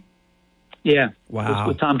Tom? Yeah. Wow. It was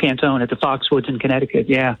with Tom Cantone at the Foxwoods in Connecticut,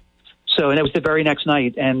 yeah. So, and it was the very next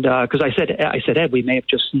night. And because I said, Ed, we may have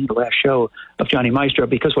just seen the last show of Johnny Maestro,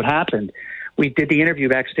 because what happened, we did the interview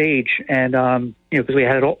backstage, and, because we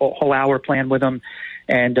had a whole hour planned with him,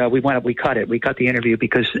 and we cut it. We cut the interview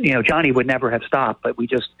because, Johnny would never have stopped, but we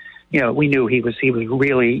just, we knew he was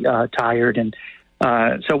really tired. And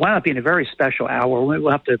so it wound up being a very special hour.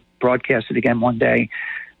 We'll have to broadcast it again one day.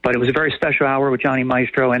 But it was a very special hour with Johnny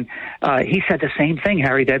Maestro. And he said the same thing,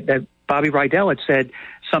 Harry, that Bobby Rydell had said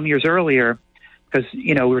some years earlier, because,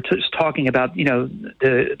 we were just talking about, the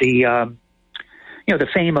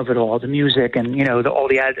fame of it all, the music and, all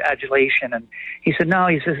the adulation. And he said, no,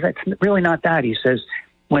 he says, that's really not that. He says,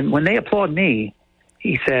 when they applaud me,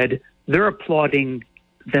 he said, they're applauding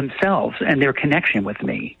themselves and their connection with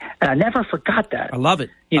me. And I never forgot that. I love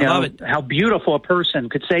it. I love it. How beautiful a person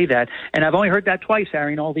could say that. And I've only heard that twice,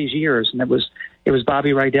 Harry, in all these years. And it was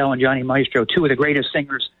Bobby Rydell and Johnny Maestro, two of the greatest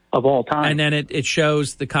singers of all time. And then it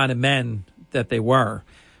shows the kind of men that they were,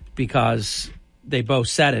 because they both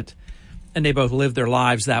said it and they both lived their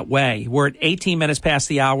lives that way. We're at 18 minutes past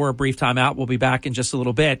the hour, a brief time out. We'll be back in just a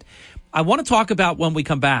little bit. I want to talk about when we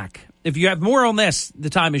come back. If you have more on this, the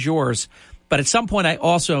time is yours. But at some point, I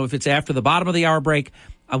also, if it's after the bottom of the hour break,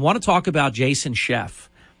 I want to talk about Jason Scheff.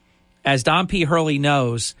 As Don P. Hurley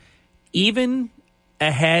knows, even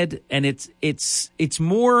ahead, and it's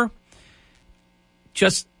more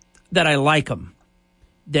just that I like him,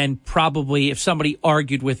 then probably if somebody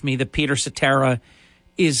argued with me that Peter Cetera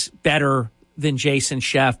is better than Jason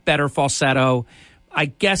Scheff, better falsetto, I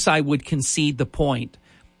guess I would concede the point.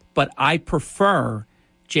 But I prefer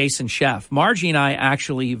Jason Scheff. Margie and I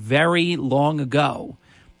actually very long ago,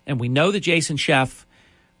 and we know that Jason Scheff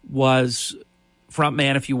was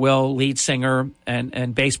frontman, if you will, lead singer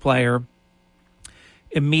and bass player,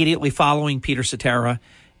 immediately following Peter Cetera,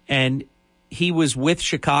 and he was with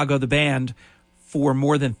Chicago, the band, for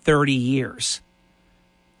more than 30 years.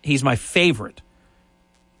 He's my favorite.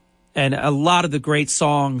 And a lot of the great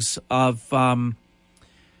songs of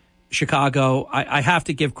Chicago, I have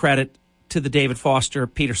to give credit to the David Foster,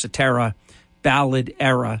 Peter Cetera ballad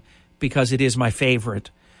era, because it is my favorite.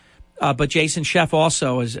 But Jason Scheff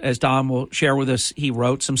also, as Don will share with us, he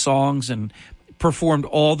wrote some songs and performed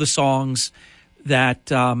all the songs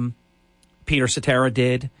that Peter Cetera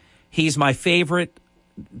did. He's my favorite.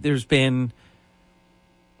 There's been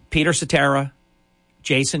Peter Cetera,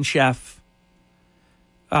 Jason Scheff,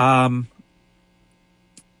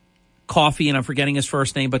 Coffee, and I'm forgetting his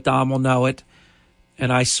first name, but Don will know it.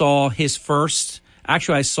 And I saw his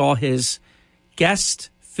guest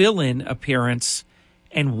fill-in appearance,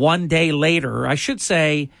 and one day later, I should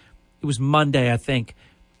say it was Monday, I think,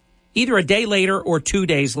 either a day later or 2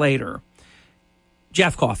 days later,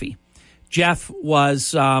 Jeff Coffey. Jeff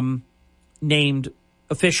was named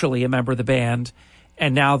officially a member of the band,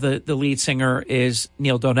 and now the lead singer is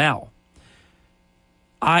Neil Donnell.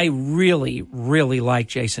 I really, really like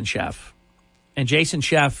Jason Scheff. And Jason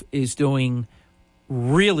Scheff is doing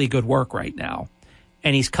really good work right now.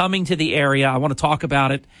 And he's coming to the area. I want to talk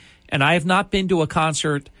about it. And I have not been to a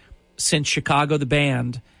concert since Chicago, the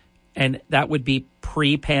band, and that would be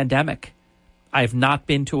pre-pandemic. I have not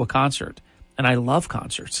been to a concert, and I love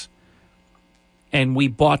concerts. And we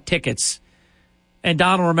bought tickets. And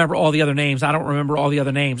Don will remember all the other names. I don't remember all the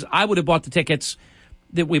other names. I would have bought the tickets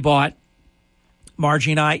that we bought,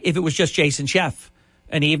 Margie and I, if it was just Jason Scheff,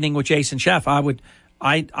 an evening with Jason Scheff.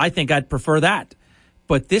 I think I'd prefer that.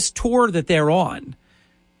 But this tour that they're on,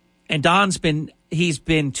 and he's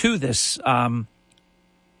been to this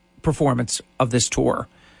performance of this tour,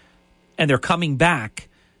 and they're coming back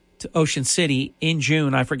to Ocean City in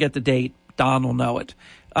June. I forget the date. Don will know it.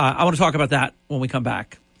 I want to talk about that when we come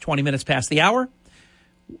back. 20 minutes past the hour.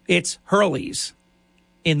 It's Hurley's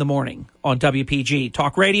in the morning on WPG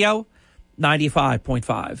Talk Radio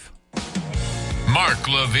 95.5. Mark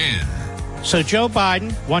Levin. So Joe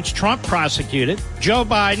Biden wants Trump prosecuted. Joe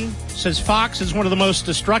Biden says Fox is one of the most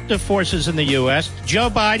destructive forces in the U.S. Joe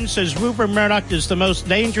Biden says Rupert Murdoch is the most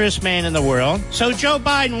dangerous man in the world. So Joe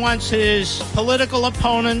Biden wants his political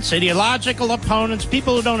opponents, ideological opponents,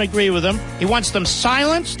 people who don't agree with him, he wants them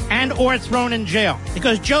silenced and or thrown in jail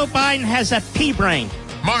because Joe Biden has a pea brain.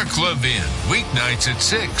 Mark Levin, weeknights at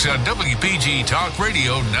 6 on WPG Talk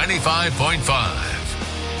Radio 95.5.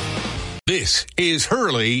 This is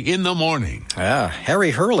Hurley in the morning.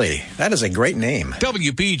 Harry Hurley. That is a great name.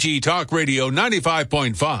 WPG Talk Radio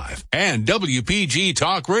 95.5 and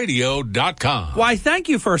WPGTalkRadio.com. Why, thank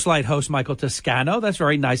you, First Light host Michael Toscano. That's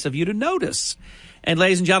very nice of you to notice. And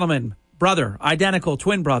ladies and gentlemen, brother, identical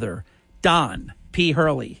twin brother, Don P.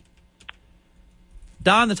 Hurley.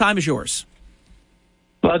 Don, the time is yours.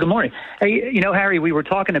 Well, good morning. Hey, Harry, we were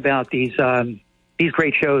talking about these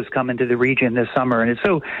great shows coming to the region this summer, and it's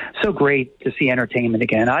so great to see entertainment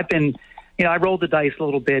again. I've been, I rolled the dice a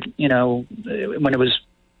little bit, when it was,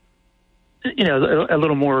 a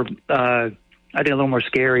little more, I think a little more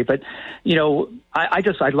scary. But,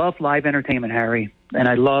 I love live entertainment, Harry, and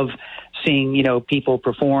I love seeing, people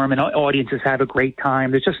perform and audiences have a great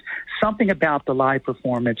time. There's just something about the live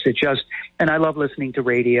performance. And I love listening to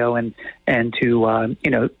radio and to,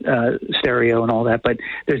 stereo and all that, but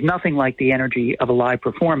there's nothing like the energy of a live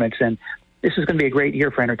performance. And this is going to be a great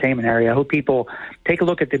year for entertainment, Harry. I hope people take a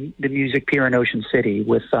look at the music pier in Ocean City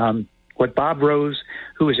with, what Bob Rose,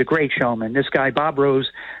 who is a great showman. This guy, Bob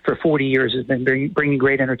Rose, for 40 years has been bringing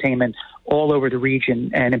great entertainment all over the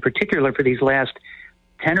region, and in particular for these last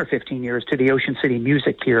 10 or 15 years to the Ocean City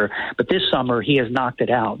Music Pier. But this summer, he has knocked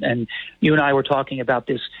it out. And you and I were talking about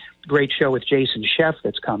this great show with Jason Scheff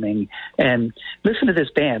that's coming. And listen to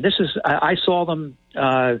this band. I saw them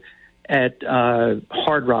at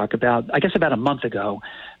Hard Rock about a month ago,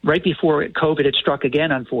 right before COVID had struck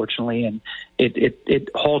again, unfortunately, and it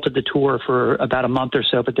halted the tour for about a month or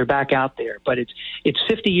so, but they're back out there. But it's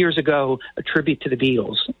 50 years ago, a tribute to the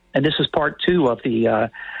Beatles, and this is part 2 of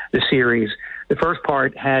the series. The first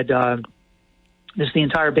part had this is the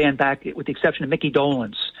entire band back, with the exception of Mickey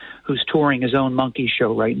Dolenz, who's touring his own Monkey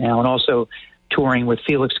show right now, and also touring with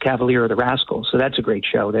Felix Cavaliere of the Rascals. So that's a great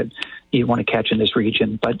show that you want to catch in this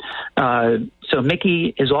region. But so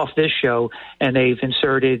Mickey is off this show, and they've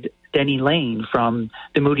inserted Denny Lane from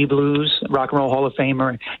the Moody Blues, Rock and Roll Hall of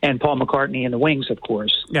Famer, and Paul McCartney and the Wings, of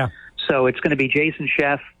course. Yeah. So it's going to be Jason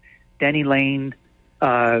Scheff, Denny Lane,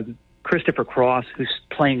 Christopher Cross, who's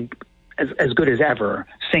playing as good as ever,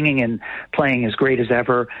 singing and playing as great as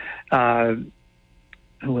ever.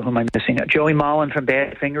 Who am I missing? Joey Molland from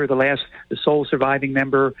Badfinger, the sole surviving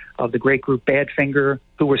member of the great group Badfinger,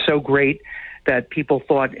 who were so great that people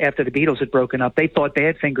thought after the Beatles had broken up, they thought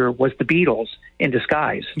Badfinger was the Beatles in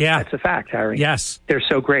disguise. Yeah. That's a fact, Harry. Yes. They're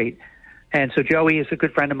so great. And so Joey is a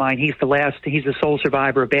good friend of mine. He's the sole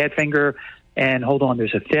survivor of Badfinger. And hold on,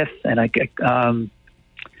 there's a fifth. And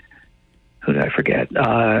who did I forget?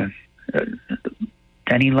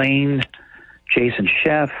 Denny Lane, Jason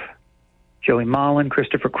Scheff, Joey Molland,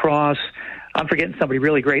 Christopher Cross. I'm forgetting somebody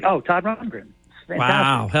really great. Oh, Todd Rundgren.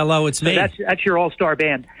 Wow. Hello, it's me. So that's your all-star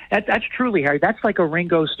band. That's truly, Harry, that's like a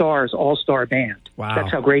Ringo Starr's all-star band. Wow.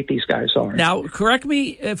 That's how great these guys are. Now, correct me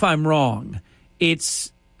if I'm wrong.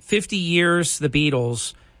 It's 50 years, the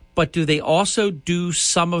Beatles, but do they also do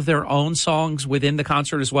some of their own songs within the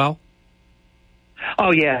concert as well?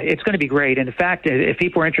 Oh, yeah. It's going to be great. And in fact, if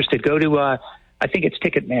people are interested, go to, I think it's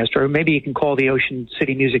Ticketmaster, or maybe you can call the Ocean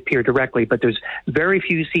City Music Pier directly, but there's very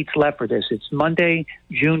few seats left for this. It's Monday,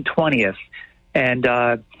 June 20th. And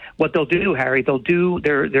what they'll do, Harry,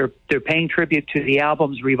 they're paying tribute to the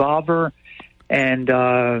albums Revolver and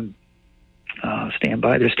Stand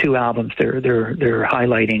By. There's two albums they're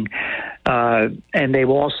highlighting, and they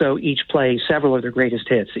will also each play several of their greatest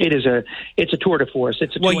hits. It's a tour de force.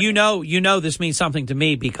 Well, you know, this means something to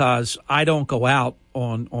me because I don't go out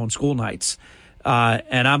on school nights,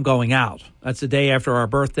 and I'm going out. That's the day after our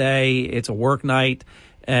birthday. It's a work night,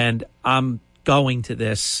 and I'm going to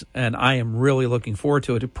this, and I am really looking forward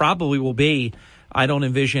to it. It probably will be. I know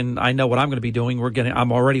what I'm going to be doing.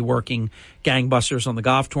 I'm already working gangbusters on the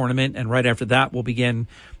golf tournament, and right after that, we'll begin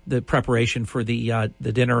the preparation for the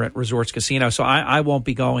dinner at Resorts Casino. So I won't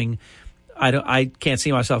be going. I can't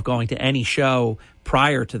see myself going to any show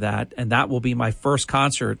prior to that, and that will be my first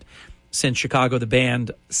concert since Chicago the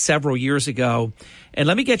Band several years ago. And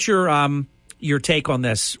let me get your take on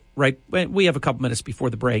this. Right, we have a couple minutes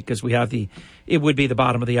before the break because it would be the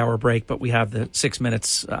bottom of the hour break, but we have the 6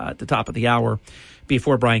 minutes at the top of the hour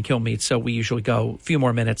before Brian Kilmeade. So we usually go a few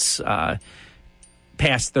more minutes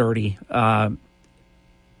past 30 and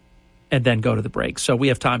then go to the break. So we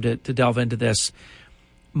have time to delve into this.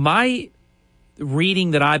 My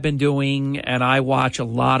reading that I've been doing, and I watch a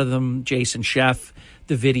lot of them, Jason Scheff,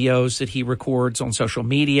 the videos that he records on social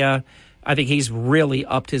media, I think he's really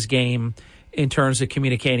upped his game in terms of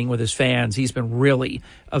communicating with his fans. He's been really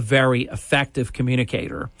a very effective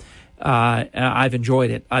communicator. I've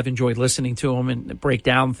enjoyed it. I've enjoyed listening to him and break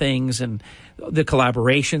down things and the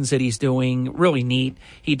collaborations that he's doing. Really neat.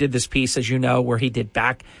 He did this piece, as you know, where he did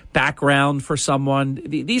background for someone.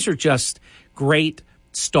 These are just great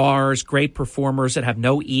stars, great performers that have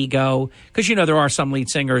no ego. Because, there are some lead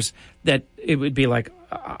singers that it would be like,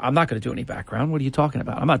 I'm not going to do any background. What are you talking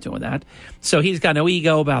about? I'm not doing that. So he's got no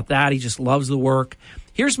ego about that. He just loves the work.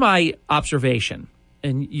 Here's my observation,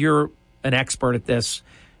 and you're an expert at this,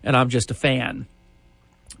 and I'm just a fan.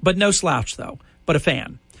 But no slouch, though, but a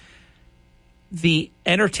fan. The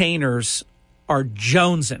entertainers are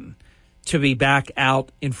jonesing to be back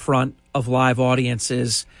out in front of live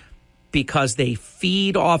audiences because they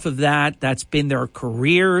feed off of that. That's been their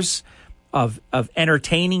careers of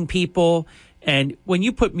entertaining people. And when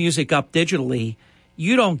you put music up digitally,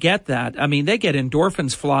 you don't get that. I mean, they get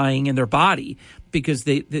endorphins flying in their body because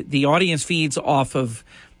the audience feeds off of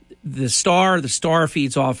the star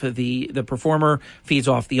feeds off of the performer, feeds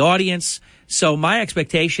off the audience. So my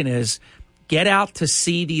expectation is get out to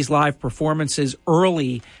see these live performances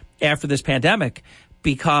early after this pandemic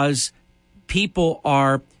because people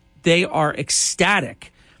are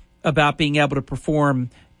ecstatic about being able to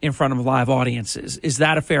perform in front of live audiences. Is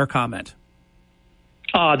that a fair comment?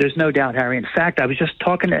 Oh, there's no doubt, Harry. In fact, I was just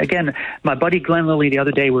talking again. My buddy Glenn Lilly the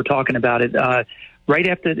other day. We were talking about it right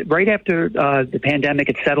after the pandemic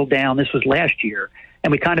had settled down. This was last year,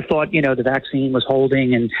 and we kind of thought, the vaccine was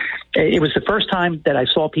holding, and it was the first time that I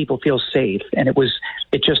saw people feel safe. And it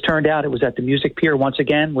just turned out it was at the Music Pier once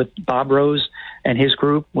again with Bob Rose and his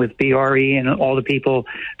group with BRE and all the people,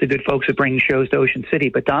 the good folks that bring shows to Ocean City.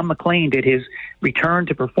 But Don McLean did his return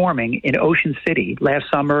to performing in Ocean City last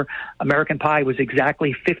summer. American Pie was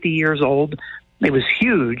exactly 50 years old. It was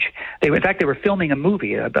huge. In fact, they were filming a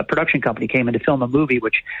movie. A production company came in to film a movie,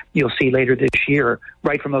 which you'll see later this year,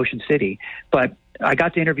 right from Ocean City. But I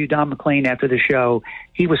got to interview Don McLean after the show.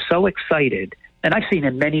 He was so excited. And I've seen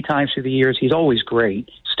him many times through the years. He's always great,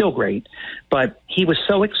 still great. But he was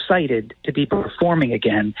so excited to be performing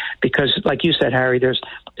again because, like you said, Harry, there's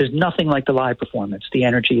nothing like the live performance, the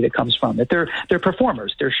energy that comes from it. They're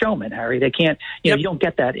performers. They're showmen, Harry. They can't, you don't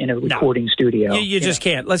get that in a recording studio. You just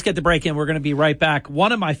can't. Let's get the break in. We're going to be right back.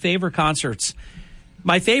 One of my favorite concerts,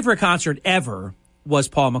 my favorite concert ever was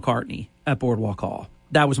Paul McCartney at Boardwalk Hall.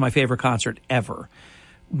 That was my favorite concert ever.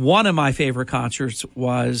 One of my favorite concerts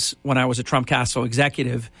was when I was a Trump Castle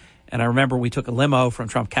executive, and I remember we took a limo from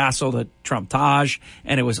Trump Castle to Trump Taj,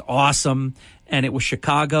 and it was awesome, and it was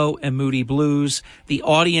Chicago and Moody Blues. The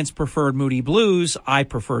audience preferred Moody Blues. I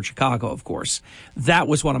preferred Chicago, of course. That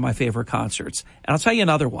was one of my favorite concerts. And I'll tell you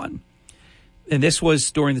another one, and this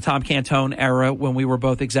was during the Tom Cantone era when we were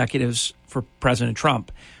both executives for President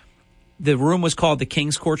Trump. The room was called the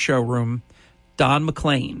King's Court Showroom, Don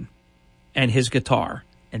McLean and his guitar.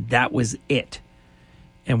 And that was it.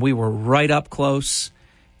 And we were right up close.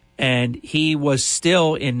 And he was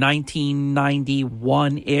still in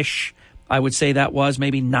 1991-ish. I would say that was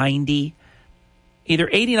maybe 90. Either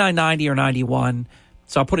 89, 90, or 91.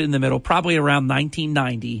 So I'll put it in the middle. Probably around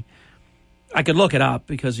 1990. I could look it up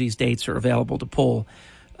because these dates are available to pull.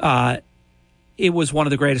 It was one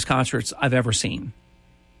of the greatest concerts I've ever seen.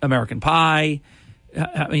 American Pie.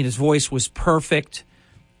 I mean, his voice was perfect.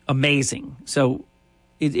 Amazing. So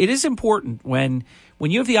it is important when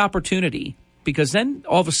you have the opportunity, because then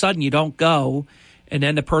all of a sudden you don't go and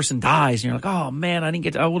then the person dies and you're like, oh man,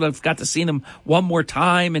 I would have got to see them one more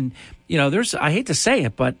time. And I hate to say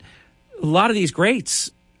it, but a lot of these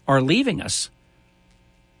greats are leaving us.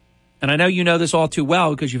 And I know you know this all too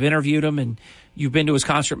well because you've interviewed him and you've been to his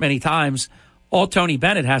concert many times. All Tony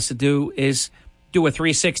Bennett has to do is do a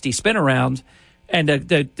 360 spin around and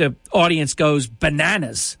the audience goes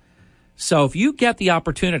bananas. So if you get the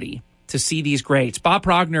opportunity to see these greats, Bob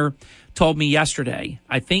Progner told me yesterday,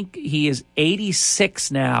 I think he is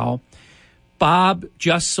 86 now. Bob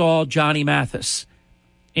just saw Johnny Mathis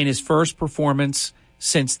in his first performance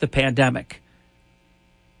since the pandemic.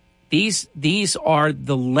 These are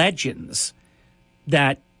the legends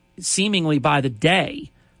that seemingly by the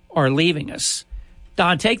day are leaving us.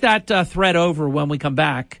 Don, take that thread over when we come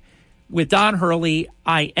back. With Don Hurley,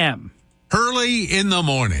 I am. Hurley in the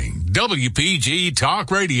morning. WPG Talk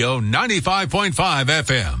Radio 95.5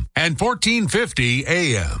 FM and 1450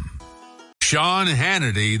 AM. Sean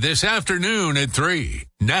Hannity this afternoon at 3.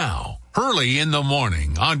 Now, Hurley in the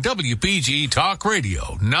morning on WPG Talk Radio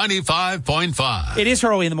 95.5. It is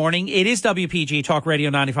Hurley in the morning. It is WPG Talk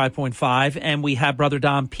Radio 95.5, and we have Brother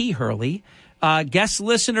Don P. Hurley. Guest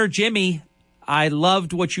listener Jimmy, I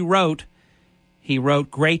loved what you wrote. He wrote,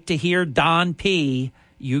 great to hear Don P.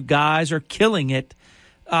 You guys are killing it.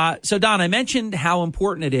 So, Don, I mentioned how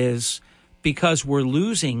important it is because we're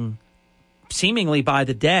losing, seemingly by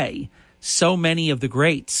the day, so many of the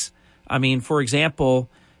greats. I mean, for example,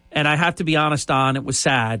 and I have to be honest, Don, it was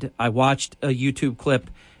sad. I watched a YouTube clip,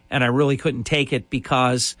 and I really couldn't take it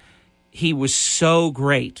because he was so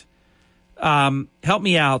great. Help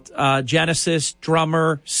me out. Genesis,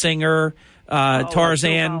 drummer, singer,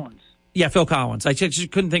 Tarzan. Phil Collins. I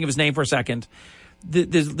just couldn't think of his name for a second.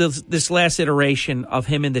 This last iteration of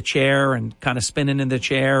him in the chair and kind of spinning in the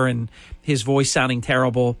chair and his voice sounding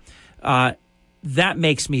terrible, that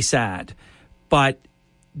makes me sad. But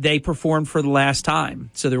they performed for the last time.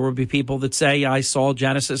 So there will be people that say, I saw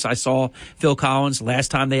Genesis, I saw Phil Collins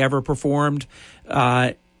last time they ever performed.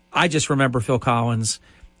 I just remember Phil Collins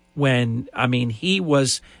when, he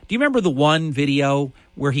was, do you remember the one video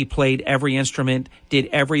where he played every instrument, did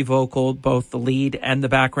every vocal, both the lead and the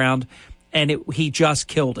background? And he just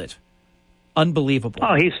killed it. Unbelievable.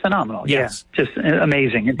 Oh, he's phenomenal. Yes. Yeah, just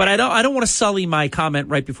amazing. But I don't want to sully my comment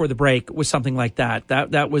right before the break with something like that.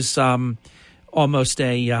 That was almost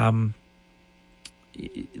a I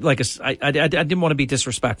didn't want to be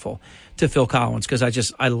disrespectful to Phil Collins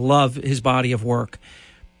because I love his body of work.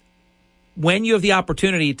 When you have the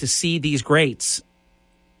opportunity to see these greats,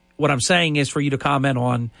 what I'm saying is for you to comment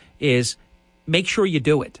on is make sure you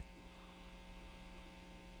do it.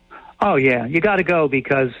 Oh, yeah. You got to go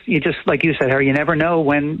because you just, like you said, Harry, you never know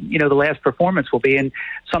when, the last performance will be. And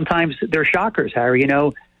sometimes they're shockers, Harry.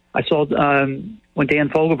 I saw when Dan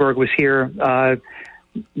Fogelberg was here,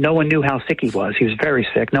 no one knew how sick he was. He was very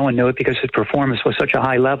sick. No one knew it because his performance was such a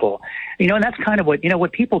high level. And that's kind of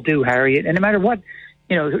what people do, Harry. And no matter what,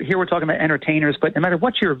 here we're talking about entertainers, but no matter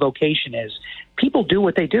what your vocation is, people do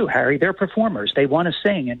what they do, Harry. They're performers. They want to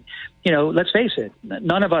sing. And, let's face it,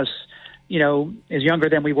 none of us, is younger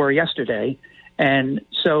than we were yesterday. And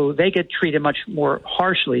so they get treated much more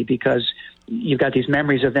harshly because, you've got these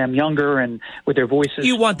memories of them younger and with their voices.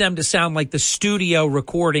 You want them to sound like the studio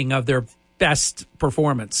recording of their best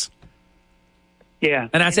performance. Yeah.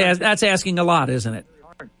 And that's asking a lot, isn't it?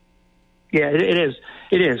 Yeah, it is.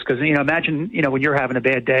 It is, because, imagine, when you're having a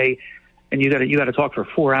bad day and you got to talk for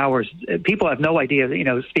 4 hours. People have no idea,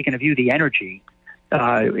 speaking of you, the energy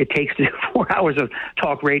it takes to do 4 hours of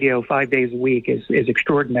talk radio 5 days a week is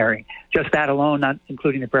extraordinary. Just that alone, not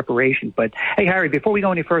including the preparation. But, hey, Harry, before we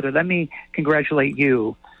go any further, let me congratulate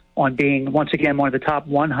you on being, once again, one of the top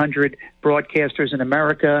 100 broadcasters in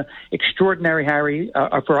America. Extraordinary, Harry,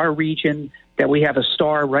 for our region, that we have a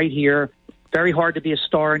star right here. Very hard to be a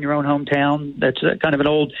star in your own hometown. That's kind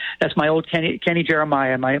of that's my old Kenny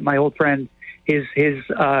Jeremiah, my old friend.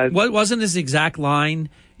 What wasn't his exact line?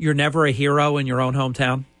 You're never a hero in your own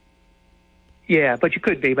hometown. Yeah, but you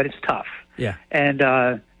could be, but it's tough. Yeah. And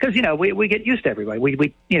because, we get used to everybody.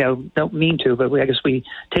 We don't mean to, but I guess we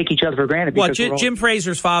take each other for granted. Well, Jim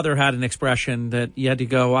Fraser's father had an expression that you had to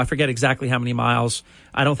go, I forget exactly how many miles.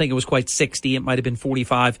 I don't think it was quite 60. It might have been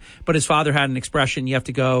 45. But his father had an expression, you have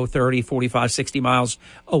to go 30, 45, 60 miles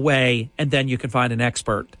away, and then you can find an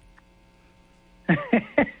expert.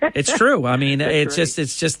 It's true. I mean, it's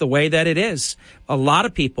just the way that it is. A lot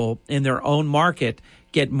of people in their own market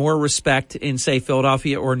get more respect in, say,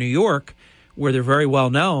 Philadelphia or New York, where they're very well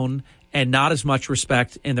known, and not as much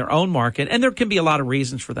respect in their own market. And there can be a lot of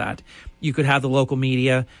reasons for that. You could have the local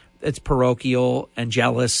media that's parochial and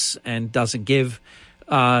jealous and doesn't give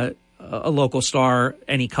a local star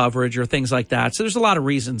any coverage or things like that. So there's a lot of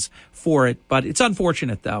reasons for it, but it's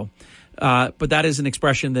unfortunate, though. But that is an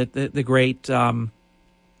expression that the great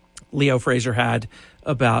Leo Fraser had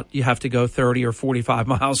about you have to go 30 or 45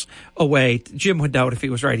 miles away. Jim would know it if he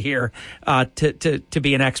was right here to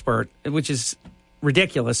be an expert, which is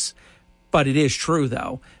ridiculous, but it is true,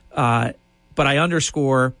 though. But I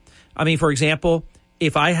underscore, for example,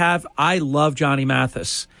 I love Johnny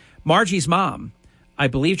Mathis. Margie's mom, I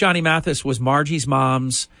believe Johnny Mathis was Margie's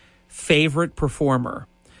mom's favorite performer.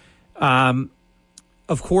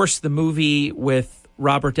 Of course, the movie with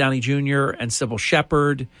Robert Downey Jr. and Sybil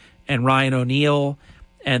Shepherd and Ryan O'Neal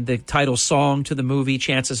and the title song to the movie,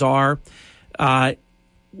 Chances Are.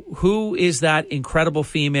 Who is that incredible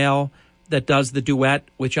female that does the duet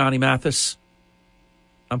with Johnny Mathis?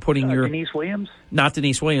 I'm putting Denise Williams? Not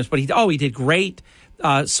Denise Williams, but he did great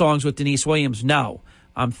songs with Denise Williams. No,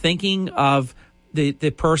 I'm thinking of the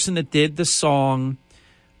person that did the song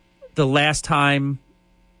The Last Time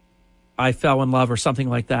I Fell in Love or something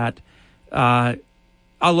like that. I'll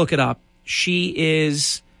look it up. She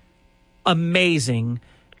is amazing,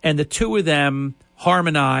 and the two of them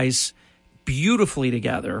harmonize beautifully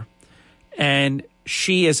together, and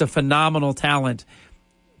she is a phenomenal talent.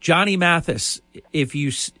 Johnny Mathis, if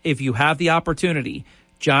you have the opportunity,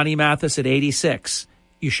 Johnny Mathis at 86,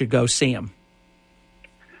 you should go see him.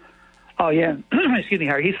 Oh, yeah. Excuse me,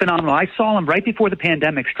 Harry. He's phenomenal. I saw him right before the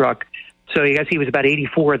pandemic struck. So I guess he was about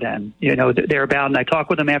 84 then, thereabout. And I talked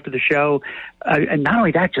with him after the show. And not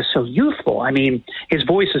only that, just so youthful. His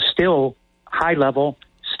voice is still high level,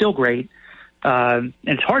 still great. And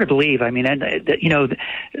it's hard to believe. Time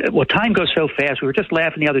goes so fast. We were just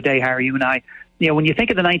laughing the other day, Harry, you and I. When you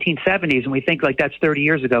think of the 1970s and we think like that's 30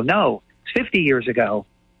 years ago. No, it's 50 years ago.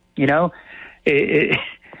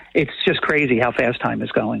 It's just crazy how fast time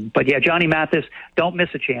is going. But, yeah, Johnny Mathis, don't miss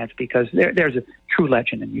a chance because there's a true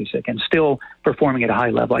legend in music and still performing at a high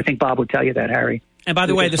level. I think Bob would tell you that, Harry. And by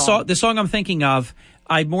the way, the song I'm thinking of,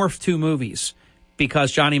 I morphed two movies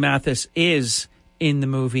because Johnny Mathis is in the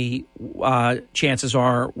movie Chances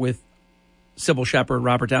Are with Sybil Shepherd,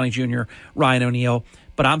 Robert Downey Jr., Ryan O'Neal.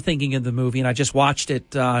 But I'm thinking of the movie, and I just watched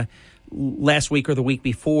it last week or the week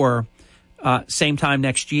before, same time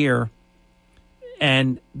next year.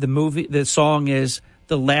 And the song is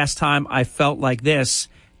The Last Time I Felt Like This,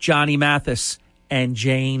 Johnny Mathis and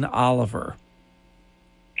Jane Oliver.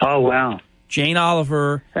 Oh, wow. Jane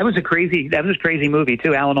Oliver. That was a crazy movie,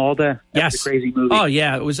 too. Alan Alda. That was a crazy movie. Oh,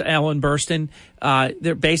 yeah. It was Ellen Burstyn.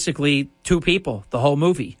 They're basically two people, the whole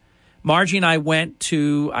movie. Margie and I went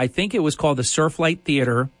to, I think it was called the Surflight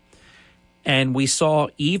Theater, and we saw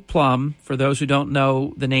Eve Plum. For those who don't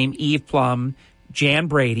know the name Eve Plum, Jan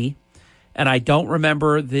Brady. And I don't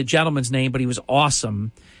remember the gentleman's name, but he was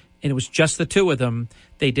awesome. And it was just the two of them.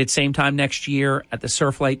 They did same time next year at the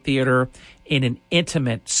Surflight Theater in an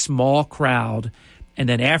intimate, small crowd. And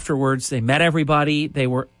then afterwards, they met everybody. They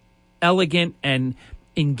were elegant and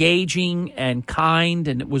engaging and kind,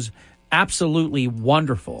 and it was absolutely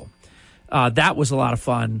wonderful. That was a lot of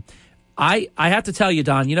fun. I have to tell you,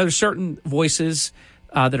 Don, there's certain voices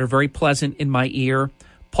that are very pleasant in my ear.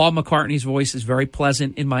 Paul McCartney's voice is very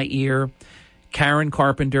pleasant in my ear. Karen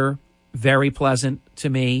Carpenter, very pleasant to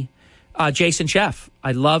me. Jason Sheff,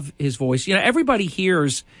 I love his voice. Everybody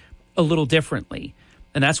hears a little differently.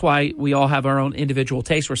 And that's why we all have our own individual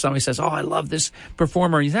taste, where somebody says, oh, I love this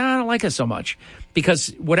performer. And you say, I don't like it so much. Because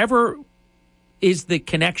whatever is the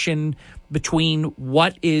connection between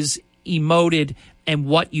what is emoted and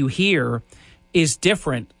what you hear is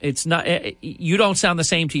different. It's not, you don't sound the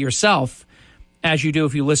same to yourself as you do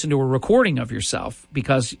if you listen to a recording of yourself,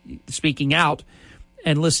 because speaking out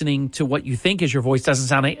and listening to what you think is your voice doesn't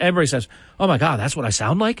sound like, everybody says, oh my God, that's what I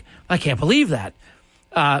sound like? I can't believe that.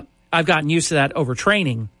 I've gotten used to that over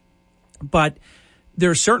training, but there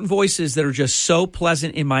are certain voices that are just so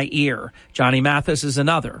pleasant in my ear. Johnny Mathis is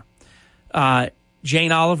another.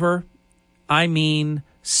 Jane Oliver, I mean,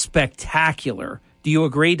 spectacular. Do you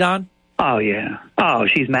agree, Don? Oh, yeah. Oh,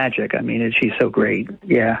 she's magic. I mean, she's so great.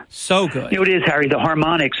 Yeah. So good. It is, Harry, the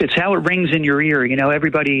harmonics. It's how it rings in your ear.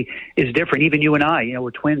 Everybody is different. Even you and I,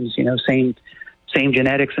 we're twins, same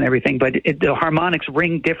genetics and everything, but the harmonics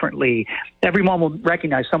ring differently. Everyone will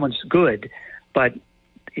recognize someone's good, but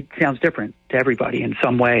it sounds different to everybody in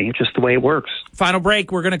some way. It's just the way it works. Final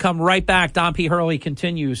break. We're going to come right back. Don P. Hurley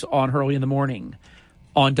continues on Hurley in the Morning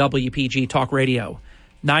on WPG Talk Radio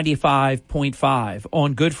 95.5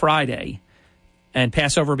 on Good Friday. And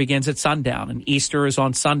Passover begins at sundown, and Easter is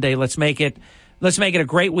on Sunday. Let's make it a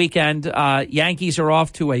great weekend. Yankees are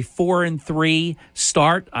off to a 4-3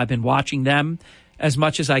 start. I've been watching them as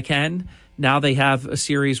much as I can. Now they have a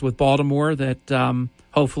series with Baltimore that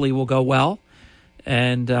hopefully will go well.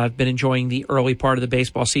 And I've been enjoying the early part of the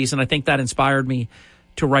baseball season. I think that inspired me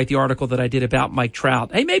to write the article that I did about Mike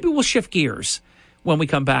Trout. Hey, maybe we'll shift gears when we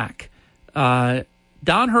come back.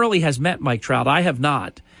 Don Hurley has met Mike Trout. I have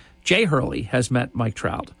not. Jay Hurley has met Mike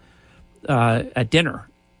Trout at dinner.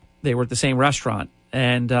 They were at the same restaurant.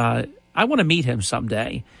 And I want to meet him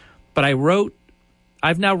someday. But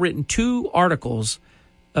I've now written 2 articles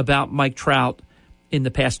about Mike Trout in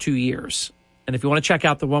the past 2 years. And if you want to check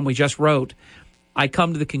out the one we just wrote, I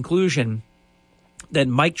come to the conclusion that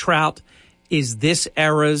Mike Trout is this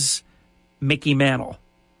era's Mickey Mantle.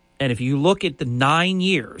 And if you look at the 9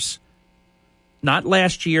 years, not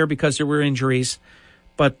last year because there were injuries,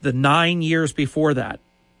 but the 9 years before that,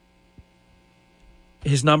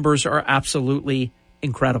 his numbers are absolutely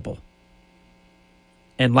incredible.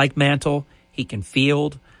 And like Mantle, he can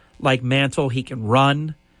field. Like Mantle, he can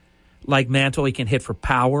run. Like Mantle, he can hit for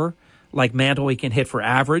power. Like Mantle, he can hit for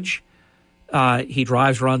average. He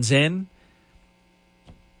drives, runs in.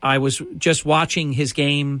 I was just watching his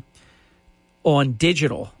game on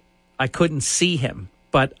digital. I couldn't see him,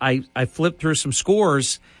 but I flipped through some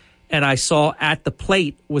scores, and I saw at the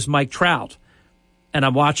plate was Mike Trout. And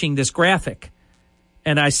I'm watching this graphic,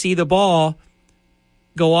 and I see the ball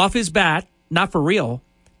go off his bat, not for real,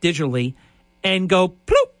 digitally, and go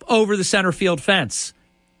ploop over the center field fence.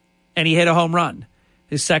 And he hit a home run,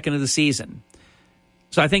 his second of the season.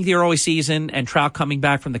 So I think the early season and Trout coming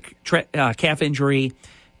back from the calf injury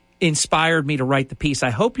inspired me to write the piece. I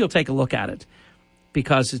hope you'll take a look at it,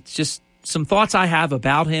 because it's just some thoughts I have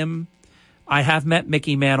about him. I have met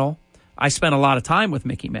Mickey Mantle. I spent a lot of time with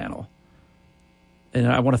Mickey Mantle. And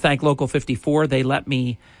I want to thank Local 54. They let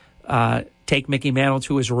me take Mickey Mantle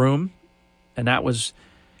to his room. And that was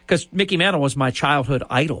because Mickey Mantle was my childhood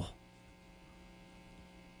idol.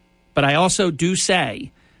 But I also do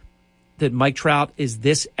say that Mike Trout is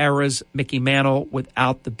this era's Mickey Mantle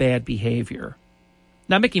without the bad behavior.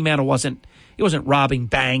 Now, Mickey Mantle wasn't robbing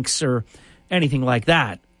banks or anything like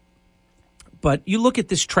that. But you look at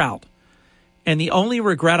this Trout, and the only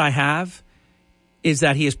regret I have is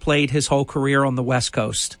that he has played his whole career on the West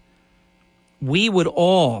Coast. We would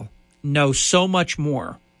all know so much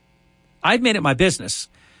more. I've made it my business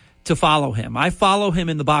to follow him. I follow him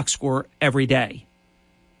in the box score every day.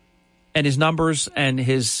 And his numbers and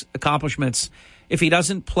his accomplishments, if he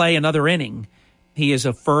doesn't play another inning, he is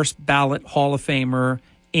a first ballot Hall of Famer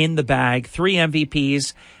in the bag, 3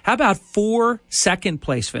 MVPs. How about 4 second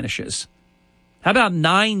place finishes? How about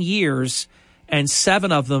 9 years and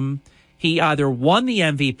 7 of them he either won the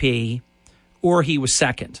MVP or he was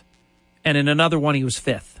second. And in another one, he was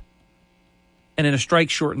 5th. And in a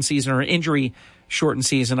strike-shortened season or an injury-shortened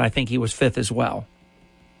season, I think he was 5th as well,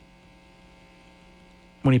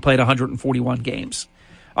 when he played 141 games.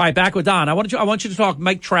 All right, back with Don. I want you to talk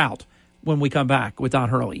Mike Trout when we come back with Don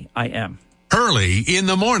Hurley. I am. Hurley in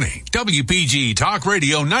the Morning. WPG Talk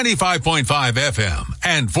Radio 95.5 FM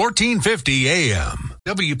and 1450 AM.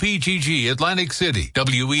 WPGG Atlantic City.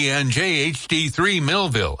 WENJ HD3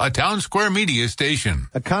 Millville, a Town Square media station.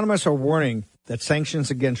 Economists are warning that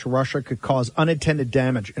sanctions against Russia could cause unintended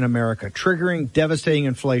damage in America, triggering devastating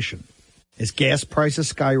inflation. As gas prices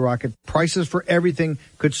skyrocket, prices for everything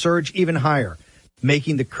could surge even higher,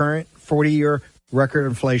 making the current 40-year record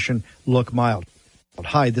inflation look mild.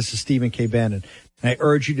 Hi, this is Stephen K. Bannon. And I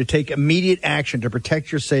urge you to take immediate action to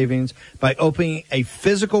protect your savings by opening a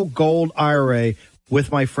physical gold IRA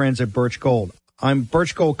with my friends at Birch Gold. I'm a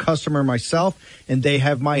Birch Gold customer myself, and they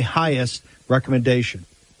have my highest recommendation.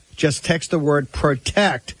 Just text the word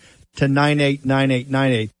PROTECT to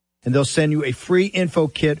 989898, and they'll send you a free info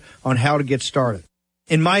kit on how to get started.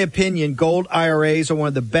 In my opinion, gold IRAs are one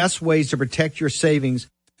of the best ways to protect your savings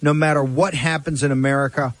no matter what happens in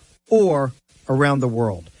America or around the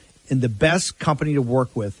world. And the best company to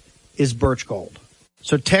work with is Birch Gold.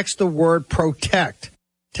 So text the word PROTECT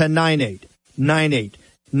to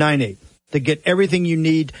 989898 to get everything you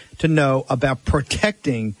need to know about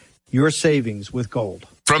protecting your savings with gold.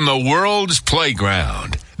 From the world's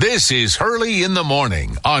playground, this is Hurley in the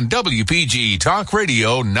Morning on WPG Talk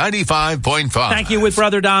Radio 95.5. Thank you, with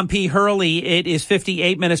Brother Don P. Hurley. It is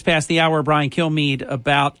 58 minutes past the hour. Brian Kilmeade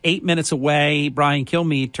about 8 minutes away. Brian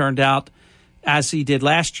Kilmeade turned out, as he did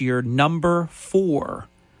last year, number 4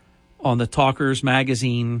 on the Talkers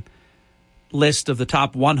Magazine list of the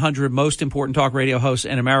top 100 most important talk radio hosts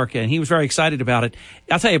in America, and he was very excited about it.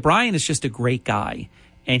 I'll tell you, Brian is just a great guy,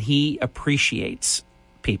 and he appreciates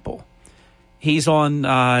people. He's on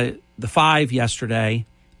the 5 yesterday,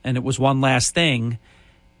 and it was One Last Thing,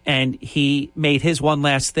 and he made his One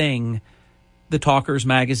Last Thing the Talkers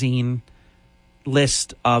Magazine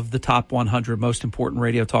list of the top 100 most important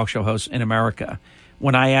radio talk show hosts in America.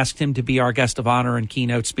 When I asked him to be our guest of honor and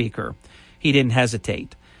keynote speaker, he didn't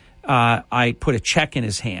hesitate. I put a check in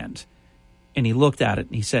his hand, and he looked at it,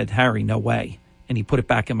 and he said, "Harry, no way." And he put it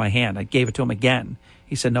back in my hand. I gave it to him again.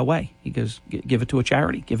 He said, "No way." He goes, "Give it to a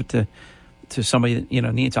charity. Give it to somebody that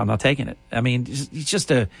needs. I'm not taking it." I mean, he's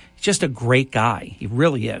just a great guy. He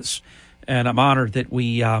really is. And I'm honored that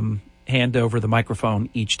we hand over the microphone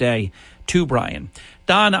each day to Brian.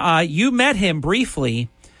 Don, you met him briefly.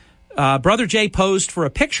 Brother Jay posed for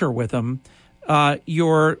a picture with him.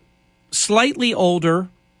 You're slightly older,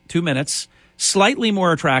 2 minutes, slightly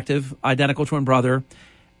more attractive, identical twin brother,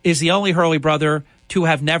 is the only Hurley brother to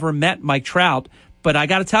have never met Mike Trout. But I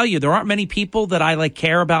got to tell you, there aren't many people that I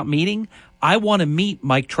care about meeting. I want to meet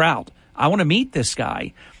Mike Trout. I want to meet this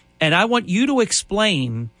guy. And I want you to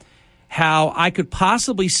explain how I could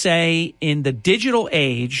possibly say, in the digital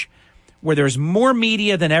age where there's more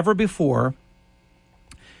media than ever before,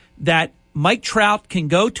 that Mike Trout can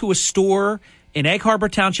go to a store in Egg Harbor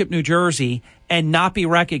Township, New Jersey, and not be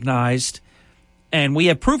recognized. And we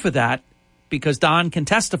have proof of that because Don can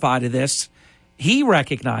testify to this. He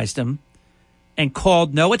recognized him and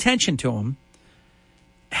called no attention to him.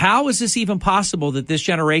 How is this even possible that this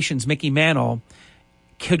generation's Mickey Mantle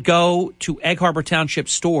could go to Egg Harbor Township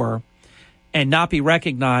store and not be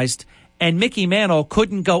recognized, and Mickey Mantle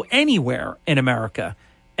couldn't go anywhere in America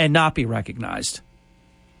and not be recognized?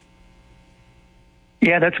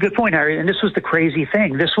 Yeah, that's a good point, Harry. And this was the crazy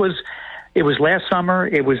thing. It was last summer.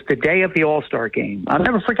 It was the day of the All-Star game. I'll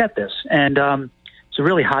never forget this. And it's a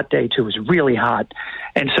really hot day, too. It was really hot.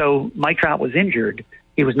 And so Mike Trout was injured.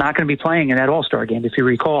 He was not going to be playing in that All-Star game, if you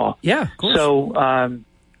recall. Yeah, of course. So I'm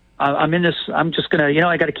in this. I'm just going to,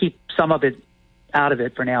 I got to keep some of it out of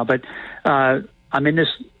it for now. But I'm in this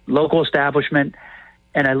local establishment,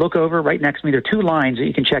 and I look over right next to me. There are 2 lines that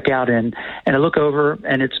you can check out in. And I look over,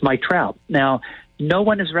 and it's Mike Trout. Now, no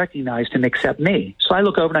one has recognized him except me. So I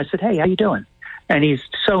look over and I said, "Hey, how you doing?" And he's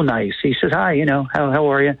so nice. He says, "Hi,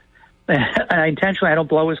 how are you?" And I intentionally, I don't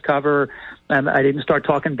blow his cover. I didn't start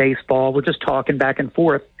talking baseball. We're just talking back and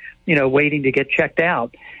forth, waiting to get checked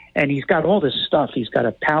out. And he's got all this stuff. He's got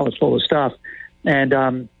a pallet full of stuff.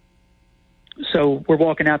 And so we're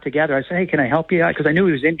walking out together. I said, "Hey, can I help you?" Because I knew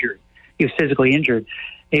he was injured. He was physically injured.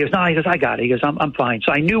 He goes, "No," he goes, "I got it." He goes, I'm fine.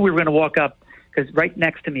 So I knew we were going to walk up because right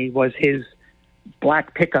next to me was his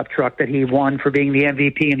black pickup truck that he won for being the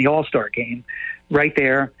MVP in the All-Star game, right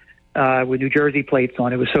there with New Jersey plates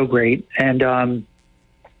on. It was so great. And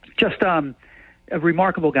just a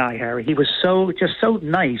remarkable guy, Harry. He was so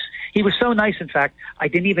nice. He was so nice, in fact, I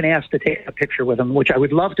didn't even ask to take a picture with him, which I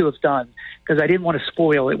would love to have done because I didn't want to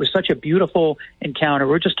spoil. It was such a beautiful encounter.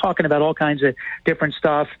 We're just talking about all kinds of different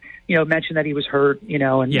stuff. Mentioned that he was hurt,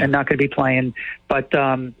 and not going to be playing. But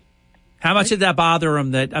how much did that bother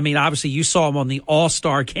him? Obviously you saw him on the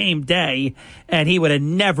All-Star game day, and he would have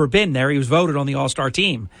never been there. He was voted on the All-Star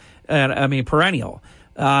team. Perennial.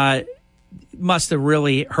 Must have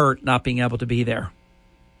really hurt not being able to be there.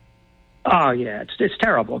 Oh, yeah, it's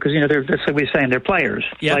terrible because, that's like we're saying, they're players.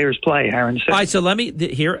 Yep. Players play, Aaron. So. All right, so let me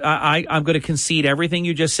here. I'm going to concede everything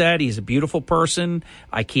you just said. He's a beautiful person.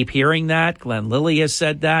 I keep hearing that. Glenn Lilly has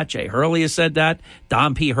said that. Jay Hurley has said that.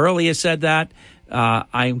 Don P. Hurley has said that.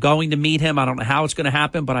 I'm going to meet him. I don't know how it's going to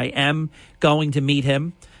happen, but I am going to meet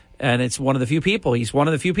him. And it's one of the few people. He's one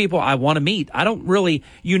of the few people I want to meet. I don't really,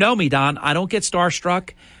 you know me, Don. I don't get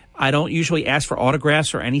starstruck. I don't usually ask for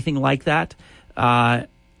autographs or anything like that.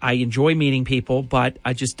 I enjoy meeting people, but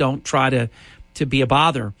I just don't try to be a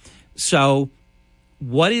bother. So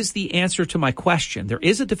what is the answer to my question? There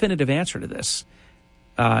is a definitive answer to this.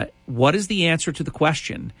 What is the answer to the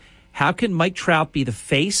question? How can Mike Trout be the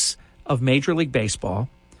face of Major League Baseball,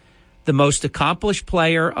 the most accomplished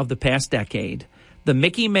player of the past decade, the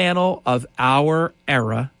Mickey Mantle of our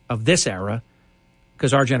era, of this era,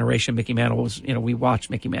 because our generation, Mickey Mantle was, we watched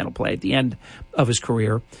Mickey Mantle play at the end of his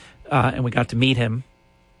career, and we got to meet him.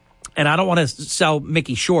 And I don't want to sell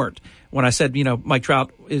Mickey short when I said, Mike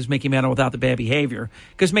Trout is Mickey Mantle without the bad behavior,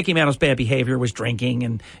 because Mickey Mantle's bad behavior was drinking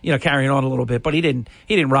and, carrying on a little bit, but he didn't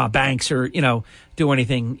rob banks or, do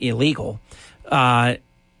anything illegal.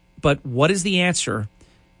 But what is the answer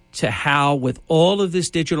to how, with all of this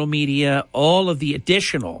digital media, all of the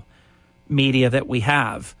additional media that we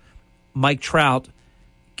have, Mike Trout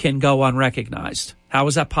can go unrecognized? How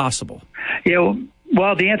is that possible?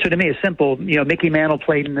 Well, the answer to me is simple. Mickey Mantle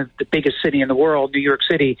played in the biggest city in the world, New York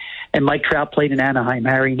City, and Mike Trout played in Anaheim,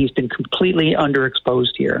 Harry, and he's been completely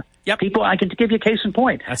underexposed here. Yep. People, I can give you a case in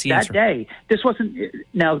point. That's the answer. That day, this wasn't,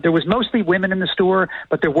 now there was mostly women in the store,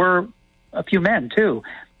 but there were a few men too.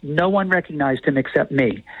 No one recognized him except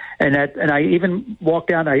me. And I even walked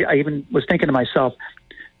down, I even was thinking to myself,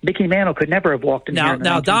 Mickey Mantle could never have walked in here.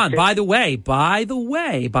 Now, Don, by the way,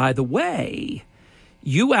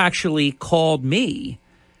 you actually called me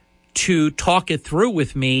to talk it through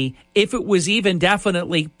with me if it was even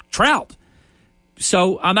definitely Trout.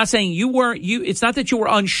 So I'm not saying it's not that you were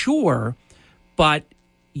unsure, but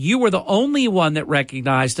you were the only one that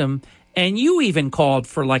recognized him, and you even called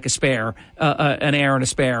for like a spare, an air and a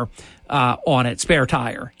spare on it, spare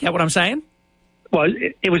tire. Get what I'm saying? Well,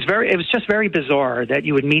 it was just very bizarre that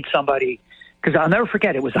you would meet somebody, because I'll never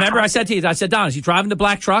forget, it was Remember I said to you, Don, is he driving the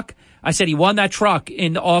black truck? I said he won that truck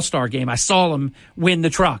in the All-Star game. I saw him win the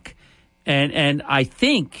truck. And I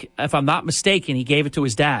think, if I'm not mistaken, he gave it to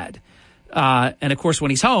his dad. And, of course, when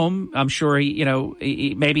he's home, I'm sure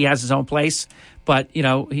he maybe has his own place. But,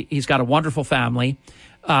 he's got a wonderful family.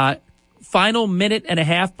 Final minute and a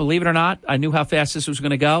half, believe it or not. I knew how fast this was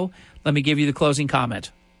going to go. Let me give you the closing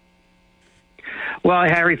comment. Well,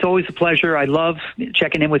 Harry, it's always a pleasure. I love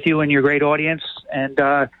checking in with you and your great audience. And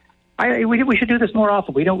we should do this more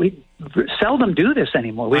often. We seldom do this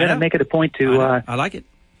anymore. We got to make it a point to. I like it.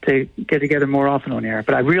 To get together more often on air.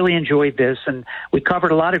 But I really enjoyed this, and we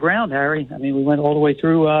covered a lot of ground, Harry. I mean, we went all the way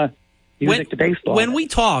through music to baseball. When we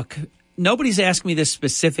talk, nobody's asked me this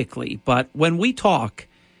specifically, but when we talk,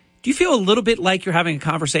 do you feel a little bit like you're having a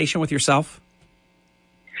conversation with yourself?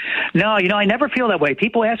 No, I never feel that way.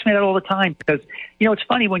 People ask me that all the time because, it's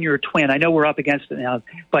funny when you're a twin. I know we're up against it now,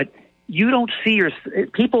 but you don't see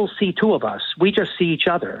people see two of us. We just see each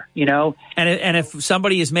other, And if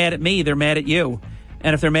somebody is mad at me, they're mad at you.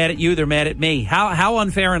 And if they're mad at you, they're mad at me. How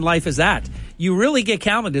unfair in life is that? You really get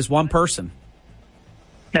counted as one person.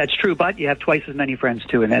 That's true, but you have twice as many friends,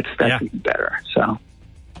 too, and that's even better. So,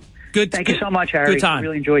 Thank you so much, Harry. Good time. I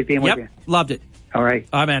really enjoyed being with you. Loved it. All right.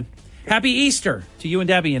 All right, man. Happy Easter to you and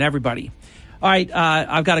Debbie and everybody. All right,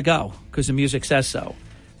 I've got to go because the music says so.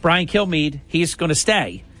 Brian Kilmeade, he's going to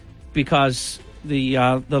stay because the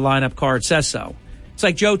lineup card says so. It's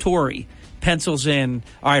like Joe Torre pencils in,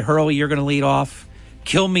 all right, Hurley, you're going to lead off.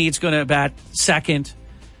 Kilmeade's going to bat second.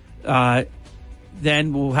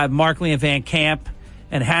 Then we'll have Markley and Van Camp,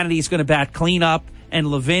 and Hannity's going to bat cleanup, and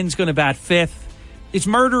Levin's going to bat fifth. It's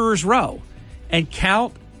murderer's row. And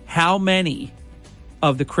count how many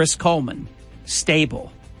of the Chris Coleman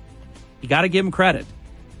stable. You got to give him credit.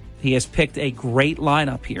 He has picked a great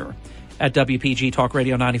lineup here at WPG Talk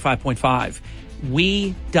Radio 95.5.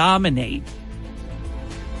 We dominate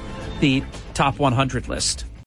the top 100 list.